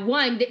time. lifestyle.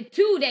 One,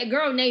 two, that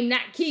girl named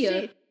not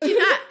Kia.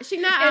 She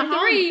not And a home.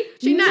 three,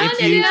 She not. none of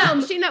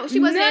them. She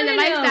wasn't in None the of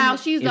lifestyle. them.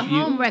 She's a If you-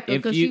 home wrecker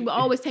if because you- she was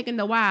always taking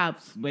the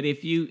wives. But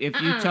if you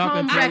Uh-uh. talking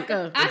Home to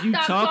wrecker. I if you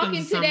stopped talking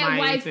talking to to that somebody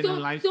wife. that's in the Soon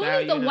as lifestyle, the you're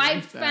in the wife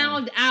lifestyle.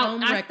 found out,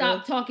 Home I wrecker.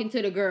 stopped talking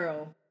to the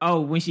girl.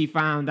 Oh, when she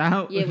found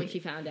out. Yeah, when she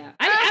found out.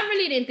 I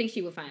really didn't think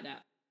she would find out.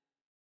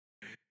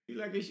 You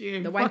like if she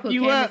ain't The wife fuck put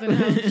you up. cameras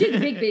in the house. She's a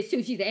big bitch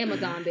too. She's an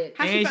Amazon bitch.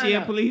 How she And found she a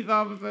out? police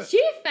officer.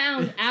 She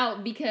found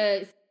out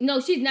because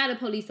no, she's not a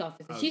police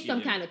officer. Oh, She's she some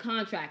didn't. kind of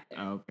contractor.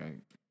 Oh, okay.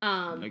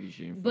 Like if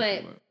she ain't fuck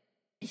but you up.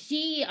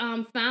 she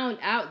found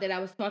out that I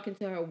was talking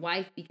to her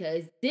wife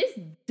because this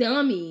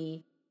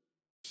dummy,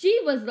 she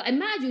was like,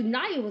 mind you,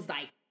 Naya was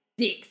like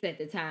 6 at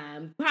the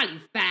time, probably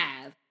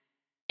 5.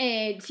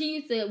 And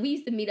we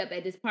used to meet up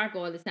at this park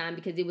all the time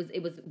because it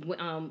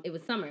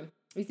was summer.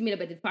 We used to meet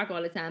up at the park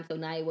all the time, so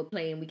Naya would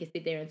play and we could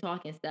sit there and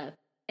talk and stuff.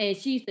 And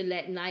she used to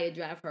let Naya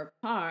drive her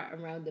car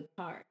around the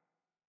park.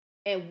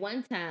 And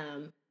one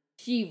time,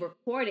 she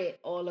recorded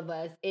all of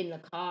us in the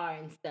car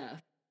and stuff.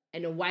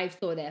 And the wife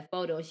saw that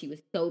photo and she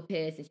was so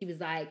pissed. And she was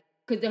like,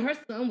 because her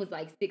son was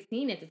like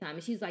 16 at the time.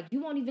 And she's like,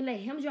 you won't even let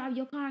him drive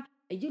your car?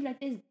 And you let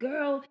this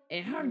girl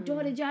and her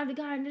daughter drive the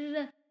car?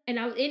 And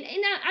I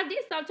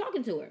did stop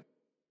talking to her.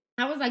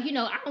 I was like,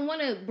 I don't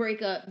want to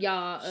break up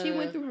y'all. She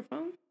went through her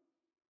phone?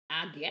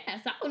 I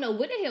guess. I don't know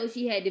where the hell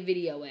she had the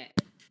video at.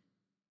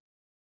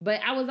 But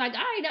I was like, all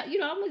right,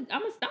 I'm going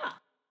to stop.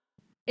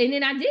 And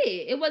then I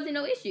did. It wasn't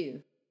no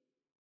issue.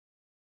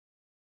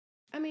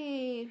 I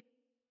mean,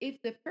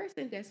 if the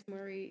person that's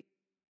married,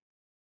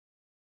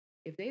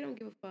 if they don't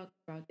give a fuck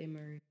about their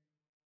marriage.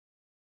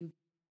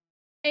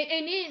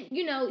 And then,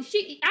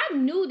 I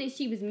knew that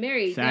she was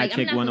married. Side like,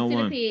 chick I'm not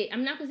 101.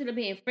 I'm not considered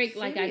being fake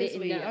like I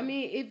didn't know. I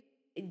mean,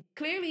 if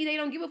clearly they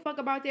don't give a fuck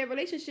about their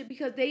relationship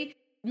because they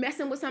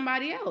messing with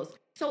somebody else.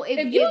 So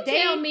if you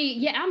tell me,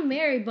 yeah, I'm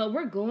married, but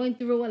we're going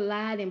through a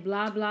lot and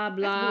blah, blah,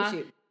 blah. That's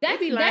bullshit.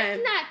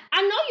 That's not,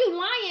 I know you're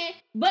lying,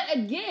 but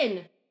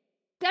again,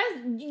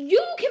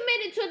 you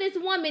committed to this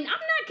woman. I'm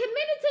not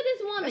committed to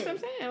this woman. That's what I'm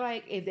saying.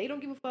 Like, if they don't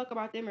give a fuck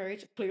about their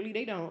marriage, clearly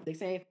they don't. They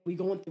saying, we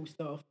going through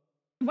stuff.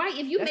 Right,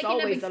 if you making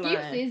up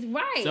excuses,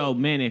 right. So,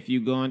 men, if you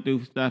going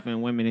through stuff,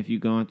 and women, if you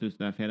going through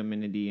stuff, hit them in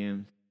the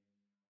DMs.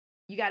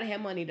 You gotta have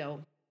money,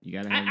 though. You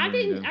gotta have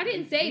money, I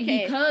didn't say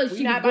because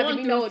she was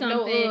going through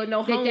something.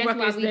 No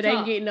homeworkers that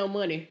ain't getting no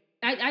money.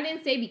 I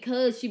didn't say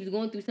because she was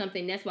going through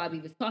something, that's why we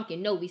was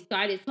talking. No, we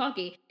started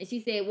talking, and she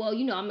said, well,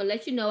 I'm going to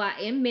let you know I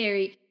am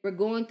married. We're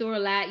going through a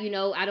lot.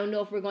 I don't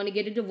know if we're going to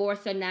get a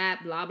divorce or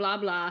not, blah, blah,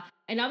 blah.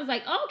 And I was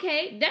like,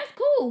 okay, that's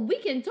cool. We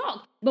can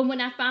talk. But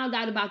when I found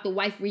out about the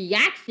wife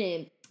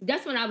reaction,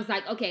 that's when I was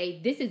like,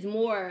 okay, this is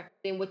more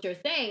than what you're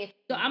saying.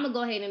 So I'm going to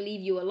go ahead and leave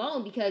you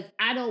alone because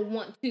I don't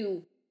want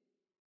to,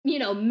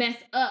 mess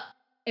up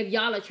if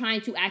y'all are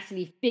trying to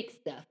actually fix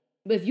stuff.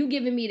 But if you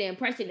giving me the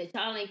impression that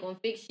y'all ain't going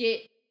to fix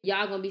shit,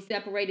 y'all gonna be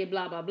separated,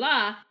 blah, blah,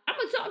 blah, I'm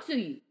gonna talk to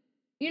you.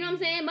 You know what I'm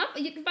saying?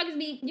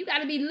 You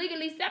gotta be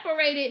legally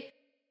separated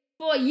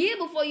for a year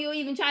before you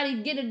even try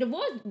to get a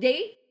divorce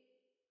date.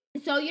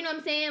 So, you know what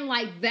I'm saying?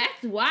 Like,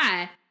 that's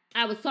why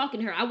I was talking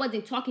to her. I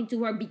wasn't talking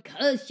to her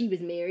because she was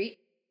married.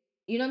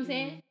 You know what I'm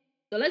saying?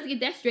 So let's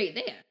get that straight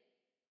there.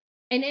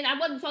 And then I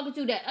wasn't talking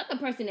to that other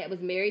person that was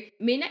married.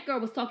 Me and that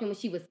girl was talking when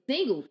she was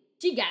single.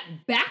 She got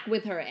back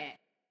with her ex.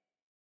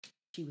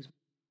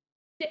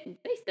 They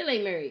still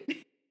ain't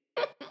married.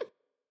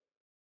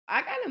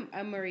 I got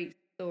a married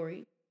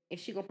story, and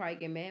she gonna probably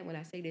get mad when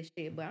I say this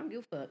shit, but I don't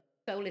give a fuck.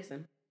 So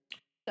listen,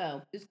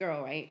 this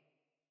girl, right,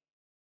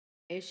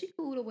 and she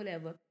cool or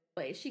whatever,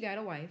 but she got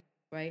a wife,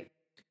 right?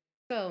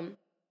 So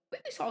we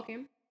be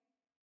talking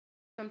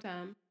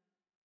sometime,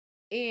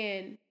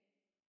 and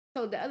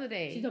so the other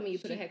day she told me you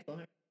put a hex on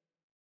her.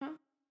 Huh?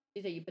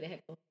 She said you put a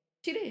hex on her.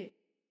 She did.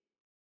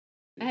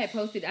 I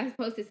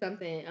posted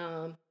something.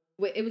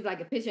 It was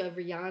like a picture of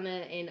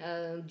Rihanna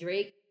and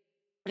Drake.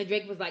 And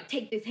Drake was like,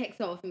 take this hex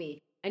off me.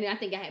 And then I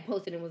think I had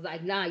posted and was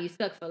like, nah, you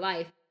stuck for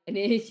life. And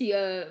then she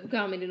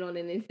commented on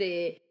it and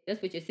said,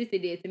 that's what your sister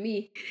did to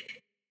me.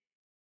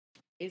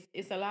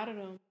 It's a lot of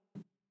them.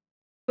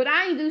 But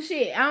I ain't do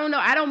shit. I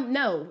don't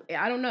know.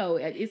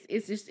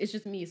 It's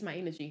just me. It's my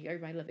energy.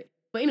 Everybody love it.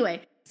 But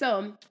anyway,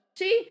 so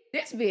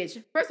this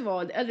bitch, first of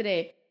all, the other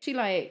day, she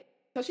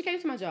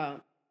came to my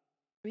job.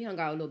 We hung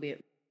out a little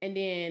bit. And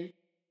then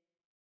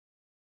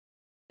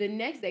the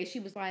next day, she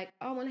was like,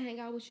 I want to hang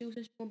out with you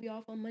since you're going to be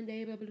off on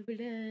Monday, blah, blah, blah,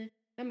 blah.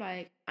 I'm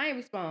like, I ain't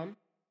respond.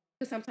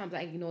 Because sometimes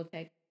I ignore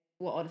text.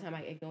 Well, all the time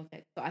I ignore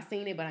text. So I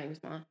seen it, but I ain't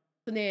respond.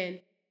 So then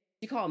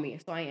she called me.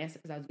 So I ain't answer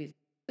because I was busy.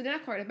 So then I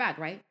called her back,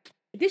 right?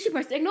 Then she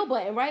pressed the ignore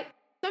button, right?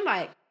 So I'm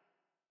like,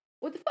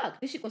 what the fuck?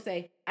 Then she gonna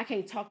say, I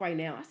can't talk right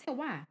now. I said,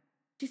 why?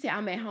 She said,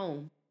 I'm at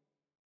home.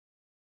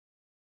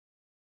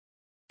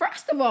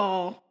 First of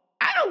all,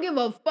 I don't give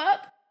a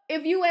fuck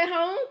if you at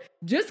home.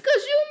 Just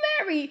because you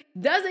married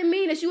doesn't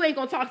mean that you ain't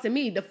gonna talk to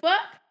me. The fuck?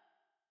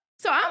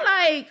 So I'm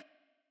like,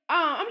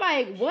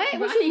 what?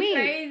 What you mean?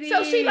 Crazy.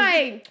 So she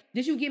like,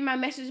 did you get my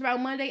message about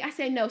Monday? I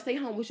said, no, stay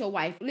home with your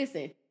wife.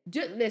 Listen,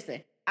 just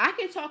listen. I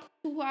can talk to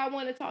who I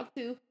want to talk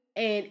to.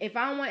 And if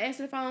I don't want to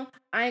answer the phone,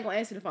 I ain't gonna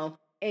answer the phone.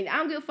 And I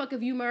don't give a fuck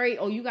if you married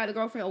or you got a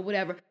girlfriend or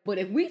whatever. But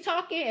if we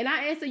talking and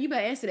I answer, you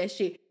better answer that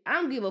shit. I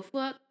don't give a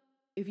fuck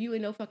if you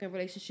in no fucking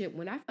relationship.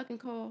 When I fucking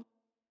call,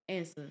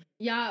 answer.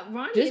 Y'all,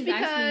 Ronnie is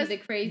actually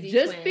the crazy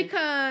twin. Just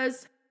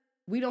because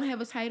we don't have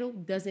a title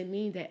doesn't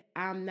mean that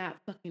I'm not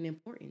fucking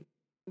important.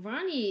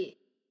 Ronnie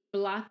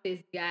blocked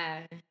this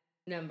guy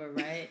number,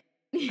 right?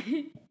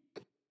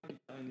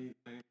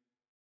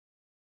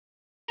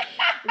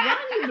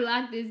 Ronnie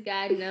blocked this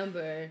guy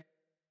number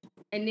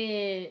and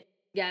then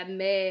got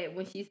mad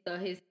when she saw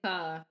his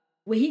car.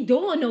 What he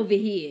doing over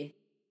here?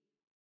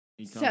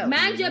 So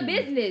mind your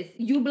business.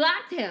 You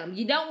blocked him.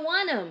 You don't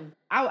want him.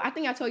 I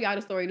think I told y'all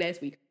the story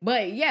last week.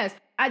 But yes,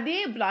 I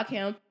did block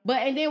him.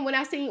 And then when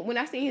I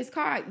seen his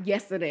car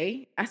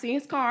yesterday, I seen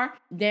his car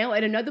down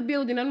at another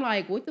building. I'm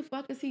like, what the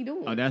fuck is he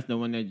doing? Oh, that's the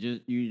one that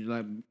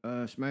you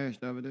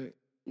smashed over there.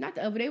 Not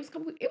the other day. It was a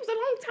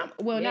long time.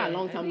 Well, not a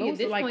long time ago. At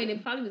this point,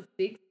 it probably was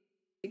 6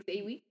 to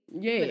 8 weeks.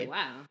 Yeah.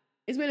 Wow.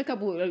 It's been a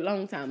couple of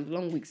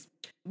long weeks.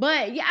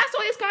 But yeah, I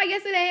saw his car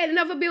yesterday at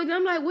another building.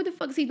 I'm like, what the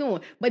fuck is he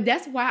doing? But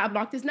that's why I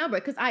blocked his number,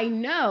 because I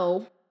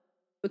know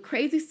the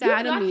crazy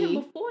side of me. You blocked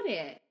him before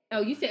that.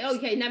 Oh, you said,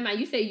 okay, never mind.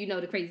 You say you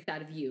know the crazy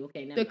side of you.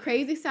 Okay, the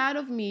crazy side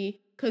of me,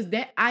 because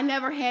that I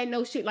never had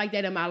no shit like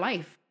that in my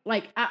life.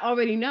 Like, I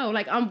already know.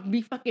 Like, I'm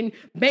be fucking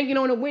banging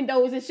on the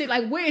windows and shit.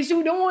 Like, what is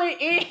you doing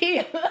in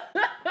here?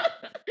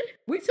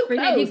 We too Bring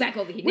close. that dick back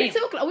over here. We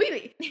too close.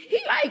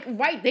 He like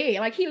right there.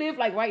 Like, he lived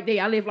like right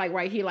there. I live like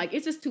right here. Like,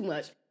 it's just too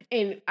much.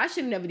 And I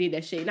should have never did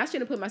that shit. And I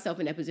should have put myself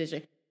in that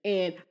position.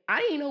 And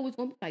I didn't know it was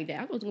going to be like that.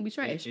 I thought it was going to be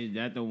trash. Is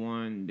that the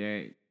one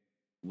that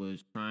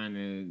was trying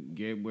to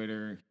get with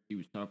her? He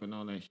was talking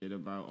all that shit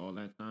about all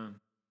that time?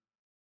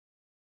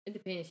 It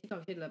depends. She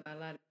talks shit about a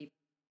lot of people.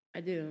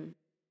 I do.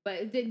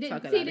 But the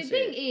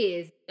thing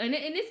is, and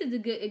this is a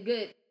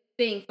good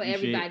thing for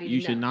everybody to know.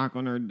 You should knock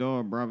on her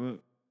door, brother.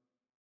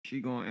 She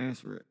gonna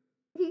answer it.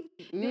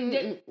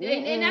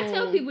 And I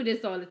tell people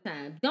this all the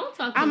time. Don't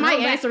talk to I might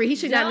answer it. He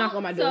should not knock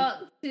on my door. Don't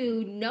talk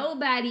to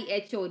nobody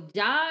at your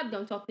job.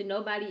 Don't talk to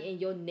nobody in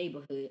your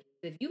neighborhood.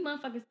 If you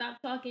motherfuckers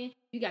stop talking,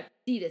 you got to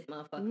see this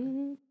motherfucker.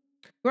 Mm-hmm.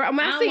 Girl,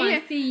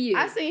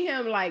 I seen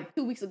him like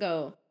 2 weeks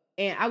ago,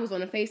 and I was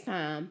on a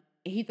FaceTime,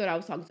 and he thought I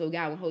was talking to a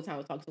guy when the whole time I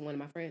was talking to one of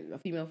my friends, a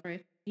female friend.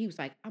 He was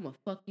like, I'm gonna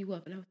fuck you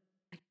up. And I was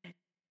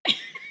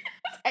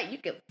like, you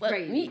can fuck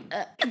me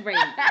up.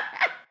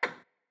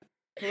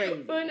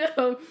 Crazy. But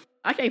no,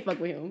 I can't fuck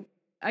with him.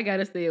 I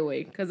gotta stay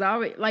away. Cause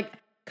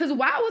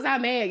why was I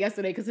mad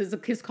yesterday? Cause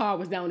his car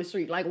was down the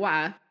street. Like,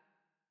 why?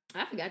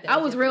 I forgot that. I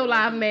was real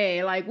live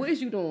mad. Like, what is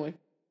you doing?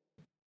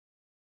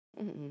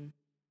 Mm-mm.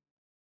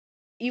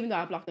 Even though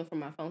I blocked him from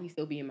my phone, he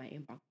still be in my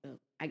inbox. So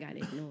I gotta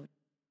ignore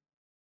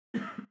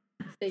it.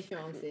 Stay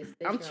strong, sis.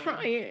 I'm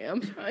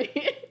trying.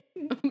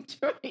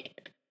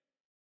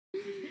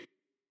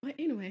 But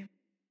anyway,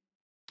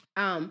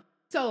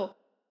 so,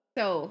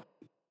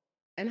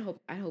 and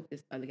I hope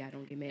this other guy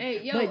don't get mad.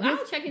 Hey, yo,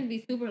 our check-ins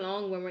be super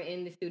long when we're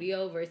in the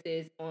studio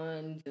versus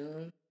on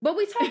Zoom. But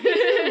we talk.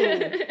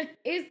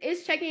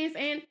 It's check-ins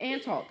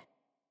and talk.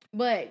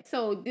 But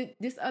so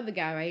this other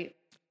guy, right?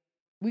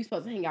 We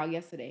supposed to hang out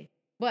yesterday,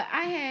 but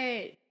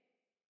I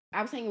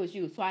was hanging with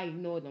you, so I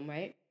ignored them,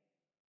 right?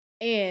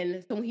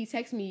 And so when he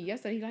texted me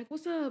yesterday, he's like,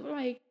 "What's up?" I'm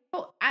like,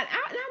 "Oh," I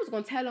was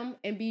gonna tell him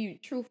and be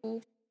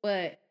truthful,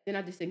 but then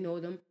I just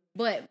ignored him.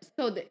 But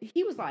so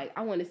he was like,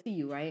 "I want to see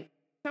you," right?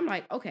 So I'm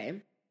like,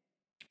 "Okay."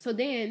 So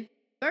then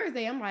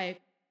Thursday, I'm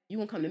like, "You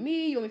gonna come to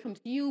me? You want me to come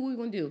to you? What we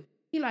gonna do?"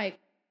 He like,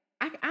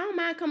 I don't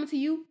mind coming to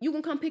you. You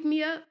gonna come pick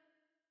me up?"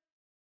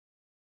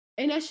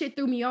 And that shit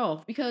threw me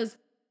off, because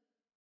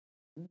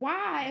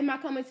why am I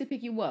coming to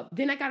pick you up?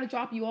 Then I gotta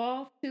drop you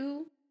off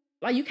too.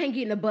 Like, you can't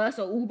get in a bus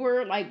or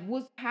Uber. Like,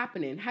 what's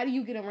happening? How do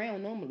you get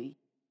around normally?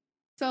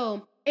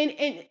 So,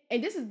 and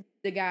this is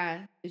the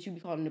guy that you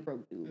be calling the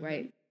broke dude,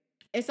 right?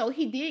 And so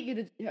he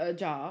did get a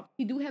job.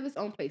 He do have his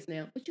own place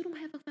now, but you don't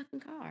have a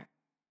fucking car.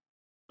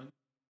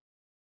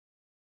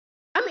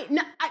 I mean,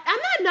 no, I'm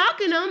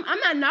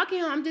not knocking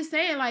him. I'm just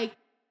saying, like,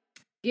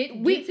 get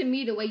to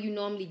me the way you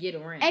normally get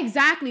around.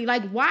 Exactly.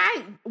 Like,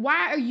 why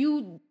are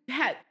you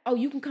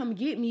you can come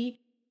get me?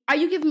 Are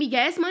you giving me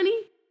gas money?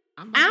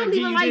 I don't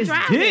even like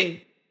driving.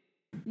 Dick.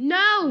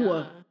 No.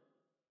 Nah.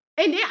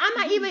 And then I'm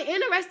not even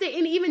interested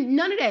in even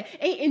none of that.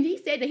 And he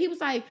said that he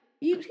was like,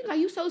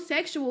 you so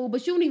sexual,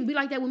 but you don't even be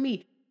like that with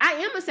me. I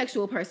am a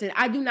sexual person.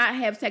 I do not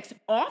have sex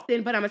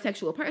often, but I'm a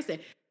sexual person.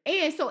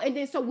 And so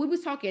we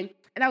was talking,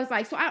 and I was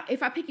like,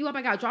 if I pick you up,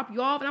 I gotta drop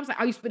you off. And I was like,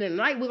 are you spending the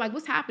night? We're like,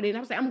 what's happening? And I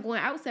was like, I'm going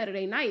out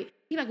Saturday night.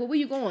 He's like, well, where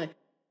you going?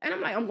 And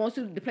I'm like, I'm going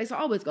to the place I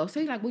always go. So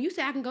he's like, well, you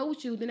say I can go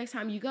with you the next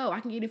time you go.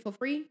 I can get it for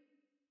free.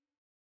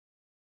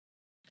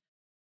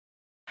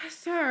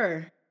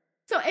 Sir.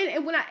 So,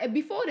 and when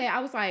before that,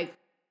 I was like,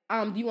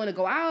 do you want to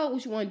go out?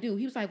 What you want to do?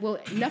 He was like, well,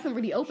 nothing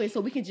really open,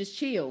 so we can just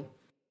chill.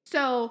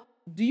 So,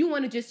 do you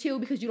want to just chill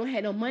because you don't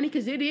have no money?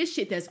 Because it is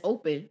shit that's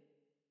open.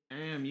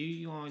 Damn,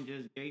 you want to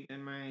just date that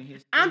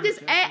man?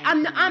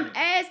 I'm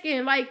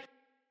asking, like,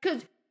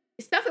 because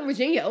stuff in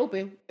Virginia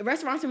open.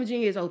 Restaurants in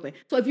Virginia is open.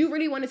 So, if you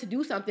really wanted to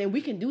do something,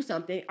 we can do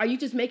something. Are you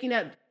just making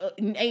up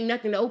ain't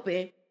nothing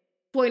open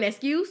for an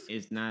excuse?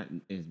 It's not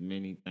as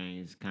many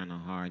things kind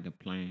of hard to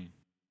plan.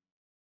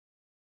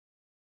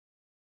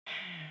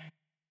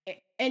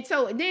 And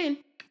so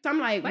I'm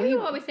like, why you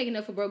always taking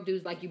up for broke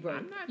dudes like you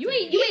broke? You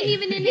ain't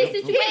even in this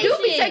situation. You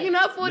be taking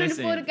up for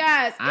the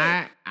guys.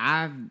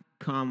 I've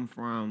come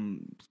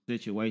from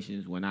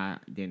situations when I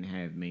didn't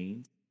have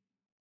means,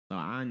 so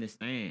I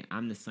understand.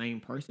 I'm the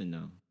same person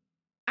though.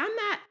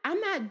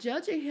 I'm not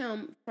judging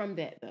him from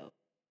that though.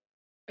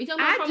 Are you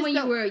talking about from when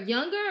you were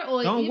younger?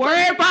 Or don't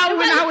worry about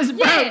when I was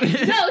broke.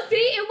 Yeah. No, see,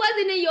 it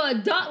wasn't in your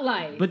adult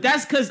life. But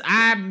that's because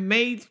I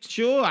made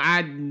sure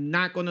I'm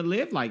not going to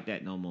live like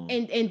that no more.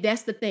 And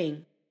that's the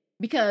thing.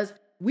 Because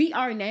we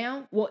are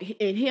now, well,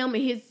 in him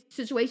and his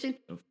situation,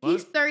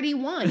 he's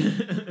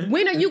 31.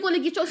 When are you going to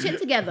get your shit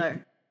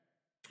together?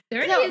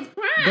 30 is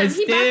prime. But He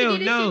still, about to get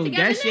his no, shit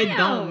that shit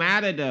now. don't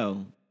matter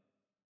though.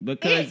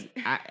 Because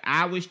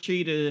I was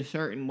treated a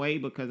certain way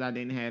because I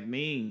didn't have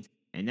means.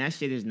 And that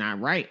shit is not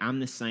right. I'm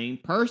the same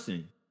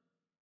person.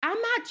 I'm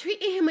not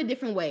treating him a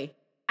different way.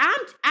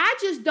 I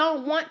just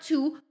don't want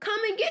to come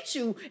and get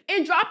you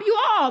and drop you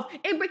off.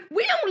 And we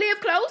don't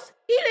live close.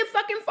 He live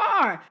fucking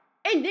far.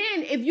 And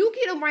then if you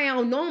get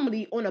around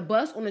normally on a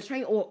bus, on a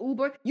train, or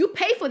Uber, you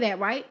pay for that,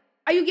 right?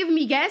 Are you giving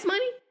me gas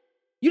money?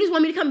 You just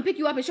want me to come and pick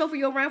you up and chauffeur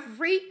you around for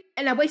free,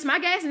 and I waste my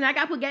gas and I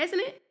gotta put gas in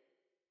it?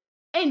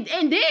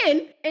 And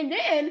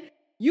then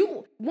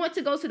you want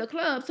to go to the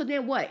club, so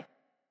then what?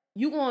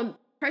 You gonna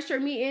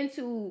pressure me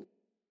into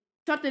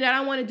something that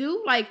I want to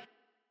do? Like,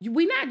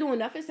 we not doing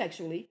nothing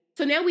sexually.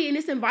 So now we in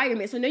this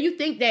environment. So now you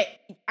think that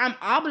I'm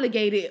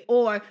obligated,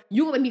 or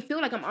you make me feel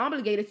like I'm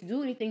obligated to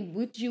do anything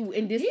with you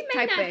in this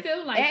type of atmosphere. He may not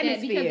feel like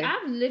that because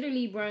I've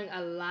literally brought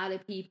a lot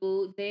of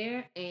people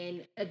there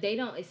and they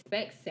don't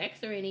expect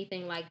sex or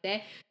anything like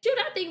that. Dude,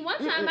 I think one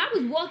time I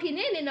was walking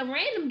in and a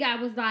random guy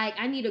was like,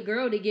 I need a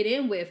girl to get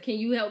in with. Can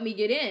you help me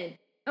get in?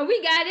 And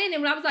we got in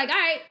and I was like, all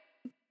right.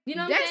 You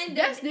know what I'm saying?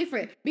 That's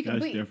different. Because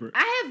that's different.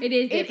 It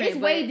is different. It's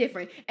way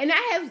different. And I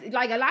have,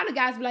 like, a lot of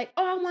guys be like,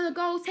 oh, I want to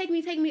go. Take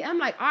me. I'm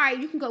like, all right,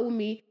 you can go with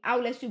me.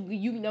 I'll let you,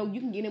 you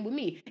can get in with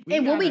me.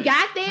 And when we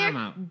got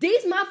there,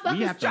 these motherfuckers.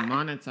 We have to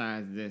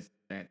monetize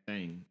that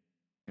thing.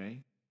 Okay?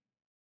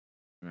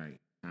 Right.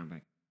 Time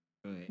back.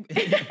 Go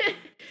ahead.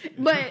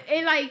 But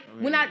and like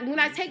when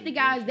I take the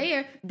guys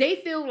there, they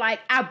feel like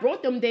I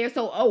brought them there,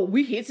 so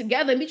we here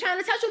together and be trying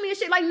to touch on me and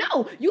shit. Like,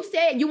 no, you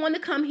said you want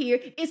to come here.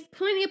 It's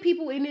plenty of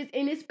people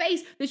in this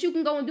space that you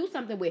can go and do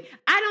something with.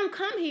 I don't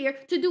come here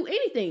to do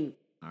anything.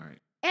 All right.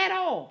 At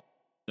all.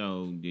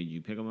 So did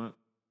you pick them up?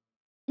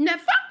 No,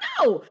 fuck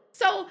no.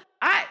 So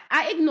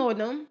I ignored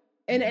them,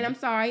 and I'm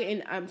sorry,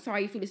 and I'm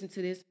sorry if you listen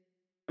to this.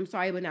 I'm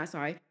sorry, but not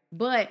sorry.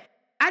 But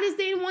I just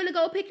didn't want to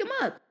go pick him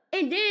up.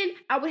 And then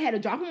I would have to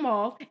drop him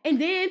off.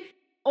 And then,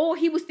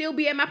 he would still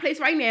be at my place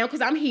right now because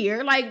I'm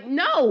here. Like,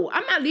 no,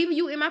 I'm not leaving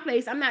you in my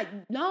place. I'm not,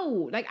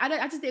 no. Like,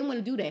 I just didn't want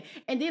to do that.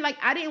 And then, like,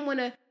 I didn't want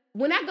to,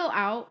 when I go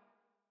out,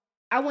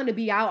 I want to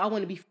be out. I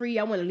want to be free.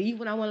 I want to leave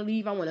when I want to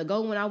leave. I want to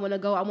go when I want to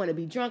go. I want to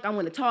be drunk. I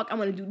want to talk. I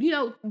want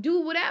to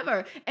do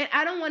whatever. And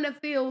I don't want to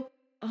feel,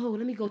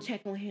 let me go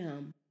check on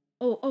him.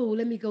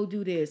 Let me go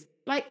do this.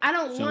 Like, I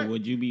don't want. So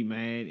would you be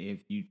mad if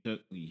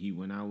he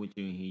went out with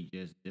you and he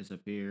just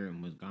disappeared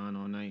and was gone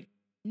all night?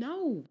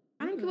 No,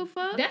 I don't give a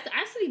fuck. That's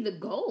actually the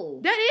goal.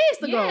 That is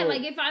the goal. Yeah,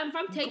 like if I'm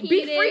taking be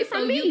you there free so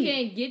from me. You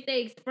can get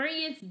the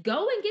experience,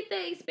 go and get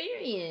the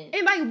experience.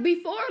 And like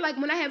before, like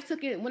when I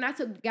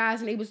took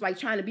guys and they was like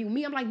trying to be with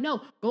me, I'm like,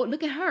 no, go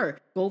look at her.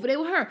 Go over there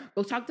with her.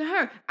 Go talk to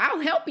her.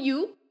 I'll help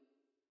you.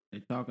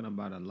 They're talking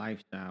about a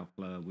lifestyle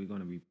club. We're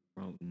going to be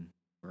promoting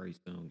very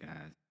soon,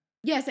 guys.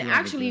 Yes, and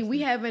actually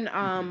we having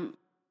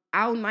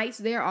our nights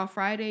there are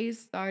Fridays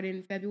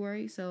starting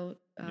February. So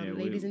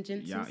ladies and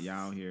gents,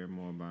 y'all hear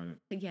more about it.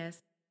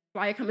 Yes,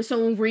 flyer coming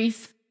soon,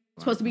 Reese.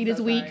 Supposed to be this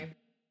week.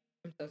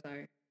 I'm so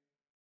sorry.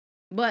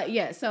 But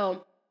yeah,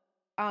 so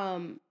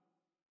I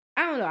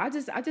don't know. I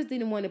just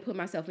didn't want to put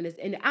myself in this,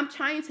 and I'm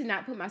trying to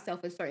not put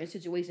myself in certain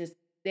situations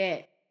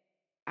that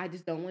I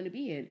just don't want to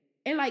be in.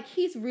 And like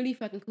he's really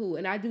fucking cool,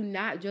 and I do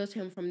not judge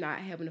him from not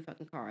having a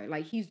fucking car.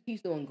 Like he's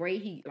doing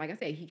great. He, like I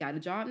said, he got a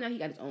job now. He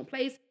got his own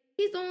place.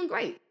 He's doing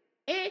great,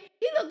 and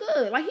he look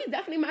good. Like he's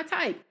definitely my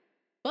type.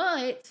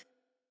 But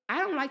I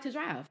don't like to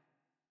drive.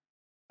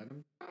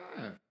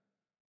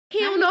 He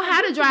don't know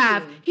how to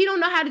drive. He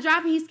don't know how to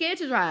drive, and he's scared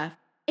to drive.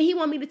 And he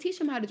want me to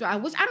teach him how to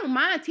drive, which I don't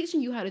mind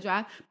teaching you how to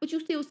drive, but you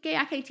still scared.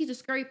 I can't teach a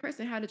scary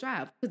person how to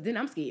drive because then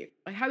I'm scared.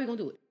 Like, how are we gonna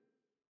do it?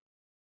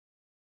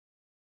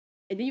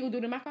 And then you gonna do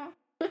it in my car?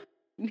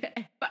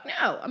 But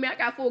no. I mean, I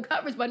got full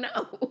coverage, but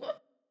no.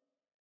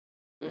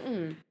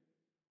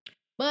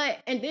 But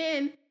and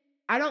then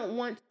I don't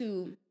want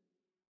to.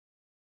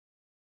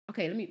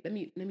 Okay, let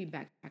me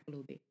backtrack a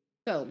little bit.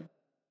 So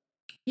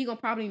he gonna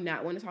probably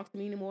not want to talk to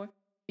me anymore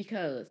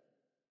because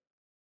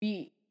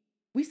we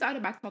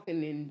started by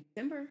talking in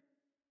December,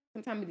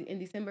 sometime in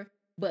December.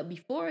 But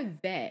before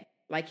that,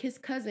 like his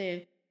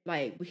cousin,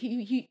 like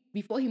he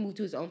before he moved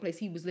to his own place,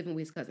 he was living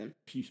with his cousin.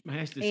 You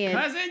smashed his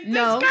cousin?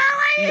 No, this guy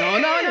right no,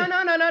 here.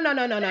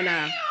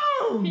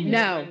 no.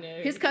 No,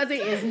 his cousin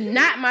is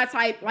not my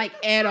type, like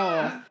at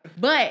all.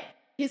 But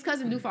his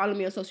cousin do follow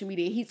me on social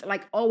media. He's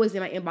like always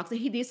in my inbox, and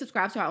he did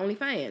subscribe to our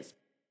OnlyFans.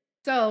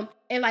 So,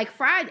 and like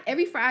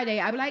every Friday,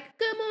 I be like,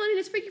 good morning,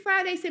 it's Freaky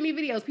Friday, send me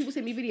videos. People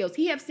send me videos.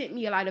 He have sent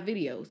me a lot of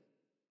videos.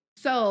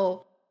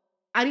 So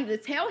I need to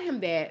tell him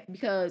that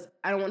because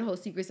I don't want to hold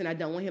secrets and I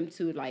don't want him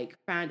to like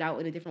find out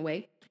in a different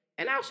way.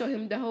 And I'll show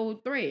him the whole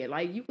thread.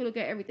 Like you can look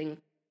at everything.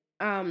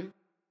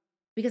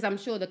 because I'm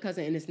sure the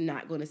cousin is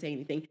not going to say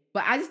anything.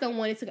 But I just don't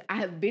want it to. I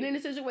have been in a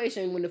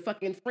situation when the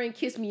fucking friend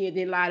kissed me and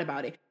then lied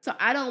about it. So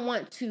I don't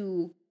want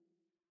to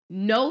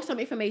know some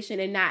information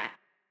and not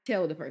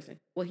tell the person.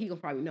 Well, he gonna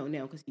probably know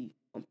now because he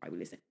gonna probably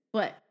listen.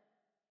 But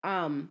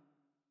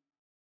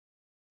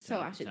so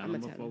I should. Tell I'm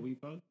him gonna tell before him. we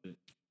post it.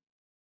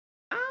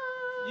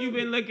 You've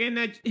been looking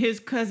at his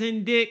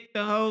cousin Dick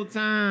the whole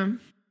time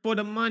for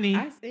the money.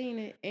 I seen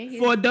it. And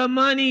For the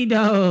money,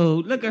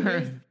 though. Look at her.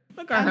 His-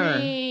 Look at her.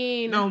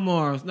 mean, No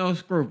morals, no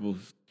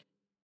scruples.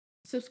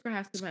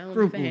 subscribe to my own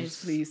Scruples.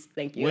 fans, please.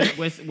 Thank you. What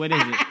is it?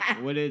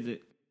 What is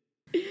it?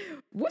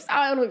 What's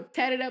all the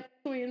tatted up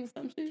twins or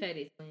some shit?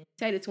 Teddy twin.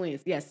 Tatted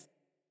twins. Yes.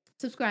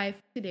 Subscribe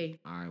today.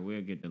 All right,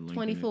 we'll get the link.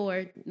 in it.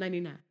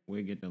 $24.99.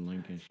 We'll get the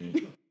link and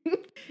shit.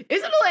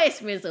 It's a little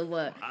expensive,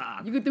 but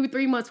Ah, you can do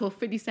 3 months for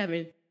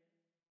 57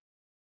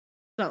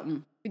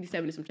 something.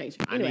 57 and some change.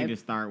 I Anyway, need to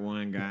start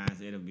one,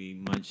 guys. It'll be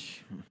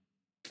much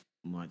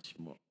more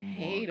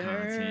Hater.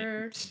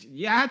 content.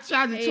 Yeah, I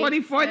charge Hater.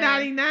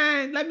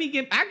 $24.99. Let me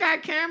get. I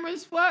got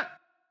cameras. What?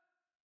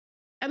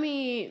 I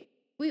mean,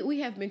 we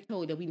have been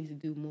told that we need to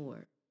do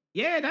more,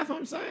 Yeah, that's what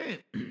I'm saying.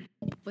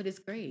 but it's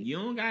great. You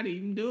don't gotta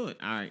even do it.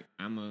 All right,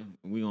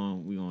 we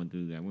gonna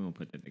do that. We gonna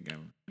put that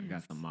together. I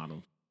got some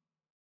models.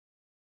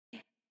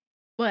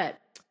 But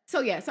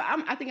so yeah, so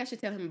I think I should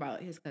tell him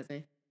about his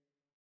cousin.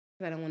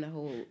 'Cause I don't want to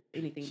hold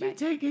anything She back.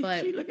 taking.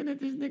 but- She looking at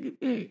this nigga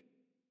dick.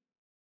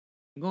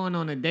 Going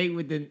on a date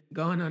with him.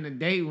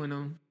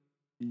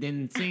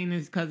 Then seeing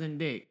his cousin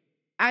Dick.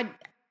 I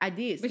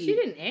did, But see she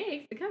it. didn't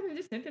ask. The cousin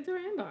just sent it to her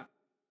inbox.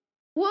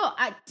 Well,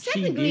 She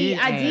technically, did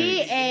I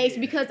did ask. ask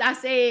because I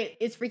said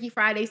it's Freaky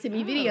Friday, send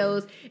me Oh.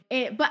 videos,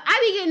 but I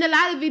be getting a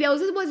lot of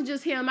videos. It wasn't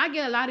just him. I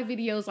get a lot of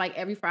videos like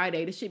every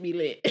Friday. The shit be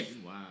lit.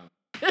 Wow.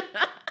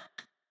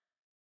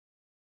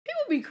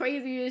 People be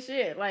crazy as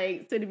shit,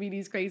 like sending me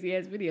these crazy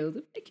ass videos.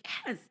 I'm like,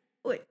 yes,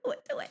 do it.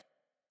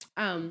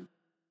 But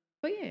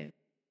yeah,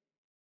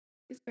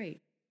 it's great.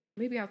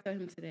 Maybe I'll tell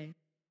him today.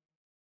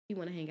 He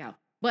want to hang out,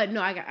 but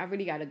no, I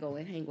really got to go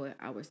and hang with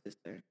our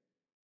sister.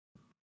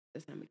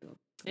 That's time to go.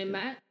 And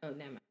my never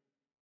mind.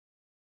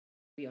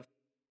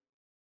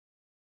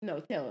 No,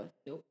 tell us.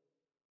 Nope.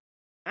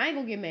 I ain't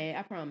gonna get mad.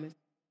 I promise.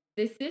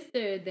 The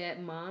sister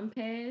that mom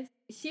passed,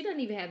 she doesn't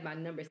even have my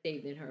number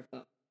saved in her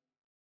phone.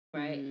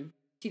 Right? Mhm.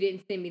 She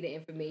didn't send me the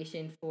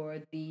information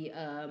for the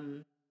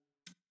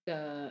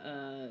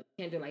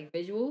candlelight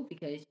visual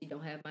because she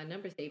don't have my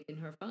number saved in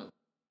her phone.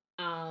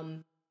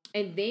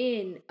 And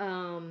then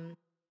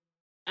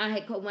I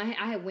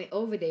had went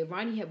over there.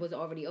 Ronnie was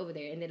already over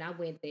there, and then I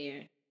went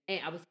there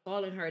and I was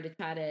calling her to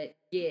try to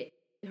get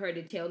her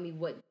to tell me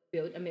what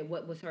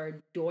was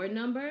her door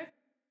number.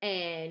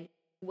 And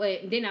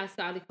then I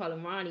started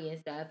calling Ronnie and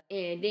stuff.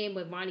 And then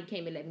when Ronnie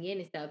came and let me in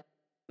and stuff,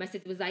 my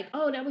sister was like,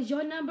 "Oh, that was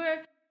your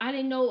number? I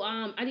didn't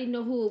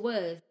know who it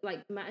was." Like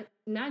mind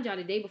y'all,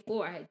 the day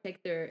before I had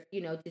texted her,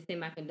 to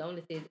send my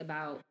condolences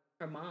about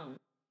her mom.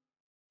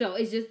 So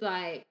it's just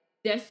like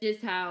that's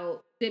just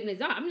how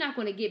siblings are. I'm not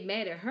gonna get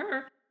mad at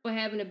her for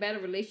having a better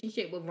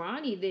relationship with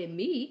Ronnie than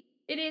me.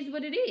 It is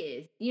what it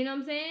is. You know what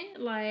I'm saying?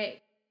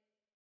 Like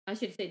I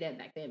should have said that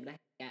back then, but I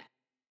forgot.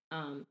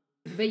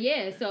 But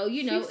yeah, so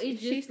it's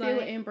just she still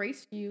like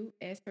embraced you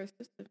as her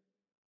sister.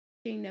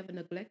 She ain't never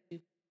neglect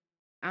you.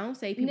 I don't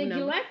say people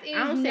number. neglect is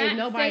I don't say not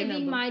nobody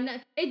saving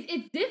number.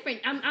 It's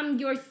different. I'm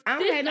your sister. I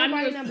don't have I'm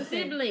nobody your number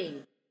saved.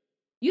 sibling.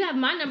 You have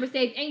my number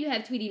saved and you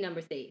have Tweety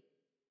number saved.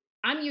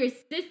 I'm your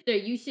sister.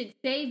 You should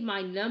save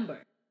my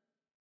number.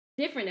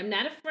 Different. I'm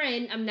not a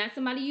friend. I'm not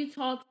somebody you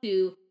talk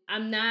to.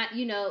 I'm not,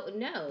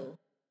 no.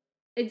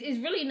 It's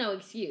really no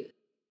excuse.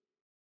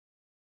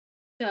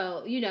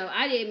 So,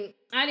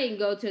 I didn't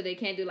go to the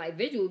candlelight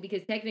visual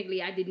because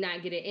technically I did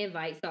not get an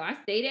invite. So I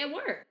stayed at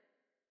work.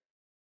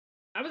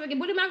 I was like,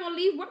 what am I going to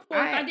leave work for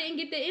if I didn't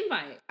get the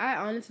invite? I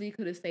honestly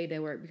could have stayed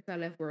at work because I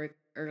left work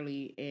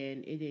early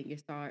and it didn't get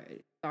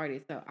started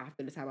so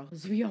after the time I was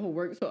supposed to be on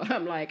work. So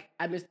I'm like,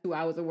 I missed 2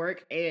 hours of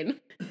work and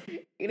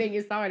it didn't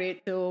get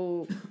started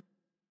till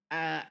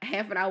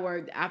half an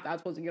hour after I was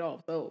supposed to get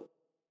off. So,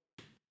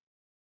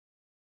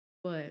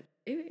 but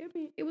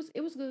it was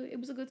good. It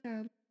was a good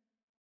time.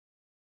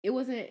 It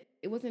wasn't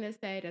as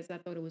sad as I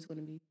thought it was going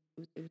to be.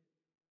 It was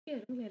Yeah,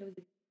 I'm glad it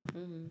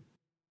was.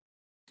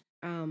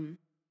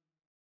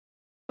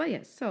 But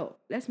yeah, so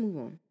let's move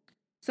on.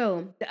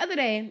 So the other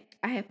day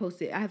I had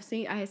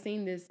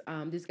seen this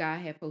this guy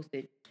had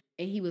posted,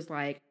 and he was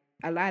like,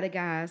 a lot of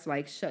guys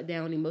like shut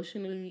down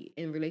emotionally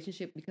in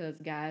relationship because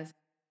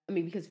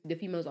the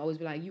females always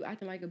be like, you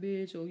acting like a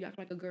bitch or you act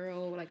like a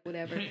girl, like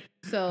whatever.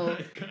 So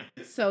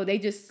they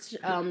just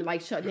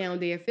like shut down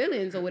their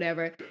feelings or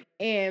whatever.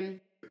 And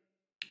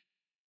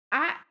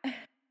I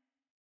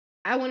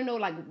want to know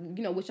like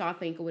what y'all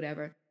think or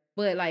whatever.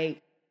 But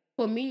like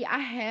for me, I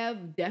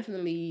have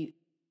definitely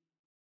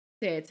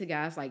said to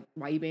guys like,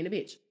 why you being a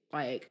bitch?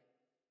 Like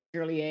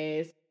girly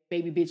ass,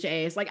 baby bitch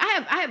ass. Like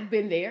I have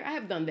been there. I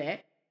have done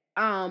that.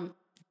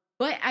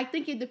 But I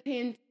think it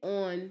depends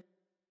on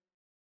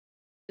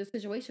the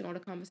situation or the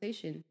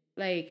conversation.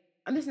 Like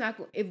I'm just not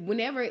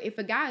if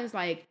a guy is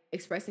like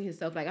expressing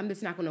himself, like I'm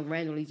just not gonna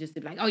randomly just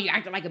be like, oh, you're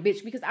acting like a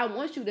bitch, because I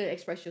want you to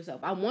express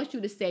yourself. I want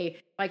you to say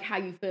like how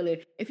you feeling.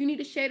 If you need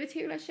to shed a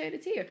tear, let's shed a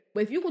tear.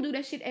 But if you can do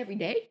that shit every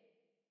day,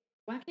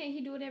 why can't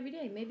he do it every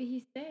day? Maybe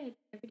he's sad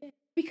every day.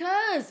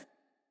 Because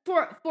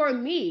for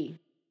me,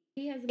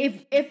 he has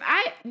if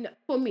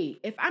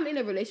I'm in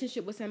a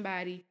relationship with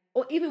somebody,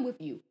 or even with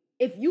you,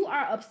 if you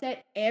are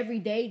upset every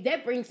day,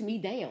 that brings me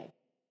down.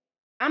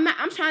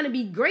 I'm trying to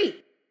be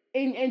great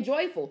and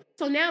joyful.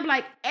 So now I'm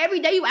like, every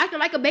day you acting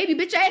like a baby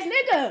bitch ass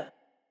nigga.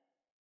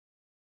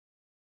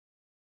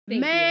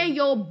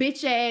 Your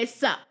bitch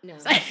ass up. No.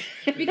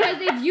 Because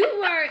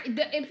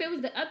if it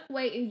was the other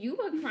way and you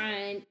were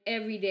crying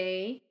every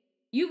day,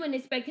 you wouldn't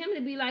expect him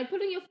to be like,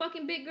 put on your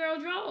fucking big girl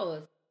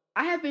drawers.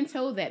 I have been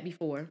told that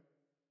before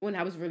when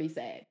I was really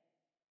sad.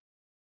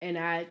 And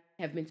I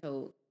have been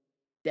told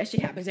that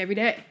shit happens every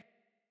day.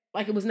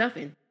 Like it was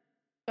nothing.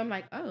 So I'm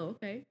like, oh,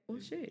 okay. Well,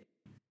 shit.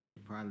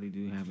 Probably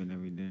do happen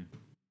every day.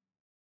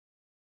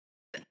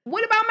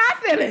 What about my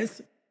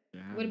feelings?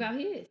 What about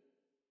his?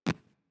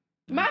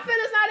 My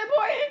feelings not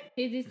important.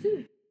 His is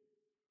too.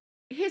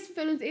 His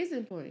feelings is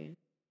important.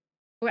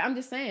 But I'm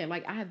just saying,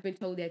 like, I have been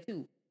told that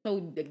too.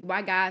 So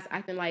why guys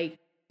acting like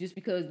just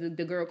because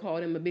the girl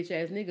called him a bitch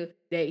ass nigga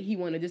that he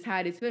want to just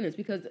hide his feelings?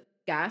 Because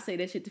guys say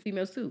that shit to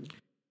females too.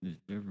 It's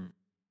different.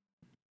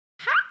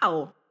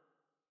 How?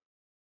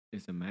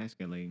 It's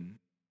emasculating.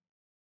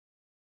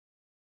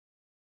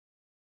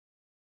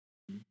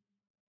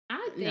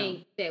 I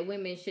think that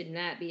women should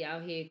not be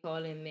out here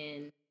calling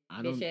men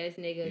bitch ass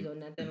niggas or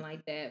nothing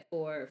like that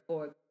for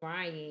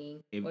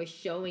crying or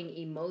showing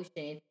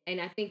emotion.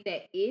 And I think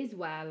that is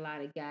why a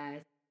lot of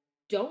guys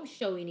don't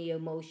show any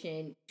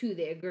emotion to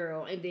their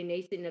girl, and then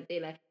they sitting up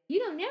there like, you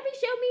don't never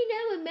show me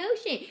no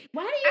emotion.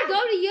 Why do you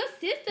go to your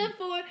sister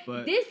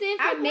for this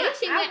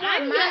information when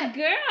I'm your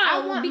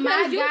girl?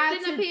 Because you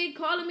sitting up here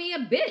calling me a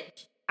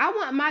bitch. I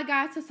want my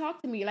guy to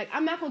talk to me. Like,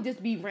 I'm not going to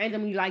just be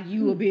randomly like,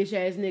 you a bitch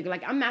ass nigga.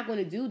 Like, I'm not going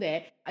to do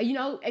that.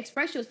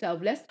 Express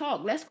yourself. Let's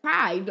talk. Let's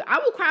cry. I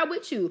will cry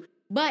with you.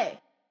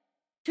 But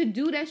to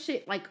do that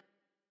shit, like,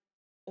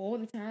 all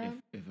the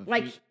time,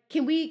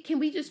 can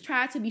we just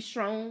try to be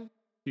strong?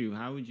 Dude,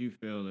 how would you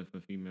feel if a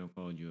female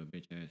called you a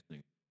bitch ass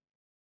nigga?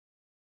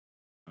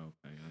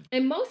 Okay.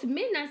 And most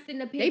men not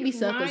sitting up here they be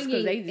suckers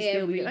because they just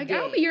still be like,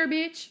 I'll be your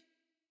bitch.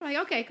 Like,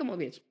 okay, come on,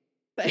 bitch.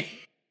 See,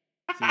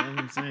 that's what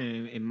I'm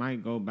saying. It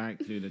might go back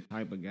to the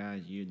type of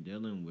guys you're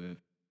dealing with.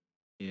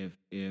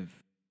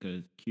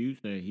 Because Q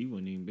said he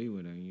wouldn't even be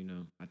with her,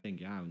 I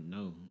think y'all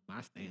know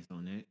my stance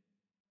on that.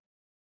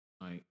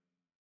 Like,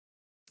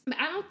 but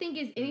I don't think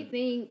it's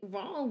anything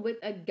wrong with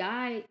a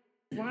guy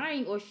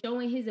crying or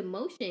showing his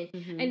emotion.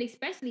 Mm-hmm. And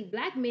especially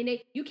black men,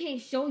 you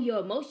can't show your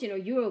emotion, or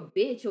you're a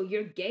bitch, or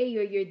you're gay,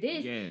 or you're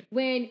this. Yeah.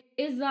 When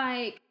it's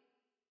like,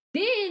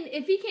 then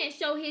if he can't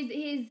show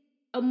his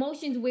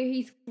emotions where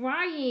he's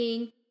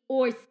crying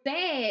or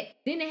sad,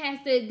 then it has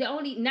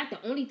to, not the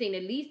only thing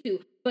that leads to,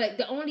 but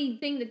the only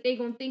thing that they're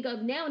going to think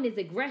of now is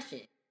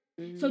aggression.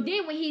 Mm-hmm. So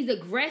then when he's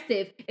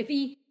aggressive, if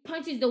he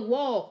punches the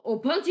wall or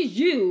punches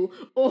you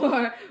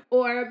or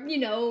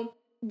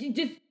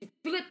just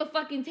flip a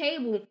fucking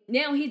table,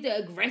 now he's the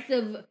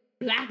aggressive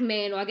black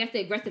man, or I guess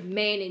the aggressive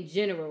man in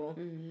general,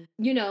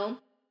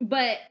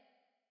 but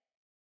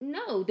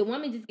no, the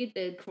woman just get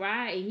to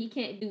cry and he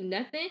can't do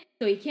nothing.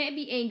 So he can't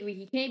be angry,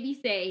 he can't be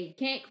sad, he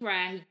can't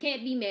cry, he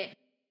can't be mad.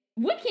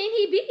 What can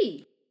he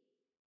be?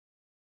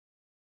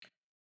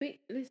 But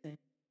listen,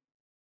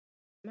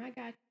 my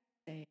guy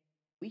said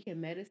we can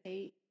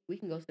meditate, we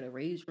can go to the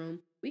rage room,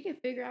 we can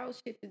figure out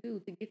shit to do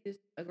to get this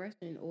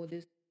aggression or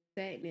this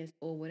sadness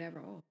or whatever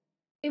off.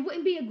 It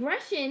wouldn't be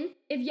aggression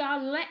if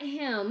y'all let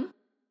him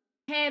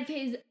have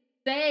his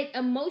sad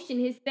emotion,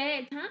 his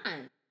sad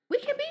time. We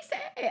can be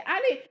sad.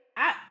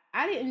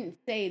 I didn't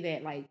say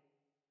that like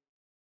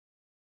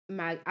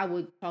I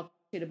would talk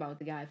shit about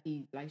the guy if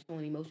he like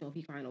showing emotion, if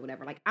he crying or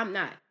whatever. Like, I'm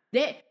not.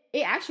 That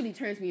it actually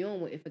turns me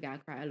on if a guy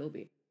cry a little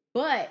bit.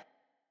 But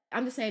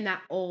I'm just saying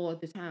not all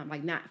the time,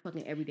 like not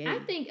fucking every day. I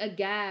think a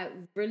guy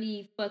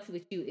really fucks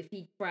with you if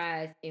he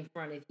cries in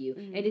front of you.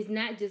 Mm-hmm. And it's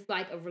not just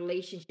like a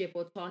relationship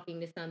or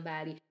talking to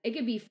somebody. It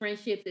could be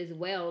friendships as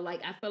well.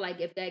 Like, I feel like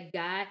if that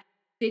guy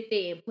sit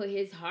there and put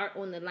his heart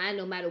on the line,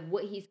 no matter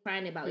what he's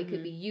crying about, mm-hmm. It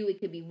could be you, it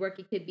could be work,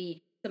 it could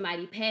be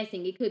somebody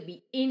passing, it could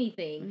be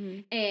anything. Mm-hmm.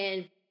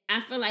 And I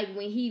feel like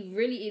when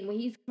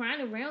he's crying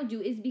around you,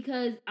 it's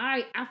because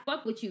I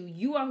fuck with you.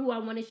 You are who I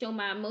want to show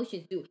my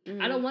emotions to. Mm-hmm.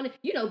 I don't want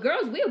to,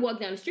 girls, we'll walk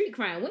down the street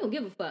crying. We don't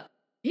give a fuck.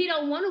 He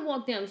don't want to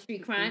walk down the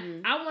street crying.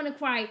 Mm-hmm. I want to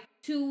cry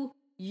to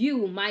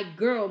you, my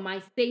girl,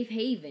 my safe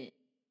haven.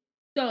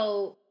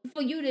 So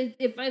for you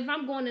to, if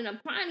I'm going and I'm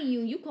crying to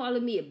you and you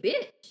calling me a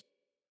bitch.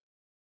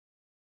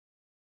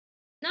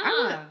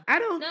 No, I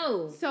don't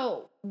know.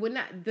 So when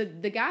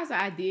the guys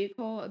that I did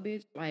call a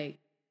bitch, like,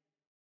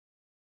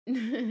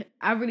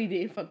 I really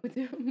didn't fuck with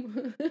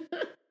them.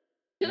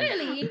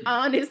 Clearly.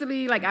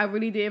 Honestly, like, I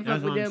really didn't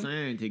fuck with them. That's what I'm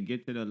saying. To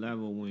get to the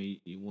level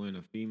when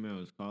a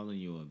female is calling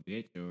you a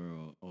bitch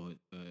or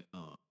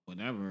whatever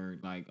whatever,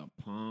 like a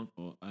punk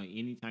or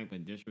any type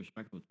of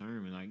disrespectful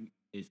term, and like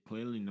it's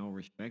clearly no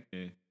respect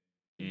there,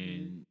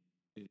 and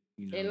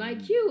And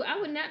like you, I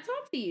would not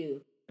talk to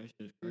you. That's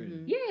just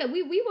crazy. Yeah,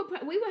 we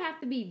would have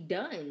to be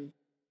done.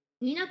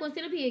 You're not gonna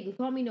sit up here and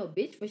call me no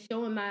bitch for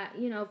showing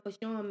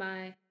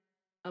my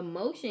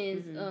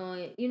emotions.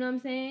 You know what I'm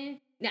saying?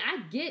 Now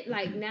I get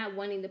like not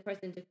wanting the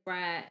person to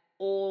cry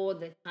all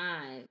the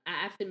time.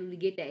 I absolutely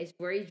get that. It's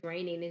very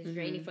draining. It's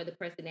draining for the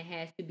person that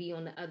has to be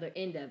on the other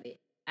end of it.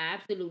 I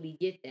absolutely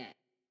get that.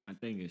 I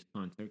think it's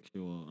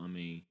contextual. I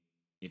mean,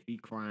 if he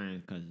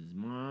crying because his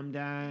mom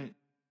died,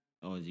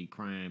 or is he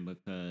crying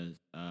because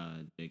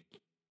the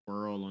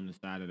squirrel on the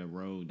side of the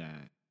road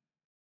died?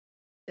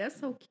 That's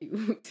so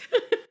cute.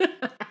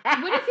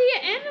 What if he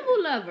an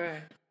animal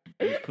lover?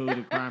 It's cool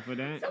to cry for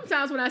that.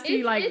 Sometimes when I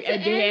see It's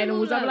dead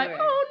animals, I'm like,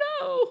 lover.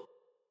 oh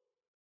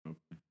no.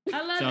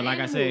 I love So, like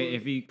animals. I said,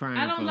 if he crying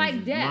I don't for like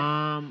his death.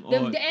 mom,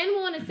 or The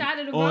animal on the side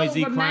of the or road is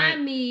he remind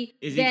crying- me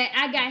is he- that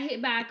I got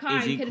hit by a car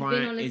is he and could have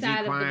been on the crying? Is side he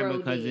of the crying road.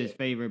 because dead. his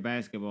favorite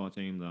basketball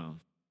team lost?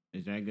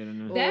 Is that good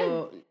enough? That-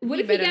 Well, What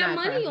he if he better got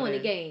not cry money for on the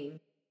that. game?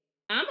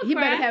 I'm a He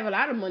cry. better have a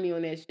lot of money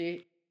on that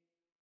shit.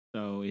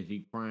 So is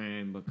he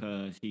crying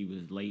because he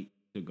was late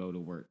to go to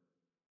work?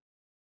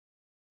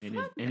 And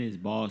his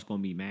boss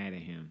gonna be mad at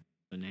him.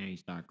 So now he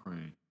start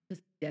crying.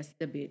 That's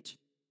the bitch.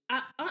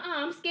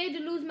 I'm scared to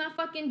lose my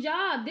fucking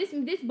job.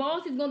 This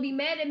boss is gonna be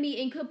mad at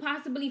me and could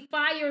possibly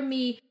fire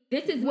me.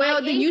 This is Well,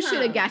 my then you income.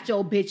 should have got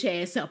your bitch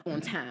ass up on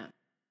time.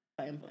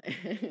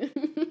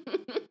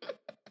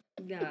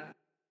 Yeah.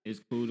 It's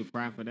cool to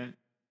cry for that.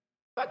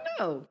 Fuck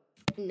no.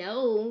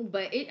 No,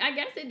 but I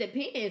guess it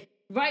depends.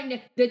 Right now,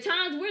 the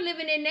times we're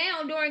living in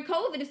now during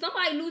COVID, if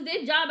somebody lose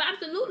their job,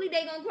 absolutely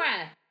they gonna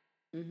cry.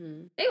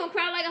 They gonna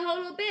cry like a whole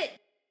little bit,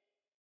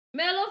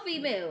 male or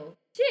female.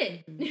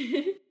 Shit,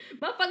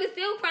 motherfuckers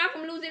still cry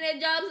from losing their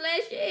jobs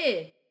last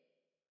year.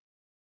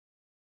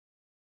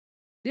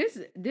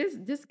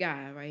 This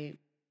guy, right?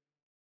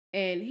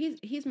 And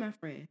he's my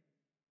friend.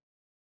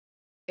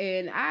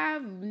 And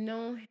I've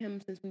known him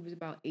since we was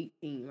about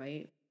 18,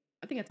 right?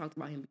 I think I talked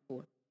about him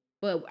before.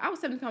 But I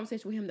was having a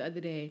conversation with him the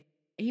other day,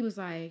 and he was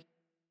like,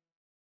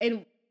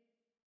 and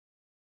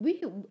he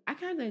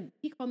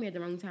called me at the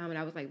wrong time, and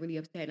I was like really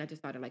upset, and I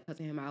just started like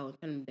cussing him out,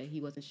 telling him that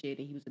he wasn't shit,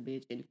 and he was a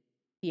bitch, and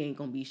he ain't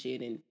gonna be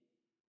shit, and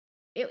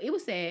it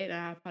was sad, and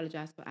I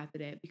apologized for after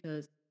that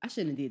because I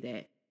shouldn't have did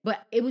that.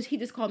 But he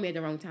just called me at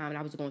the wrong time, and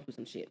I was going through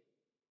some shit.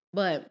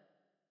 But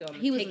So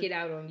I'm gonna take it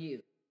out on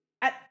you.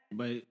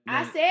 But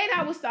I said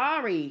I was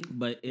sorry.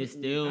 But it's I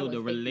still was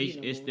the relation.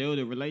 thinking It's of still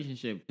the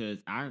relationship because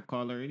I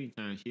call her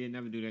anytime. She'd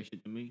never do that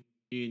shit to me.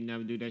 She'd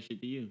never do that shit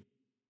to you.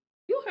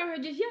 You heard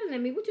her just yelling at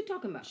me. What you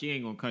talking about? She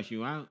ain't gonna cuss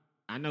you out.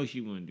 I know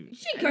she wouldn't do it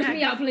She cursed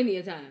me out plenty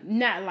of times.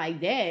 Not like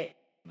that.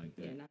 like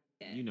that. Yeah, not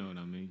that. You know what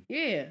I mean?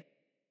 Yeah.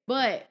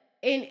 But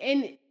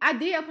and I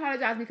did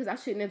apologize because I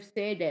shouldn't have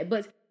said that.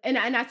 But and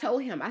I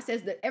told him, I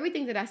said that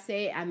everything that I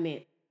said, I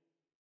meant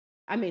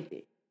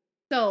it.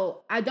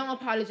 So I don't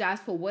apologize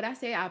for what I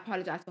said. I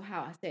apologize for how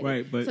I said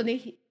it. But so then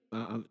he,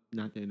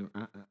 not that.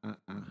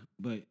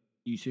 But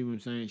you see what I'm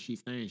saying?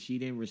 She's saying she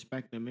didn't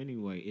respect him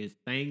anyway. It's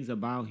things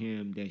about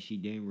him that she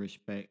didn't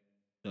respect,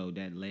 so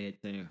that led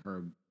to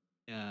her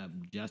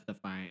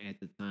justifying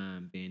at the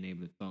time being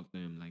able to talk to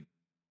him like.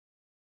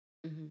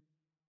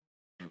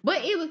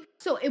 But it was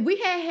so if we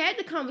had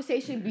the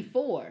conversation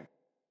before.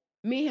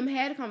 Me and him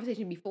had a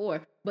conversation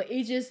before, but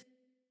it just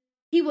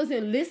he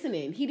wasn't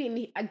listening. He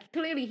didn't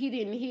clearly he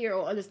didn't hear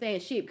or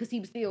understand shit because he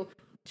was still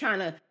trying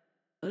to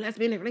let's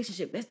be in a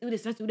relationship. Let's do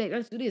this. Let's do that.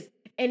 Let's do this,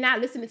 and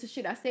not listening to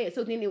shit I said.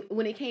 So then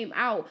when it came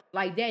out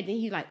like that, then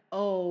he's like,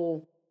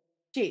 oh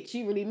shit,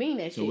 she really mean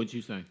that shit. So what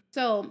you say?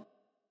 So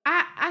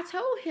I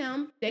told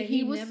him that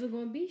he was never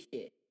gonna be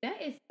shit.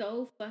 That is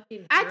so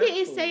fucking. I didn't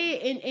hurtful. say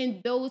it in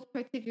those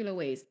particular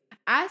ways.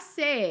 I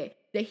said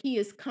that he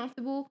is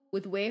comfortable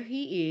with where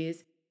he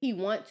is. He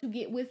wants to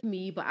get with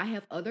me, but I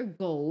have other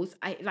goals.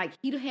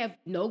 He have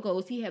no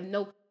goals. He have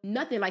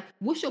nothing. Like,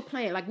 what's your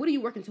plan? Like, what are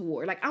you working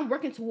toward? Like, I'm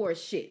working towards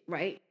shit,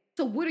 right?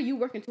 So what are you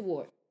working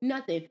toward?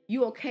 Nothing.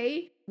 You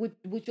okay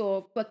with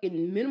your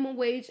fucking minimum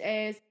wage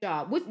ass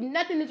job?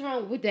 Nothing is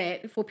wrong with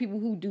that for people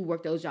who do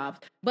work those jobs.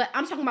 But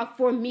I'm talking about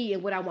for me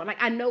and what I want.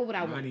 Like, I know what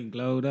I want. Money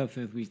glowed up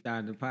since we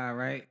started the pie,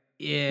 right?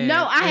 Yeah.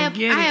 No, I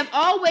have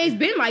always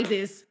been like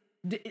this.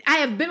 I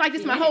have been like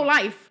this my whole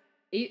life.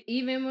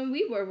 Even when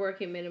we were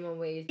working minimum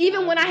wage.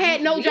 Even when I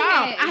had no job,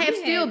 I have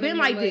still been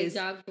like minimum wage this.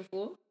 Jobs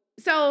before.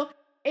 So,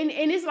 and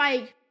it's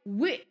like,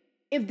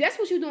 if that's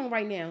what you're doing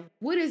right now,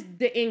 what is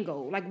the end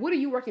goal? Like, what are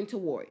you working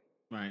toward?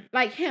 Right.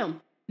 Like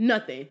him,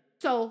 nothing.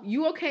 So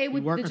you okay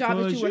with the job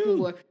that towards you're working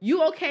you. for?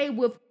 You okay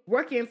with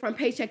working from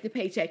paycheck to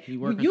paycheck? He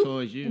working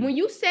towards you. When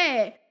you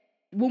said,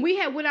 when we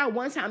had went out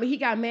one time and he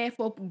got mad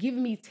for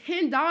giving me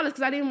 $10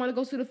 because I didn't want to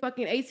go to the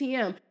fucking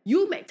ATM.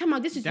 Talking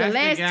about this is your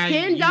last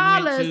 $10.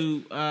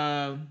 You went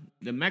to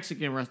the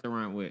Mexican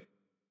restaurant with.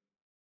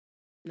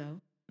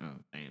 No. Oh,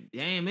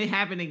 damn, it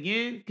happened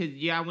again? Because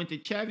I went to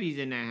Chevy's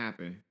and that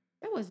happened.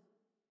 That was,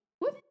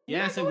 what?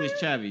 Yes, it was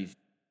Chevy's.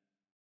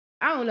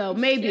 I don't know,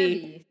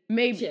 maybe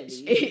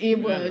Chevys. it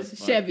was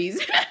Motherfucker.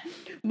 Chevy's,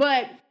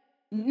 but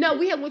no,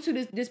 we had went to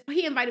this.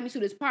 He invited me to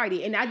this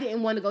party, and I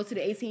didn't want to go to the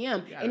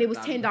ATM, gotta and it was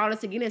stop $10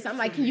 to get in. So I'm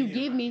like, can you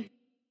give me?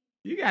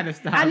 You gotta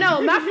stop. I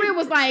know. My friend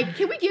was like,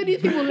 can we give these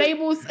people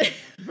labels?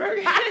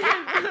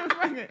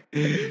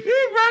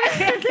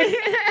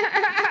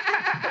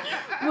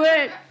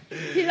 But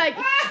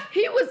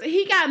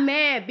he got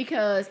mad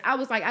because I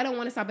was like, I don't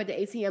want to stop at the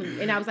ATM,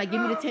 and I was like,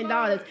 give me the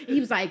 $10. And he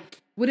was like,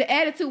 with an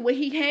attitude when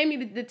he handed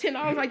me the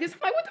 $10 like this, I'm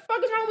like, what the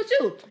fuck is wrong with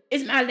you?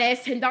 It's my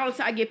last $10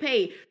 till I get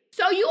paid.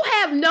 So you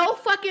have no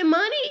fucking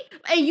money,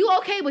 and you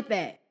okay with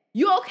that?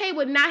 You okay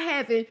with not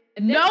having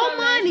no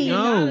money?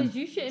 No.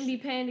 You shouldn't be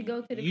paying to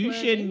go to the You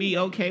club shouldn't be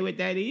anyway. okay with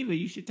that either.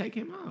 You should take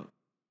him out.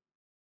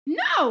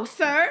 No,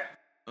 sir.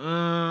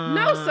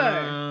 No,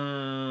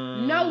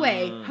 sir. No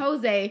way,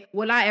 Jose,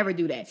 will I ever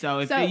do that. So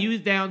if you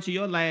was down to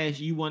your last,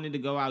 you wanted to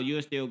go out,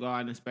 you'll still go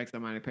out and expect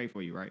somebody to pay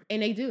for you, right?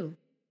 And they do.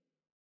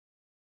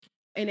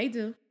 And they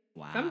do.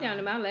 Wow. If I'm down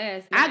to my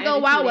last. I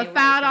go out with $5.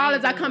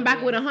 I come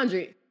back with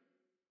 100.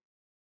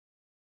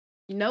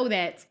 You know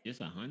that. Just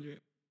 100.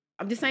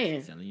 I'm just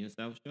saying. Selling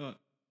yourself short.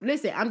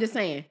 Listen, I'm just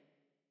saying.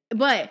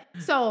 But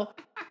so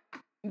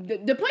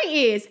the point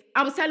is,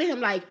 I was telling him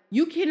like,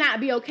 you cannot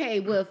be okay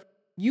with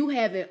you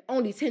having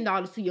only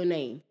 $10 to your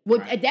name.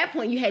 Well, Right. at that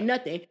point, you had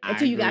nothing I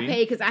until you got agree.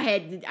 paid because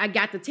I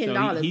got the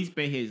 $10. So he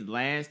spent his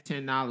last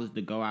 $10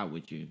 to go out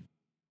with you.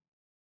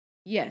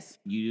 Yes.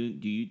 Do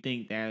you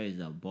think that is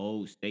a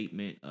bold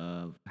statement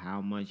of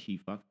how much he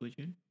fucks with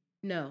you?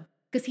 No.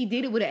 Because he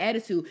did it with an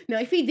attitude. Now,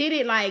 if he did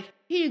it like,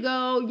 here you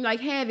go, like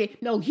have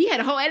it. No, he had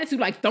a whole attitude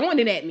like throwing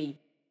it at me.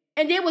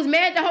 And then was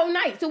mad the whole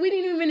night. So we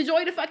didn't even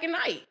enjoy the fucking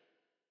night.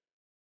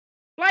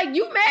 Like,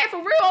 you mad for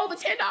real over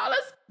 $10?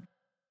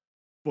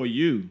 For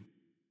you.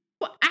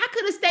 Well, I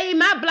could have stayed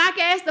my black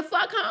ass the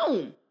fuck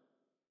home.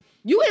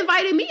 You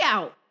invited me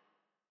out.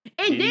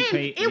 And Did he then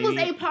pay- it did was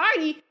he- a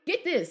party.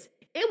 Get this.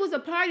 It was a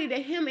party that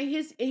him and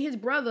his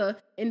brother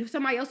and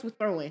somebody else was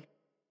throwing.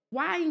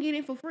 Why I didn't get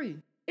in for free?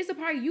 It's a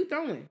party you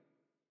throwing.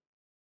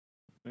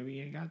 Maybe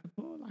you ain't got the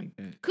pull like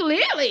that.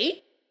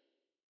 Clearly.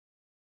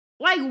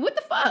 Like, what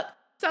the fuck?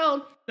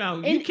 So, No,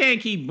 you And-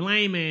 can't keep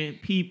blaming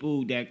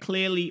people that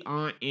clearly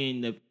aren't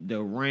in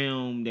the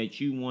realm that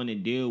you want to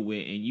deal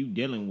with, and you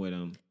dealing with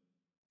them.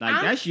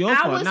 Like, that's your I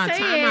fault. was Now,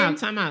 saying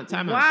time out.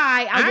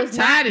 why I I'm was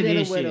not tired of dealing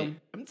this with shit.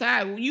 him. I'm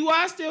tired. You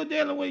are still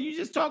dealing with. You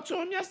just talked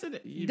to him yesterday.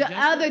 The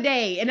other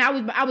day, and I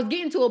was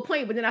getting to a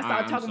point, but then I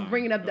started I'm talking, sorry.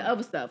 bringing up Go the ahead.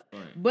 other stuff. Go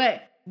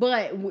ahead.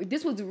 But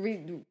this was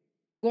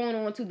going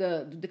on to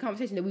the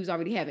conversation that we was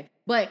already having.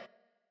 But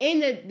in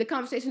the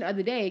conversation the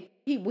other day,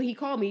 when he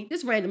called me,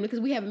 just randomly,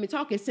 because we haven't been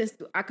talking since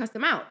I cussed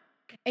him out.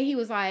 And he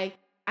was like,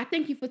 I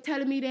thank you for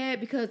telling me that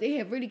because it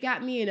had really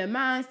got me in a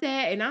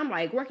mindset. And I'm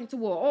like working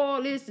toward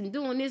all this and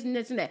doing this and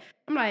this and that.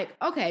 I'm like,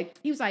 okay.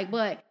 He was like,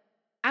 but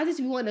I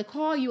just wanted to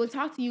call you and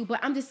talk to you,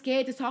 but I'm just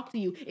scared to talk to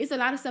you. It's a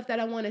lot of stuff that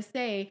I want to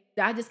say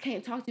that I just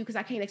can't talk to you because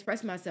I can't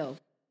express myself.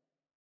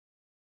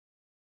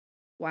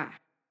 Why?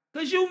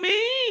 Cause you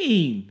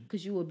mean.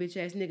 Because you a bitch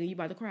ass nigga and you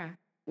about to cry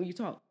when you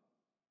talk.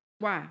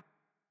 Why?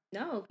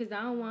 No, because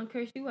I don't want to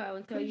curse you out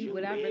and tell 'Cause you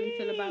what I really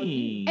feel about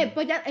you. mean.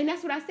 And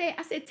that's what I said.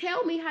 I said,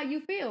 tell me how you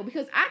feel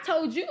because I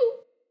told you,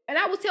 and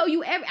I will tell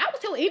you I will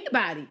tell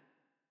anybody,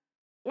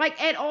 like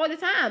at all the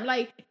time.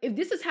 Like if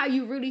this is how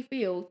you really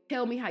feel,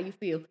 tell me how you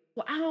feel.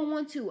 Well, I don't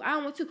want to.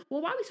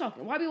 Well, why are we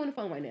talking? Why are we on the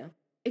phone right now?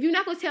 If you're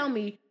not gonna tell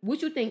me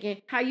what you're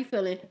thinking, how you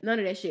feeling, none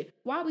of that shit.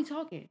 Why are we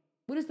talking?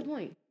 What is the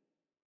point?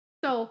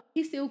 So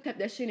he still kept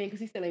that shit in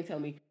because he still ain't tell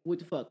me what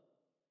the fuck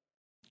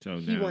So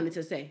he now, wanted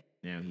to say.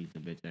 now he's a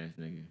bitch ass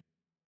nigga.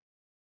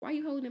 Why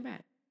you holding it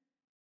back?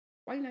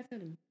 Why you not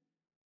telling me?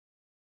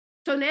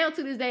 So now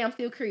to this day, I'm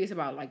still curious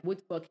about like what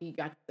the fuck he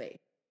got to say.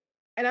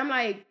 And I'm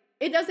like,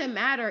 it doesn't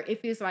matter if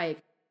it's like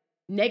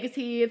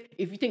negative,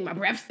 if you think my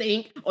breath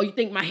stink, or you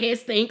think my head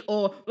stink,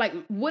 or like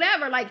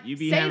whatever. Like You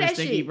be say having that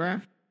sticky shit.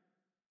 breath?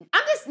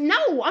 I'm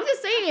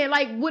just saying,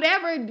 like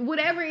whatever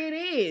it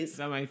is.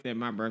 Somebody said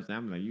my birthday.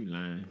 I'm like, you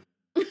lying.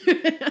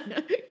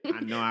 I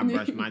know I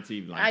brush my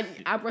teeth like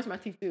I brush my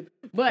teeth too.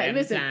 But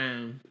every listen,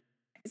 time.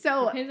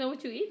 so Depends on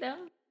what you eat,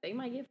 though. They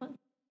might get fun.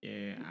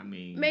 Yeah, I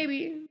mean.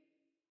 maybe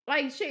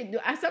like shit.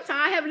 Sometimes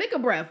I have liquor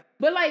breath,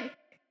 but like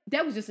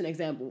that was just an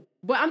example.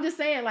 But I'm just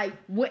saying, like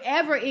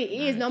whatever it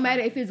is, no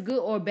matter if it's good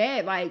or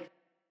bad, like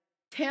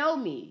tell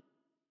me.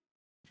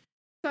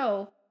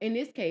 So in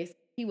this case,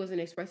 he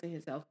wasn't expressing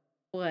himself,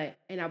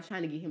 and I was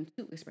trying to get him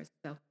to express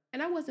himself,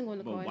 and I wasn't going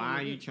to call But him. why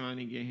are you trying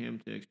to get him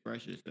to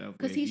express yourself?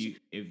 'Cause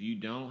If you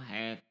don't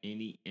have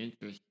any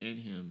interest in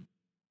him,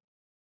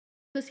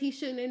 Because he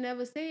shouldn't have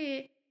never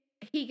said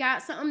he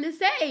got something to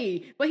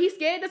say, but he's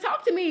scared to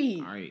talk to me.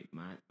 all right.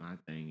 My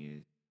thing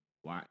is,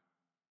 why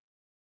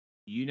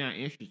you not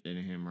interested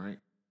in him, right?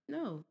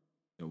 No.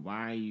 So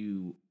why are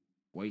you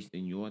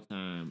wasting your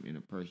time in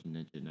a person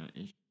that you're not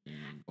interested in,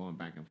 and going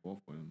back and forth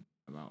with him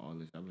about all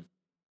this other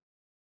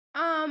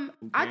stuff?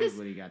 Who I cares just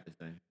what he got to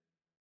say?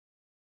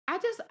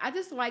 I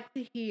just like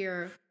to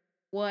hear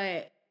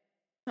what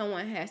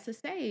someone has to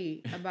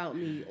say about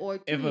me or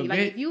to If me. a Like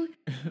bitch- if you,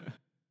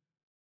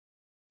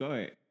 Go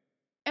ahead.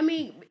 I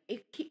mean,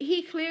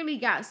 he clearly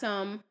got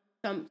some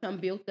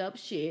built up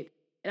shit,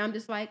 and I'm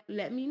just like,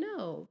 let me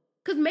know,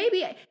 cause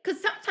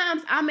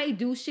sometimes I may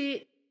do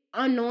shit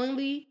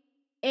unknowingly,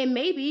 and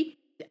maybe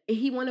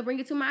he want to bring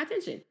it to my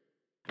attention.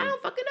 I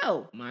don't fucking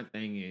know. My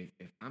thing is,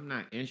 if I'm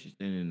not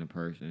interested in the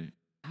person,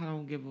 I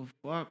don't give a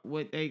fuck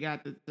what they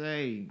got to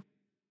say.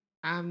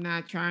 I'm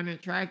not trying to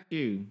attract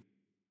you.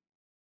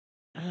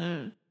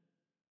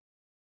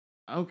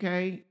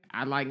 Okay,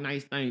 I like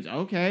nice things.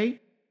 Okay.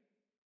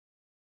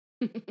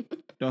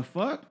 The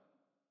fuck?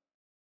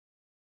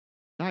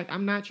 Like,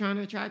 I'm not trying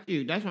to attract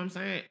you. That's what I'm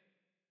saying.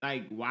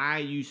 Like, why are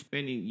you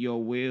spinning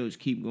your wheels,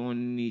 keep going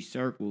in these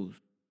circles,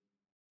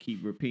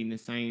 keep repeating the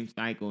same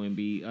cycle and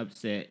be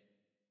upset?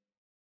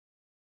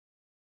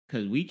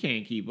 Because we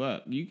can't keep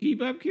up. You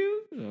keep up,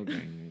 Q?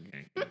 Okay.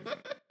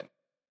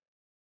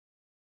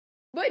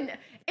 But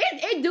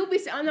it do be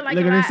sounding like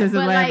Look a at her lot. sister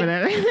But laughing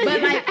like, at her.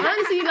 but like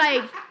honestly,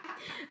 like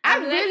I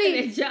I'm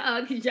really. laughing at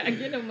y'all because y'all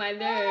get on my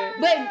nerves.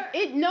 But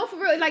for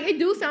real, like it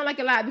do sound like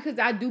a lot because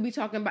I do be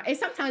talking about, and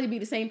sometimes it be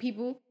the same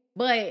people.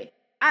 But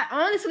I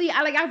honestly,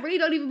 I really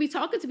don't even be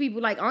talking to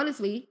people. Like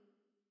honestly,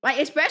 like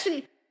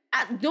especially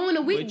during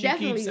the week, But you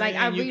definitely. keep Like I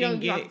saying you really can don't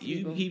be talking get. to You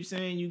people. keep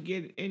saying you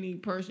get any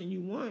person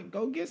you want.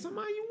 Go get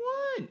somebody you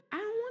want. I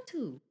don't want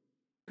to.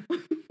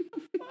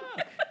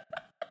 Fuck.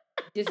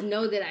 Just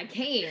know that I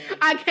can.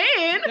 I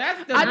can.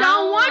 That's the I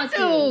don't want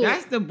to.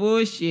 That's the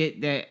bullshit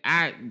that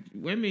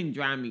women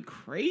drive me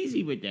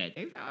crazy with that.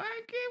 They go,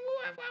 I get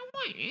whoever I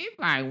want.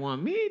 Anybody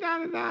want me,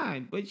 da.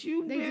 But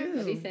you They been,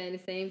 do. They saying the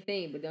same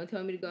thing, but don't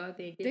tell me to go out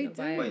there and get They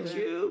nobody. do. but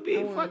you be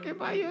I want fucking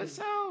by nobody.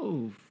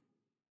 yourself.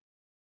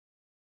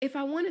 If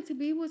I wanted to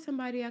be with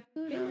somebody, I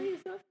could. Feel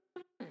yourself.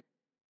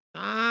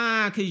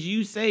 Cause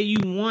you say you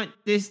want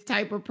this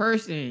type of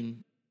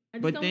person, I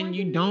just but don't then want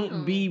you to don't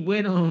know. be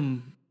with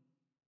them.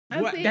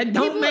 I What? think That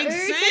don't people make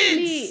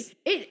irritate sense.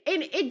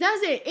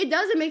 It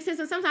doesn't make sense,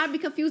 and sometimes I be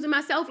confusing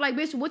myself. Like,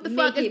 bitch, what the Make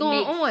fuck is it going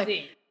make on?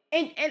 sense.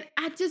 And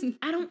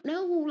I don't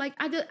know. Like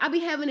I be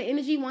having the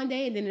energy one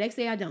day, and then the next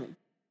day I don't.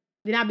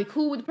 Then I'll be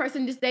cool with the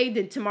person this day,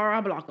 then tomorrow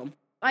I block them.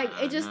 Like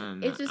Nah, it just.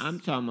 I'm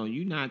talking about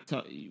you not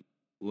talking.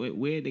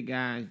 Where the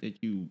guys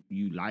that you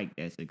like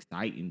that's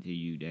exciting to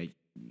you that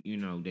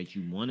that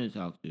you want to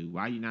talk to?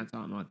 Why you not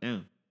talking about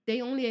them?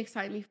 They only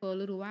excite me for a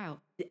little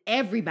while.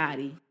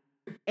 Everybody,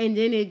 and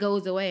then it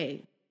goes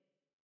away.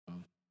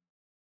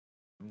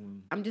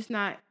 I'm just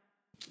not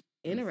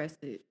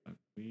interested. Fuck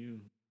for you.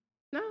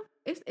 No,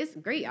 it's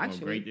great Oh,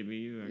 actually. great to be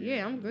you. I Yeah,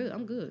 guess. I'm good.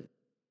 I'm good.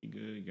 You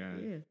good,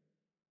 guys.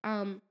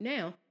 Yeah.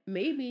 Now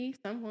maybe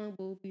someone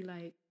will be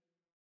like,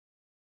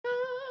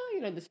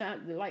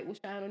 the light will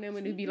shine on them,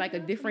 and it'd be like a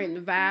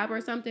different vibe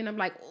or something. I'm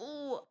like,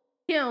 oh,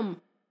 him.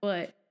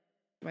 But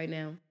right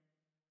now,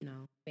 no.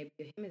 Maybe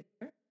him is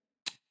her.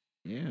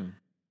 Yeah.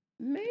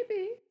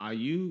 Maybe. Are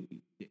you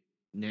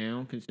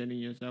now considering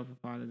yourself a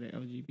part of the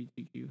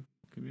LGBTQ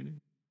community?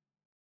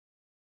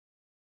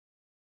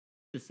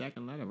 The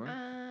second letter,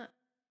 right?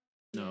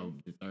 No,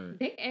 the third.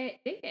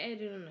 They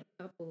added on a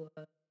couple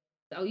of.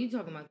 Oh, you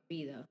talking about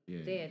B though?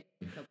 Yeah. They added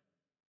a couple.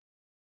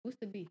 What's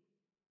the B?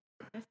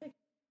 That's like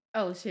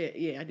Oh shit!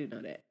 Yeah, I do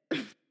know that.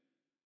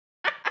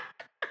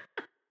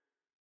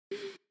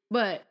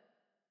 But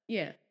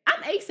yeah,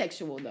 I'm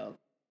asexual though.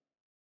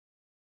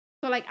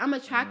 So like, I'm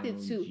attracted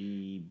to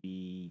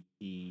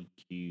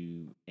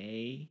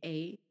LGBTQA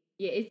a.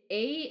 yeah, it's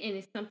A and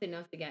it's something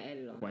else that got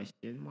added on.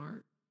 question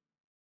mark.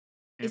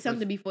 It's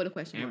something before the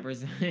question mark.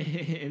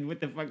 Ampersand.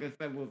 What the fuck is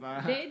symbol?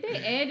 They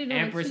added on too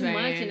Ampersand.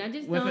 much, and I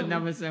just What's don't.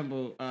 another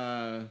symbol?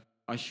 A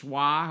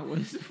schwa.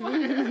 What's the fuck?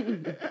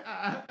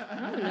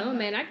 I don't know,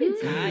 man. I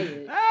get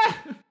tired.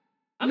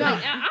 I'm No,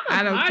 like, I'm a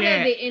I don't part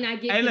care. of it, and I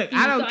get Hey, look,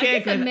 confused. I don't So care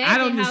just 'cause I imagine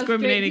don't how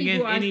discriminate straight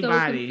people against are so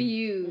anybody.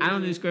 confused. I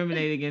don't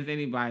discriminate against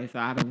anybody, so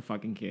I don't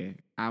fucking care.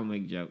 I'll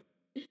make jokes.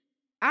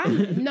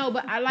 No,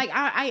 but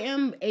I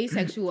am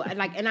asexual.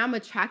 And I'm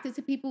attracted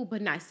to people,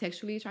 but not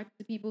sexually attracted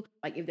to people.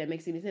 Like, if that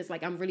makes any sense.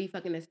 Like, I'm really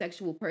fucking a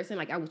sexual person.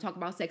 Like, I would talk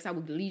about sex. I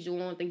would lead you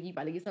on, think you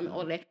about to get something,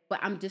 all that. But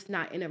I'm just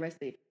not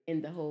interested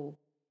in the whole.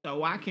 So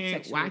why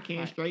can't Sexual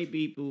part. straight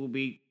people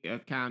be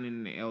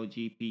counting the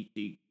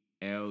LGBTQ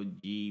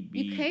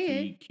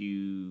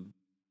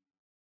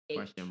H.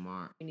 question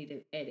mark? We need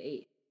to add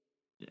 8.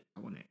 I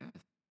want to ask.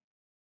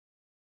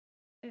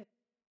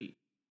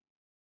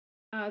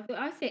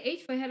 I said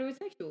H for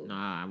heterosexual.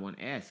 Nah, I want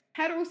to ask.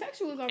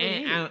 Heterosexual is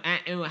already in it.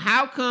 And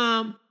how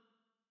come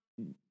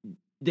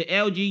the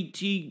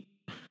LGBT?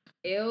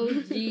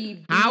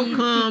 LGBT. How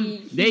come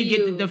they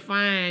get to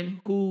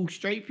define who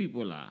straight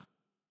people are?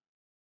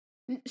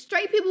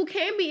 Straight people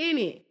can be in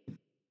it.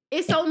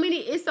 It's so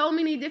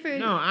many different.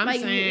 No, I'm like,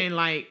 saying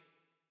like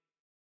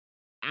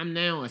I'm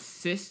now a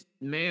cis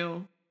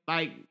male.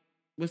 Like,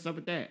 what's up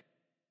with that?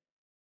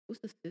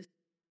 What's the sis?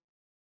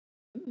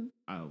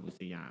 Oh, we'll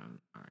see. Y'all.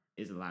 All right,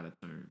 it's a lot of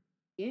terms.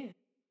 Yeah.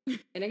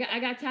 And I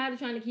got tired of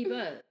trying to keep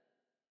up.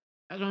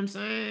 That's what I'm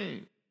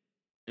saying.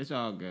 It's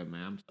all good,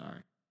 man. I'm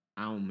sorry.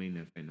 I don't mean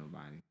to offend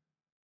nobody.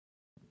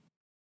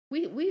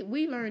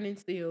 We learning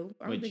still.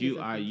 I don't But think you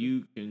it's are offensive.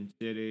 you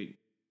considered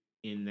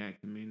in that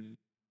community?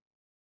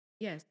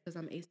 Yes, because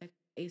I'm asexual.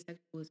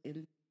 Asexual is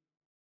in.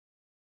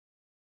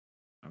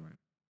 All right,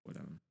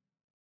 whatever.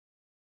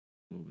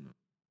 Moving on.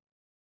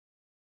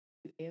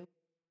 L.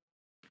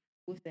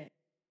 What's that?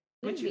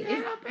 But you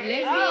Lesbian, had a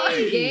lesbian,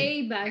 baby.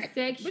 gay, But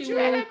you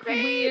had bisexual, a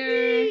queer.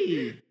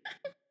 baby.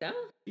 No,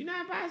 You're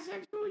not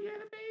bisexual. You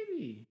had a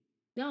baby.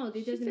 no, it She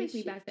doesn't said make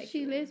me bisexual.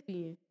 She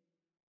lesbian.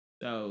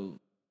 So,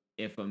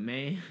 if a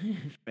man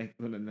has sex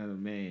with another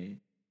man,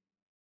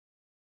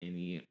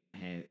 and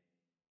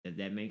does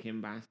that make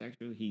him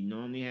bisexual? He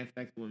normally has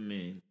sex with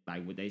men,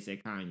 like what they say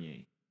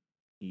Kanye.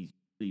 He's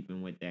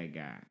sleeping with that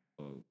guy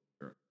or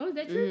girl. Oh, is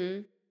that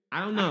true? Mhm. I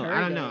don't I know. heard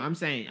I don't know. that. I'm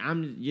saying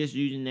I'm just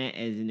using that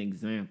as an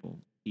example.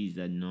 He's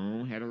a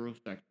known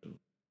heterosexual,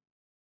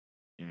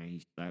 and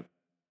he slept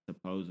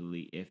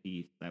supposedly if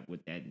he slept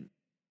with that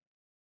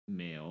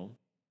male.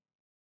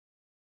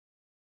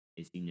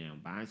 Is he now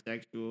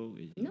bisexual?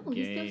 Is he No, gay?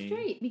 he's still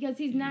straight because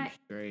he's Is he not.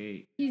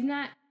 straight. He's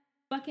not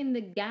fucking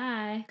the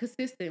guy.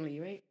 Consistently,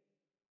 right?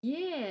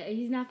 Yeah,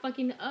 he's not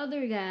fucking the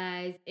other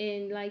guys,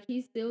 and like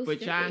he's still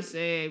But straight. y'all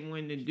said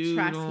when the dude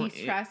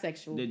He's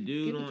trisexual. the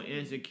dude Give it on to him.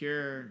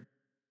 Insecure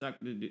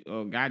sucked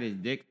or got his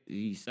dick.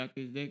 He sucked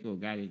his dick or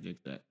got his dick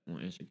sucked on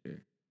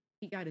Insecure.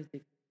 He got his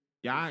dick.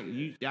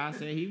 Y'all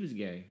said he was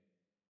gay.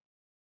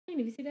 I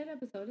didn't even see that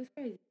episode. That's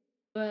crazy.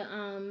 But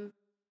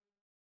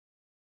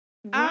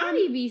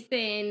Ronnie be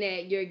saying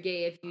that you're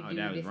gay if you Oh, do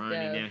that was this Ronnie.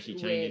 stuff. Now she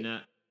changing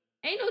up.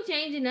 Ain't no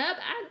changing up.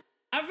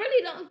 I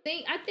really don't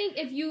think. I think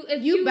if you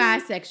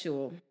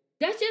Bisexual.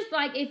 that's just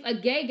like if a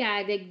gay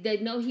guy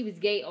that know he was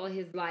gay all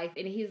his life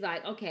and he's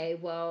like, okay,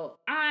 well,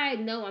 I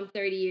know I'm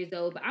 30 years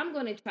old, but I'm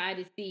gonna try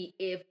to see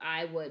if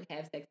I would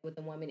have sex with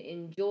a woman,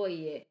 enjoy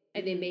it,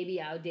 and then maybe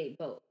I'll date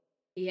both.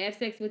 He have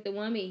sex with the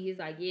woman, he's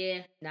like,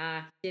 yeah,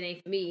 nah, shit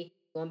ain't for me.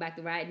 Going back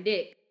to riding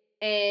dick.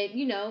 And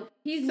he's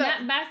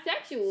not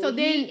bisexual. So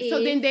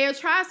then they're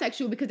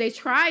trisexual because they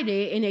tried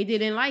it and they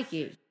didn't like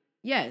it.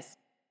 Yes.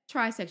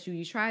 Trisexual.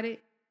 You tried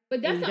it.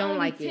 But that's and the don't only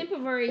like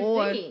temporary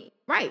Or- thing.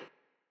 Right.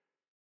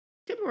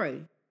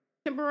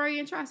 Temporary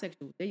and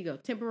trisexual. There you go.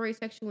 Temporary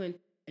sexual and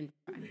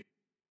tri.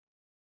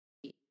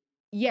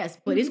 Yes,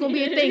 but it's gonna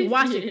be a thing.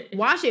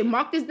 Watch it.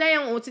 Mark this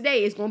down on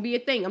today. It's gonna be a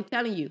thing. I'm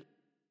telling you,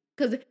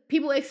 because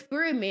people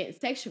experiment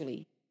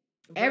sexually.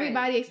 Right.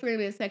 Everybody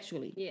experiments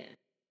sexually. Yeah.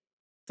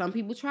 Some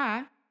people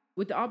try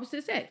with the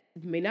opposite sex.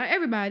 May not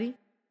everybody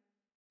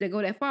that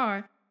go that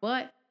far,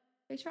 but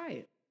they try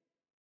it.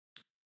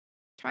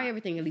 Try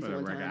everything at least For the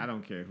one record, time. I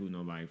don't care who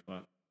nobody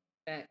fuck.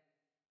 Fact.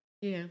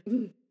 Yeah.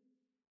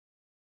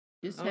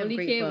 Just I have only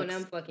great care fucks. when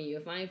I'm fucking you.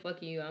 If I ain't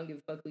fucking you, I don't give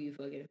a fuck who you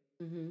fucking.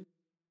 Mhm.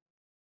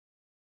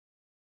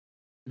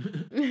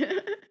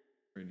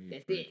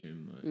 That's it.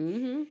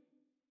 Mhm.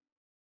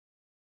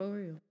 For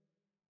real.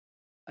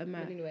 But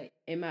anyway,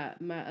 And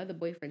my other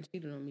boyfriend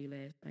cheated on me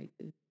last night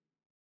too.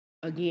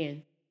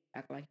 Again,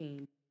 act like he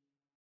ain't.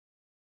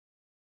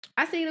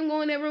 I seen him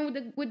go in that room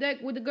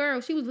with the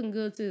girl. She was looking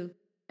good too.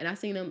 And I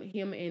seen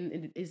him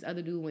and this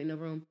other dude went in the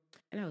room.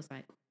 And I was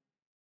like,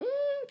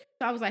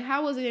 So I was like,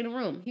 how was it in the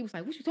room? He was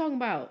like, what you talking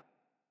about?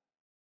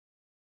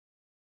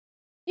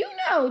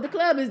 The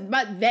club is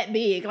about that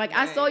big. Like,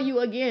 I saw you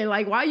again.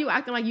 Like, why are you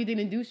acting like you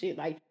didn't do shit?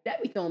 Like,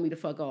 that be throwing me the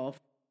fuck off.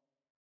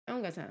 I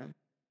don't got time.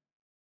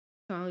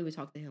 So I don't even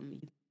talk to him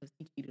because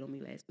he cheated on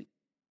me last week.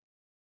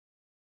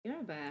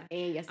 you're bad.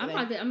 And yesterday.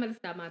 I'm about to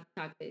stop my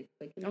topic.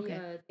 But can we take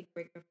a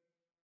break? Because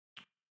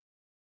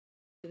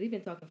we've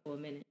been talking for a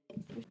minute.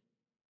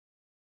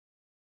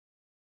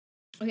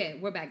 Okay,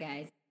 we're back,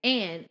 guys.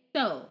 And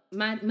so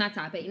my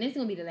topic, and this is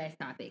gonna be the last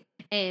topic.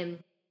 And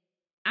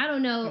I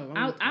don't know.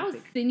 I'll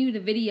send you the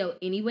video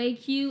anyway,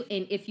 Q.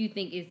 And if you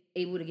think it's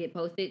able to get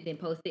posted, then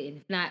post it. And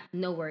if not,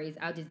 no worries.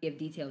 I'll just give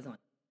details on it.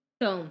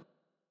 So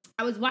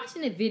I was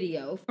watching a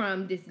video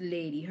from this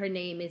lady. Her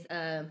name is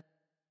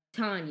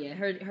Tanya.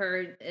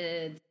 Her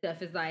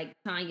stuff is like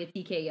Tanya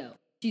TKO.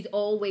 She's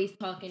always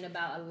talking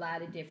about a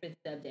lot of different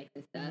subjects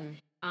and stuff.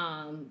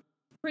 Mm-hmm.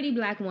 Pretty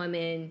black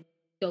woman,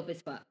 dope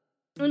as fuck.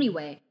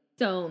 Anyway,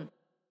 so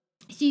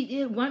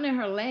one of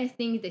her last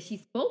things that she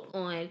spoke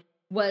on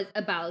was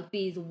about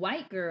these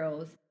white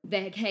girls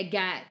that had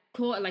got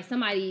caught, like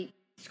somebody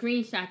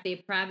screenshot their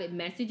private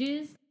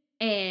messages,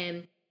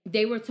 and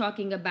they were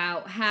talking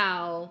about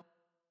how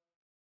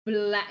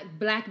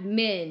black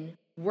men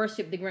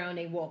worship the ground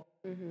they walk,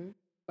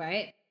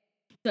 right?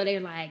 So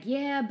they're like,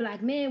 yeah,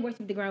 black men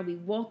worship the ground we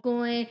walk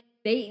on.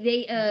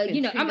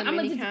 I'm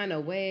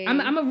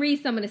gonna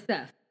read some of the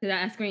stuff because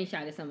I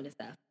screenshotted some of the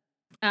stuff.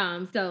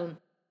 So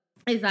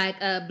it's like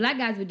black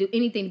guys would do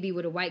anything to be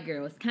with a white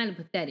girl. It's kind of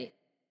pathetic.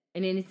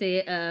 And then it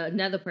said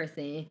another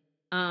person,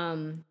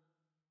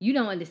 you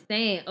don't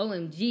understand.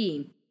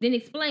 OMG. Then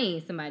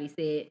explain. Somebody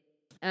said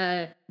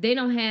they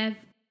don't have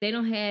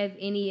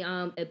any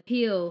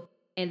appeal,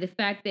 and the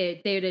fact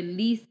that they're the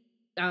least.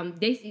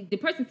 The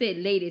person said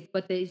latest,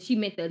 but she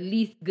meant the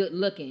least good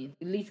looking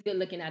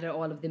out of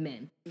all of the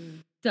men.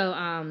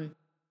 So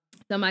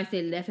somebody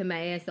said laughing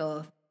my ass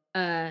off.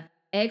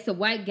 Ask a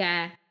white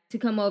guy to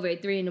come over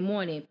at 3 a.m,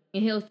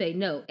 and he'll say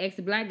no. Ask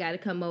the black guy to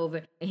come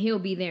over, and he'll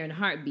be there in a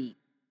heartbeat.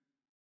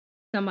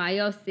 Somebody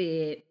else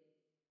said,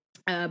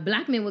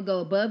 black men would go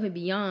above and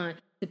beyond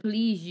to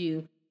please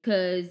you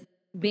because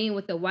being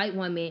with a white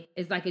woman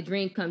is like a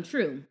dream come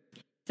true.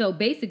 So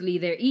basically,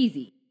 they're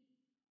easy.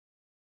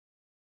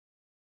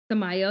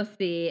 Somebody else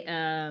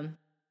said,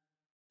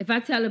 if I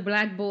tell a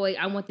black boy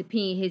I want to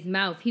pee in his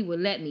mouth, he will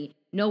let me.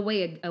 No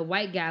way a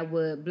white guy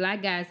would.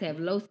 Black guys have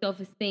low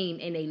self-esteem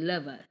and they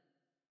love us.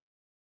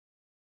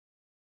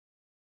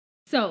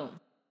 So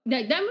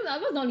that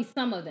was only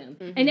some of them.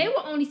 Mm-hmm. And they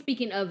were only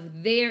speaking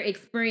of their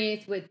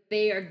experience with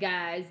their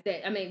guys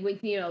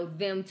with,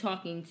 them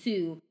talking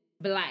to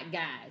black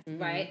guys,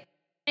 mm-hmm. right?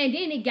 And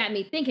then it got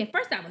me thinking.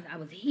 First, I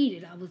was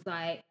heated. I was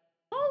like,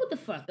 hold the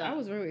fuck up. I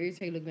was really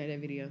irritated looking at that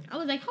video. I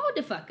was like, hold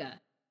the fuck up.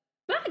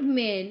 Black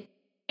men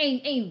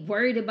ain't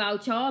worried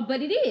about y'all,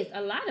 but it is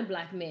a lot of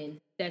black men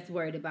that's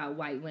worried about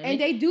white women. And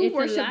they do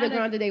worship the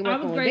ground that they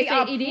work on. They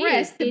are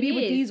pressed to be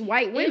with these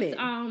white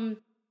women.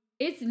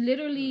 It's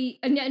literally,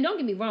 and don't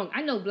get me wrong,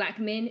 I know black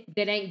men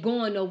that ain't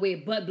going nowhere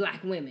but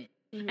black women.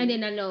 Mm-hmm. And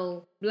then I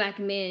know black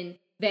men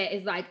that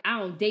is like, I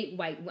don't date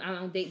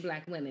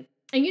black women.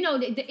 And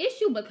the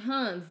issue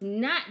becomes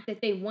not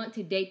that they want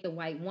to date the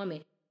white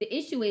woman. The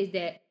issue is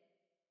that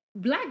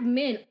black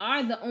men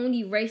are the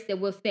only race that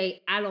will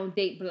say, I don't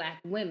date black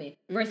women.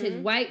 Versus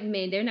mm-hmm. white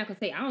men, they're not going to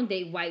say, I don't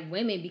date white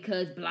women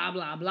because blah,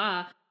 blah,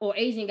 blah. Or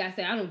Asian guys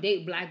say, I don't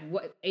date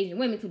Asian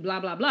women to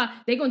blah, blah, blah.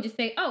 They're going to just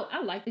say, oh,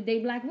 I like to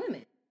date black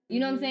women. You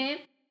know what I'm saying?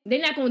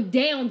 They're not going to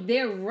down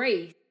their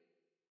race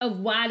of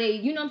why they,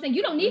 you know what I'm saying?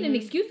 You don't need an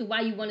excuse of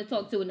why you want to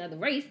talk to another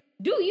race.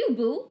 Do you,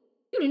 boo?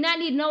 You do not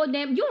need no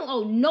damn, you don't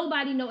owe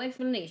nobody no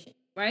explanation,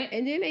 right?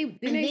 And then they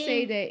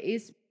say that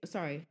it's,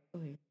 sorry, go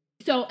ahead.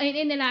 So,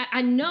 and then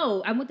I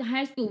know, I went to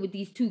high school with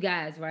these two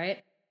guys,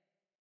 right?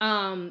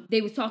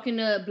 They was talking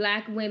to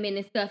black women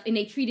and stuff, and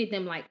they treated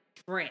them like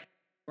trash,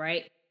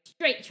 right?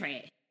 Straight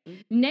trash.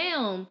 Mm-hmm.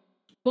 Now,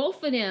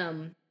 both of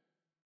them,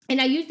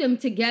 and I use them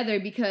together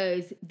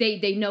because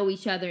they know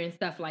each other and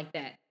stuff like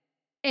that.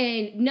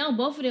 And now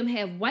both of them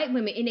have white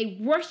women, and they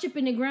worship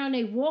in the ground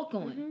they walk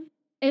on. Mm-hmm.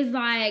 It's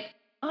like,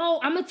 oh,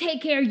 I'm going to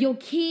take care of your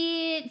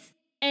kids,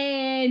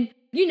 and,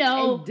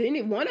 And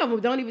then one of them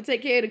don't even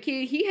take care of the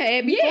kid he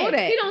had before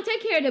that. He don't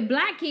take care of the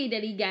black kid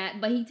that he got,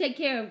 but he take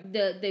care of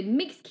the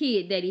mixed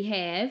kid that he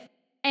have.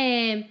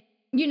 And,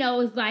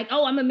 it's like,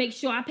 oh, I'm going to make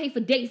sure I pay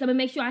for dates. I'm going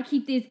to make sure I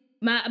keep this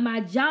my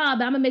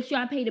job. I'm gonna make sure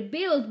I pay the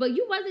bills. But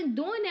you wasn't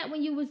doing that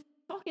when you was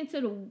talking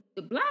to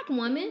the black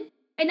woman.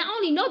 And I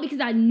only know because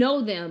I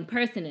know them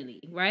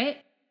personally, right?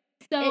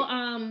 So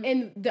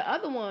and the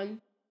other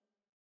one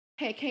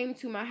had came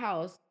to my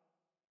house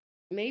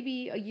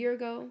maybe a year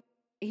ago.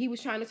 And he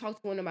was trying to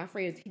talk to one of my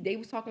friends. They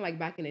was talking like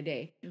back in the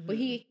day. Mm-hmm. But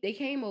they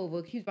came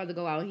over. He was about to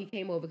go out, and he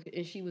came over,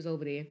 and she was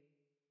over there.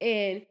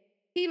 And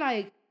he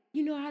like,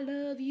 I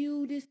love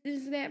you, this,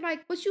 that.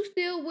 Like, but you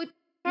still with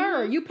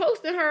her. Mm-hmm. You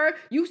posted her.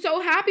 You so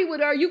happy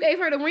with her. You gave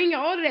her the ring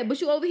and all of that, but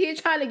you over here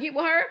trying to get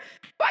with her.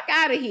 Fuck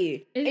out of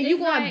here. And you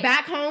going like,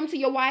 back home to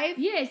your wife?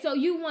 Yeah, so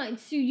you want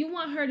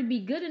her to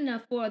be good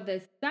enough for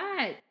the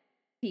side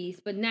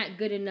piece, but not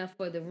good enough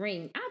for the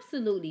ring.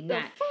 Absolutely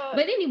not.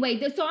 But anyway,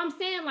 so I'm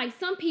saying like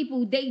some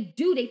people, they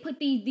put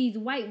these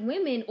white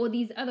women or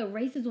these other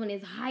races on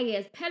this high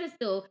ass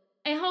pedestal,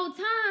 and whole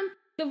time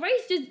the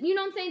race just, you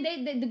know what I'm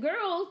saying? The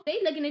girls, they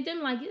looking at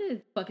them like, what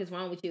the fuck is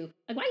wrong with you?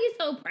 Like, why you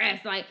so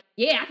pressed? Like,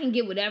 yeah, I can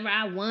get whatever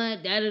I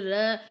want,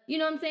 da-da-da. You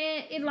know what I'm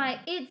saying? It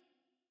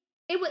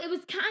was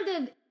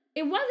kind of,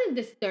 it wasn't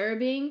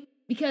disturbing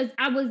because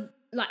I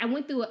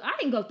went through, I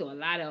didn't go through a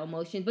lot of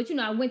emotions, but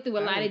I went through a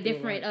lot of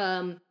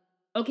different,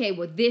 okay,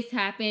 well, this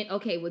happened.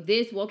 Okay, well,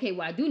 this, well, okay,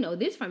 well, I do know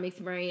this from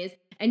experience.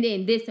 And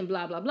then this and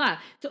blah, blah, blah.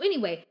 So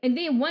anyway, and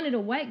then one of the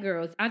white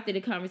girls, after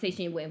the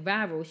conversation went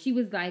viral, she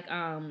was like,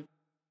 and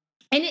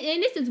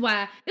this is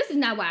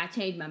not why I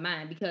changed my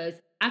mind, because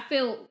I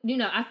feel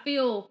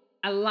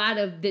a lot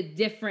of the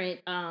different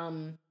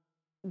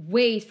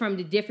ways from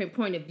the different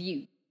point of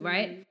view,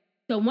 right? Mm-hmm.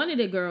 So one of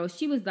the girls,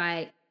 she was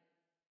like,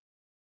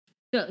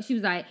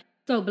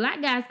 so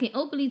black guys can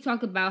openly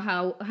talk about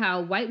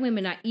how white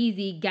women are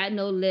easy, got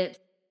no lips,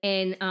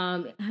 and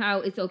how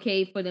it's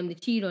okay for them to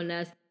cheat on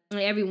us, and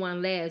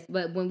everyone laughs.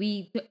 But when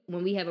we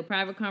have a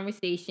private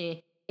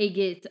conversation, it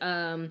gets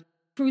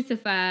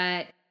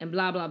crucified and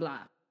blah, blah,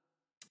 blah.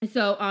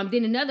 So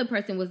then another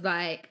person was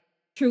like,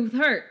 truth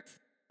hurts,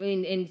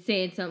 and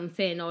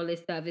saying all this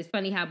stuff. It's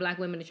funny how black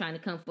women are trying to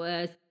come for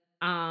us,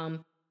 and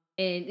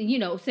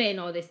saying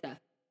all this stuff.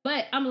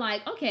 But I'm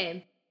like,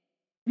 okay,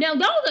 now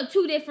those are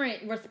two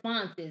different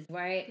responses,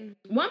 right?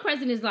 Mm-hmm. One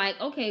person is like,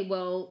 okay,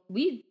 well,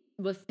 we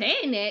was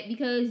saying that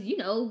because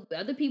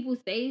other people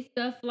say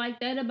stuff like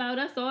that about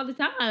us all the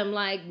time.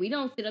 Like, we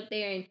don't sit up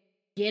there and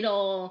get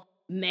all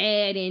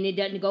mad and it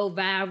doesn't go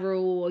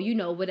viral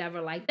or whatever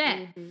like that.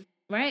 Mm-hmm.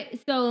 Right?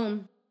 So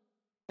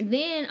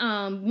then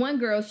one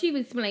girl, she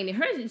was explaining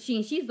hers,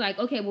 she's like,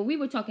 okay, well, we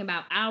were talking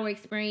about our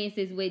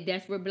experiences with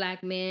desperate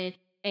black men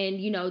and,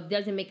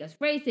 doesn't make us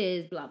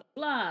racist, blah, blah,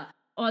 blah.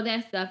 all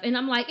that stuff. And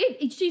I'm like,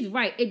 she's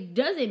right. It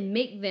doesn't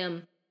make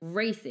them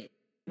racist,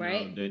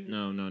 right?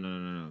 No.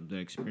 The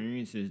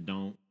experiences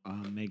don't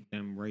make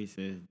them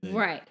racist.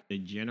 Right. The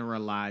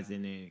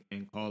generalizing it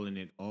and calling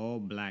it all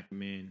black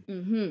men.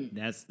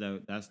 That's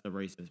the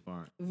racist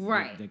part.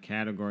 Right. The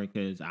category,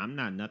 because I'm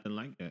not nothing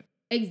like that.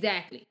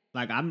 Exactly.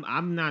 Like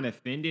I'm not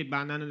offended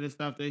by none of the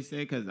stuff they say,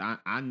 because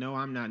I know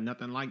I'm not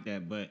nothing like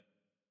that. But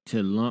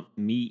to lump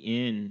me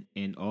in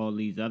and all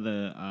these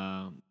other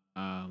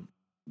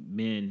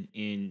men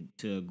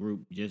into a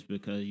group just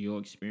because your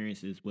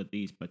experiences with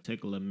these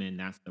particular men,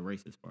 that's the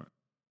racist part.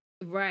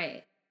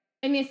 Right.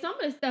 And then some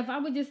of the stuff I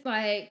was just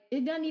like,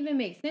 it doesn't even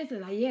make sense.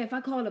 It's like, yeah, if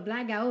I call a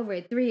black guy over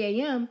at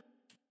 3 a.m.,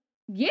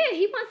 yeah,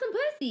 he wants some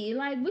pussy.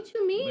 Like, what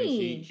you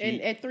mean?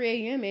 And at 3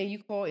 a.m. and you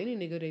call any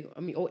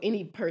nigga, or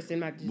any person,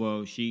 not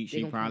just.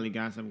 She probably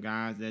got some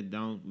guys that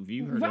don't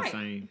view her the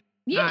same.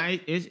 Yeah, nah,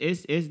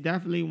 it's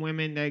definitely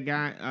women that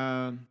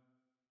got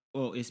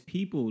it's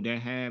people that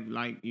have,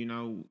 like,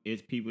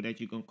 it's people that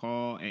you can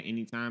call at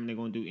any time. They're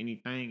gonna do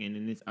anything, and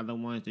then there's other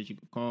ones that you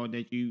can call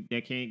that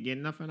can't get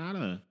nothing out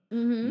of.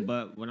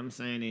 But what I'm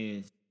saying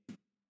is,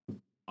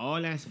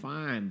 all that's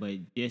fine, but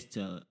just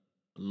to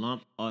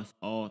lump us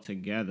all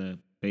together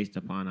based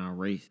upon our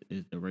race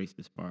is the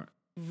racist part.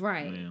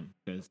 Right.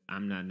 Because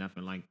I'm not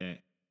nothing like that.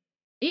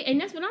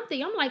 And that's what I'm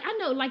thinking. I'm like, I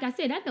know, like I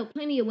said, I know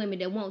plenty of women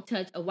that won't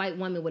touch a white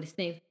woman with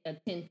a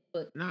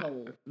 10-foot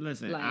pole.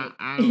 Listen, like,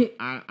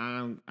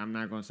 I'm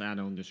not gonna say I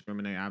don't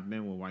discriminate. I've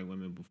been with white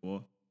women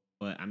before,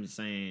 but I'm just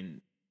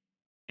saying,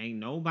 ain't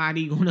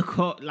nobody gonna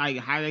call, like,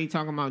 how they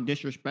talking about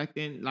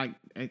disrespecting. Like,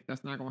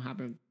 that's not gonna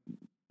happen.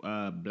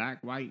 Black,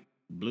 white,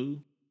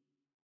 blue,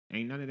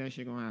 ain't none of that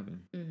shit gonna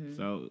happen.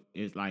 So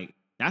it's like,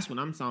 that's what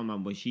I'm talking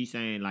about. But she's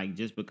saying, like,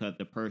 just because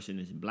the person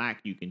is black,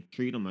 you can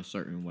treat them a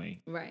certain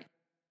way, right?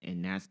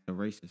 And that's the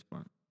racist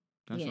part.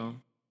 That's all.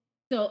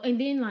 So,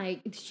 and then, like,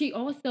 she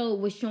also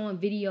was showing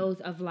videos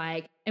of,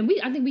 like, and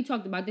I think we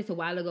talked about this a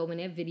while ago when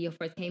that video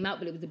first came out,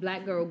 but it was a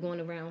black girl going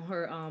around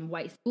her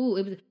white school.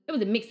 It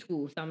was a mixed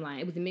school, so I'm lying.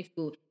 It was a mixed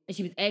school. And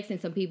she was asking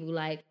some people,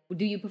 like, well,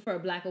 do you prefer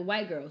black or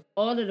white girls?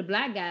 All of the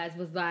black guys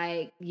was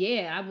like,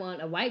 yeah, I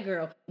want a white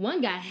girl.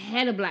 One guy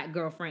had a black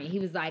girlfriend. He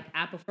was like,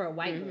 I prefer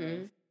white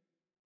girls.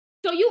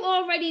 So you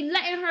already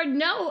letting her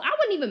know I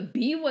wouldn't even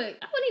be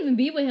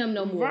with him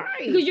no more.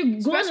 Right. Because you're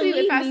going to leave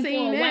me for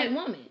a that. white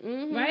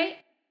woman. Right?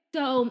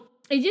 So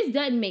it just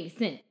doesn't make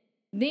sense.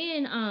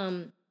 Then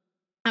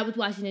I was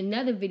watching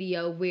another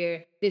video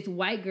where this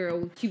white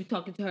girl, she was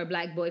talking to her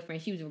black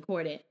boyfriend. She was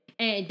recording.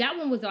 And that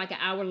one was like an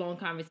hour-long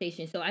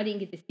conversation. So I didn't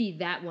get to see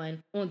that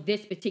one on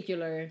this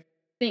particular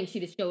thing. She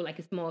just showed like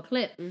a small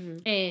clip.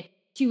 And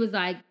she was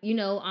like,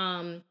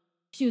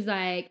 she was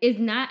like, it's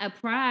not a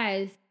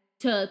prize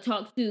to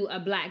talk to a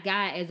black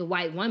guy as a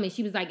white woman.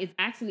 She was like, it's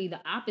actually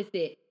the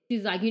opposite.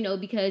 She's like,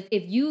 because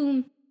if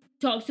you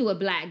talk to a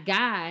black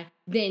guy,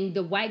 then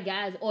the white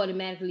guys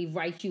automatically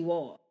write you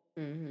off.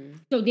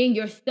 So then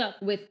you're stuck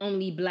with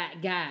only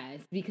black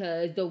guys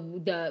because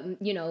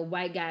the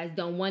white guys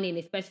don't want it,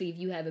 especially if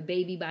you have a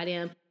baby by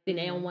them, then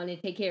they don't want to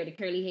take care of the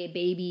curly haired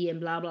baby and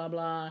blah blah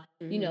blah,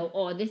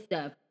 all this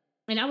stuff.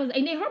 And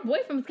then her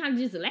boyfriend was kind of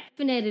just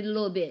laughing at it a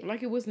little bit,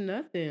 like it was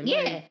nothing.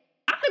 Yeah, like,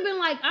 I could have been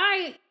like, all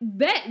right,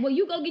 bet. Well,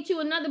 you go get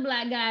you another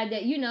black guy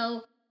that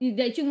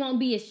that you won't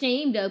be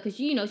ashamed of, because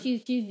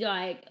she's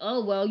like,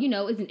 oh well,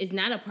 it's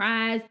not a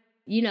prize.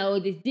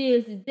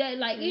 This, that,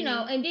 like,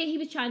 and then he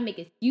was trying to make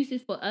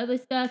excuses for other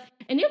stuff.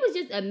 And it was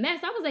just a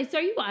mess. I was like,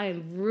 sir, you are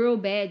in real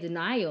bad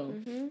denial.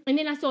 And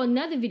then I saw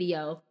another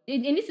video,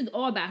 and this is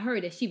all about her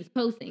that she was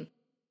posting.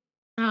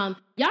 Y'all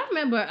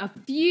remember a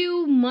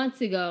few months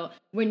ago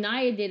when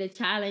Naya did a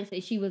challenge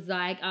and she was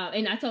like,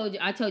 and I told you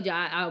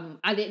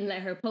I didn't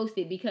let her post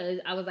it because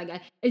I was like,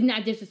 it's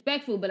not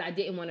disrespectful, but I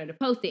didn't want her to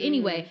post it.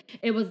 Anyway,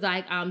 it was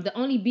like, the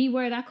only B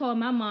word I call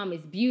my mom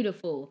is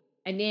beautiful.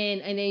 And then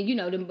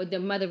the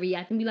mother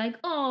react and be like,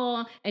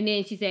 oh, and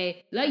then she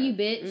say, love you,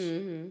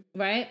 bitch.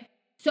 Right?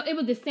 So it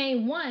was the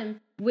same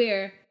one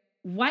where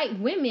white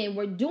women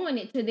were doing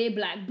it to their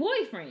black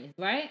boyfriends,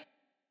 right?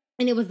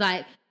 And it was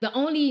like, the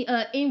only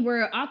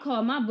N-word I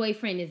call my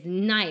boyfriend is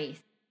nice.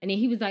 And then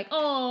he was like,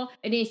 oh,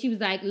 and then she was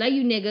like, love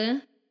you,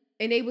 nigga.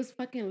 And they was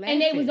fucking laughing.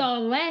 And they was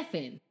all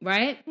laughing,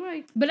 right?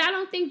 Right. But I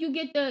don't think you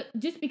get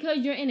just because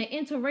you're in an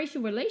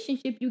interracial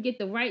relationship, you get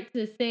the right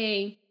to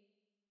say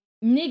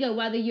nigga,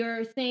 whether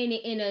you're saying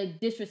it in a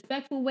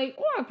disrespectful way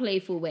or a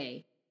playful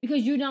way,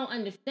 because you don't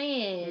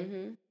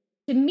understand.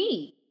 To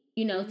me,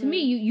 to me,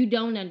 you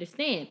don't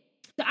understand.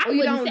 So I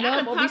wouldn't say, I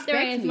would pop their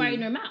ass right in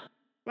their mouth.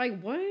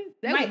 Like, what?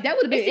 That would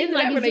have been in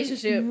that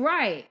relationship.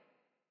 Right.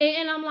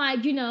 And I'm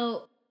like,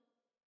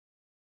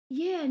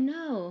 yeah,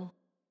 no,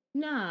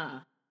 nah,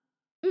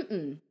 I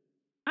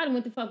done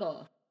went the fuck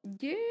off.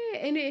 Yeah,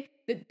 and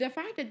the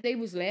fact that they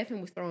was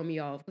laughing was throwing me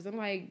off, because I'm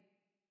like,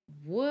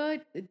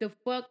 what the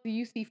fuck do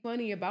you see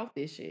funny about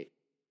this shit?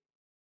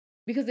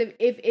 Because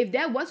if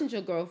that wasn't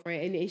your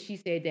girlfriend and then she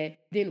said that,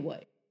 then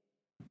what?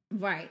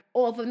 Right.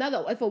 Or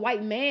if a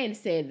white man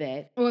said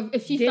that, or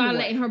if she started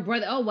letting her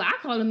brother, oh well, I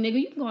call him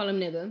nigga, you can call him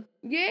nigga.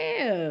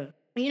 Yeah.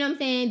 You know what I'm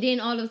saying? Then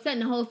all of a sudden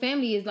the whole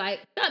family is like,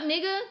 "Sup,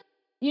 nigga?"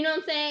 You know what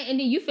I'm saying? And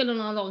then you feeling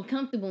all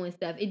uncomfortable and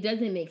stuff. It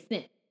doesn't make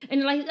sense.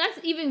 And like, let's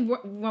even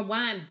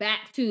rewind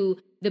back to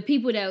the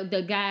people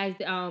the guys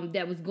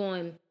that was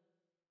going,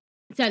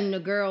 telling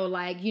the girl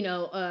like, you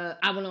know,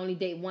 I will only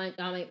date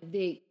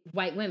date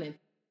white women.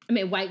 I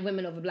mean, white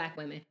women over black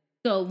women.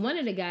 So one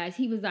of the guys,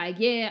 he was like,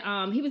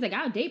 yeah, he was like,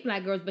 I'll date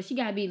black girls, but she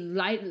gotta be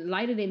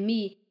lighter than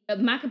me,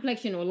 my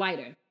complexion or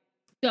lighter.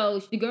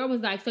 So the girl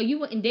was like, so you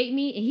wouldn't date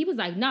me? And he was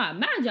like, nah,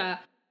 mind y'all,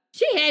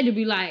 she had to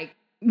be like,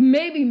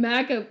 maybe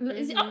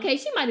okay,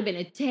 she might have been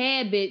a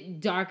tad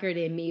bit darker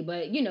than me,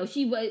 but you know,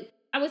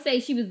 I would say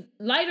she was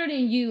lighter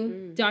than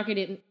you, darker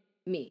than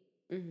me.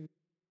 Mm-hmm.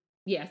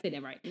 Yeah, I said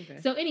that right.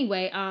 Okay. So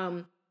anyway,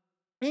 and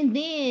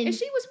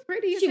she was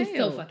pretty as hell. She was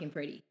so fucking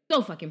pretty.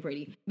 So fucking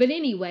pretty. But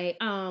anyway,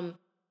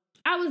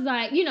 I was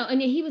like, you know, and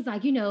then he was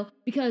like, you know,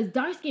 because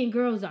dark-skinned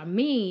girls are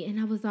mean. And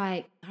I was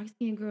like,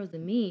 dark-skinned girls are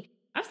mean.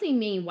 I've seen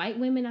mean white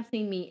women. I've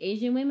seen mean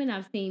Asian women.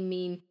 I've seen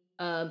mean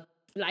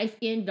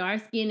light-skinned,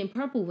 dark-skinned, and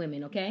purple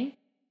women, okay?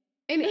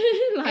 And,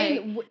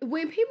 and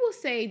when people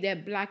say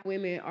that black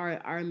women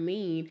are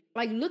mean,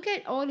 like, look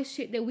at all the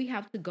shit that we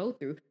have to go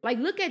through. Like,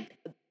 look at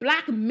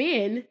black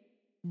men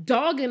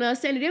dogging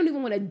us, saying they don't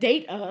even want to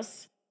date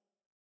us.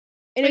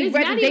 And it's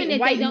not even that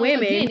white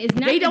women. Again, it's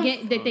not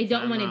that they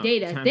don't want to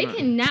date us. They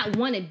cannot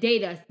want to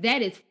date us.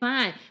 That is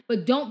fine.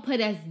 But don't put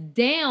us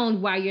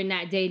down while you're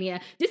not dating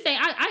us. Just say,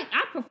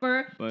 I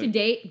prefer to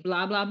date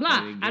blah, blah,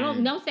 blah.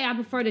 Again, don't say I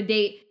prefer to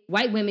date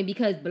white women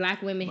because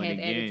black women have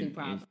attitude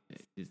problems.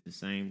 It's the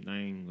same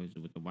thing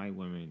with the white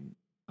women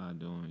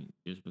doing.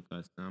 Just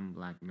because some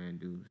black men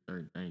do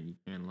certain things, you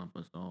can't lump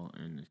us all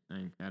in the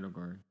same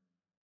category.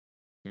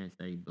 You can't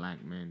say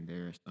black men.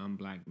 There are some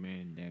black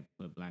men that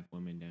put black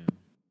women down.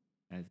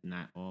 That's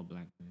not all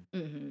black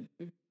men.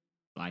 Mm-hmm.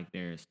 Like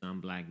there are some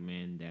black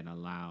men that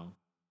allow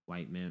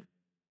white men,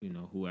 you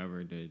know,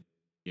 whoever to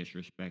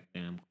disrespect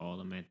them, call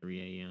them at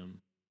 3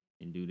 a.m.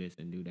 and do this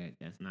and do that.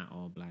 That's not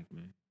all black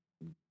men.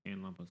 You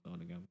can't lump us all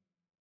together.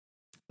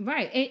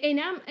 Right.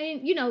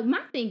 And you know,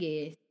 my thing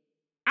is,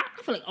 I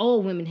feel like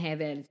all women have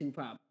attitude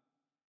problems.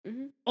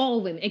 Mm-hmm.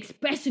 All women,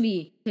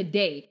 especially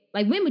today.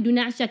 Like women do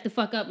not shut the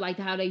fuck up like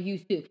how they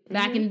used to.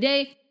 Back in the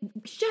day,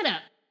 shut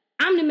up.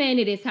 I'm the man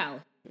of this house.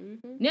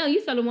 Mm-hmm. Now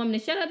you tell a woman to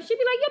shut up, she'd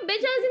be like, your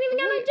bitch hasn't even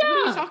got no job.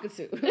 Who are you talking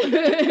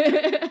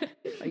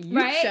to? You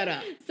right? Shut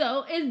up.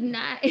 So it's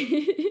not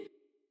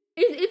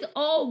it's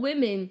all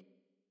women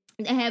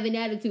that have an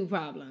attitude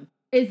problem.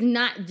 It's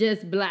not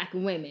just black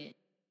women,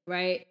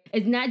 right?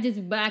 It's not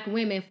just black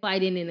women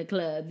fighting in the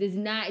clubs. It's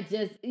not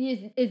just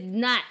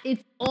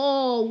it's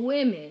all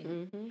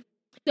women. Mm-hmm.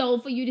 So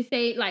for you to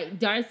say like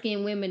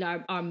dark-skinned women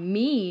are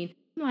mean,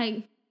 I'm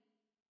like,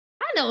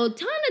 I know a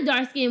ton of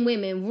dark-skinned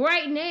women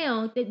right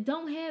now that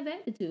don't have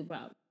attitude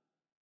problems.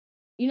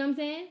 You know what I'm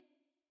saying?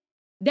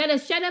 That'll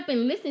shut up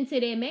and listen to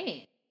their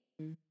man.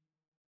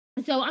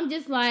 Mm-hmm. So I'm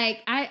just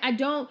like, I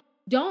don't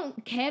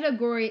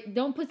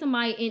put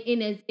somebody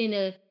in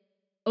a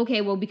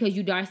okay, well, because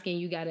you dark-skinned,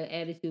 you got an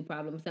attitude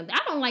problem or something. I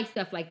don't like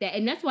stuff like that.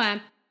 And that's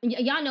why,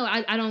 y'all know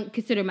I don't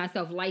consider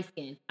myself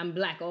light-skinned. I'm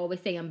black. I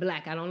always say I'm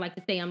black. I don't like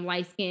to say I'm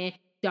light-skinned,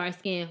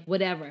 dark-skinned,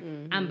 whatever.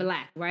 Mm-hmm. I'm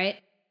black, right?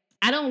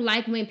 I don't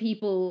like when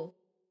people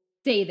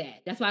say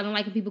that. That's why I don't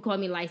like when people call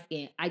me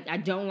light-skinned. I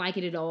don't like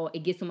it at all.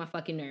 It gets on my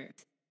fucking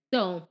nerves.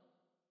 So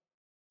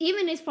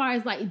even as far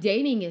as like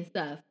dating and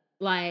stuff,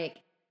 like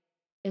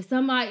if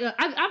somebody,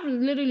 I've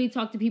literally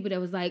talked to people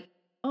that was like,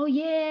 oh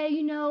yeah,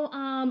 you know,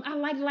 I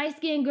like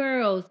light-skinned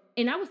girls.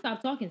 And I would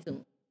stop talking to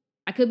them.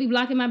 I could be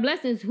blocking my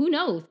blessings. Who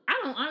knows? I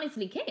don't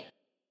honestly care.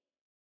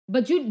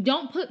 But you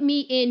don't put me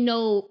in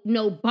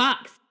no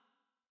box.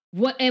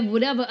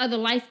 Whatever other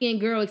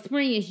light-skinned girl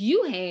experience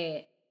you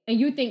had, and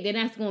you think that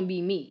that's gonna be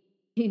me.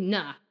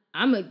 Nah,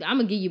 I'm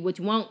gonna give you what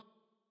you want,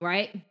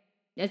 right?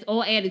 That's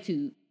all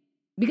attitude.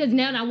 Because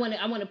now I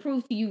wanna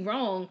prove to you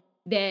wrong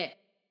that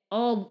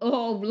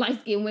all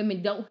light-skinned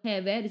women don't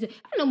have attitude.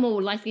 I know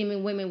more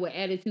light-skinned women with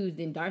attitudes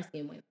than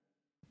dark-skinned women,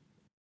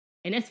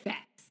 and that's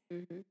facts.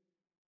 Mm-hmm.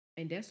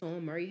 And that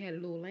song Murray Had a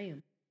Little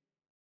Lamb.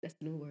 That's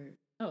the new word.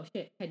 Oh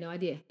shit, had no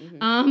idea.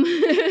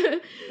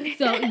 Mm-hmm.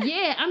 So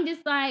yeah, I'm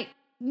just like.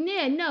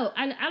 Yeah, no,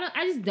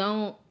 I just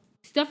don't,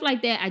 stuff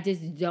like that I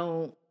just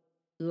don't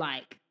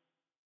like.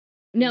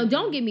 Now,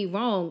 don't get me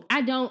wrong, I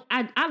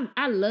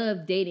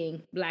love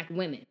dating black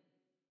women.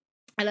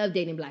 I love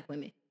dating black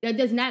women. That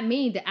does not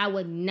mean that I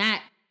would not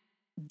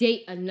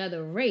date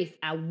another race.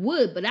 I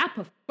would, but I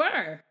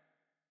prefer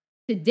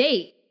to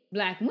date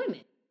black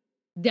women.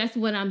 That's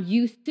what I'm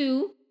used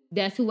to.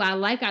 That's who I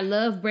like. I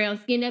love brown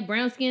skin. That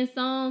brown skin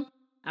song,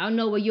 I don't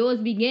know where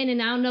yours begin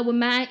and I don't know where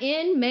mine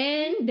end,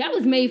 man. That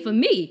was made for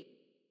me.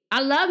 I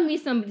love me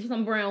some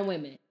brown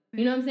women.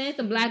 You know what I'm saying?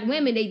 Some black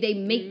women, they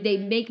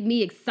make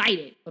me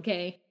excited,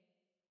 okay?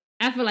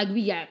 I feel like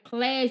we got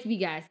class, we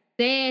got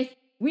sass,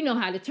 we know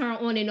how to turn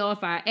on and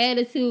off our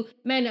attitude.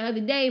 Man, the other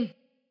day,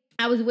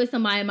 I was with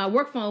somebody and my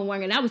work phone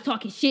rang and I was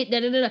talking shit,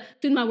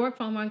 to my work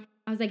phone rang.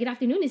 I was like, good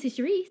afternoon, this is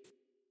Sharice.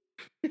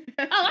 Oh,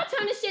 I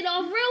turned the shit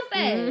off real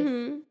fast.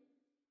 Mm-hmm.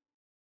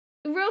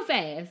 real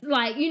fast.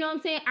 Like, you know what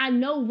I'm saying? I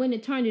know when to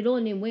turn it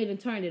on and when to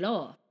turn it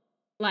off.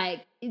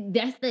 Like,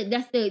 that's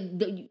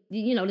the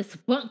you know, the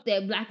spunk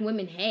that Black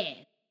women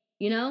had,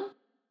 you know?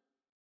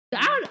 So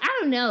I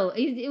don't know.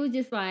 It was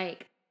just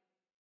like,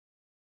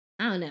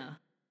 I don't know.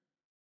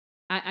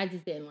 I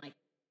just didn't like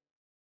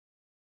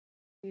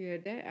it. Yeah,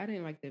 that I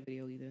didn't like that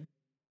video either.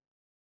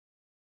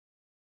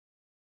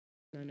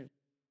 None of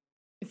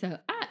So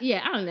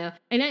I don't know,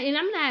 and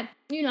I'm not,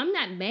 you know, I'm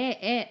not mad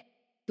at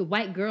the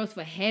white girls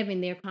for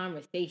having their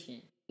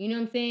conversation. You know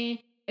what I'm saying?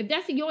 If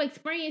that's your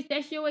experience,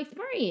 that's your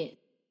experience.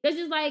 That's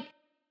just like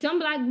some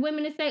Black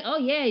women that say, "Oh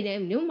yeah,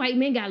 them white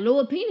men got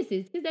lower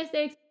penises," because that's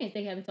their experience.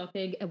 They haven't talked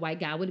to a white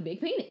guy with a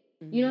big penis.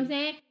 Mm-hmm. You know what I'm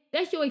saying?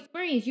 That's your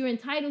experience. You're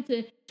entitled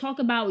to talk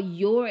about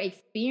your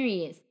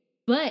experience.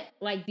 But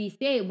like D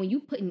said, when you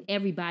putting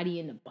everybody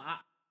in the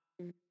box,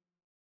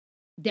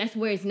 that's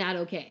where it's not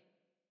okay.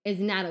 It's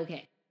not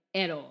okay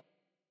at all.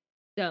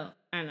 So,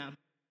 I don't know.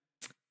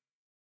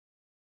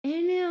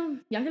 And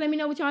y'all can let me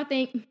know what y'all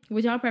think,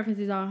 what y'all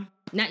preferences are.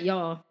 Not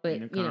y'all, but,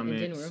 in the you know,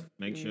 comments, in general.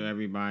 make sure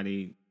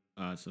everybody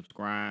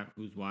subscribe.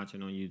 Who's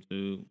watching on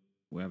YouTube,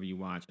 wherever you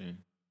watching,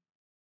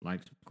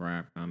 like,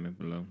 subscribe, comment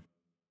below.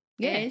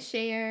 Yeah, and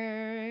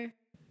share.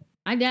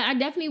 I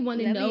definitely want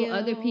to Love know you.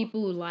 other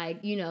people,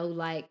 like, you know,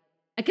 like,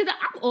 because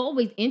I'm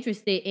always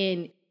interested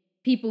in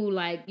people,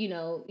 like, you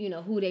know,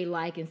 who they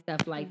like and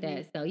stuff like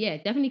that. So, yeah,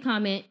 definitely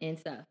comment and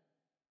stuff.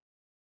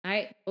 All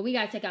right, but we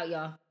got to check out,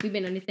 y'all. We've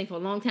been on this thing for a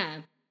long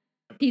time.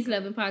 Peace,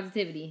 love, and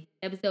positivity.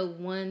 Episode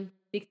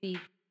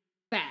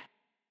 165.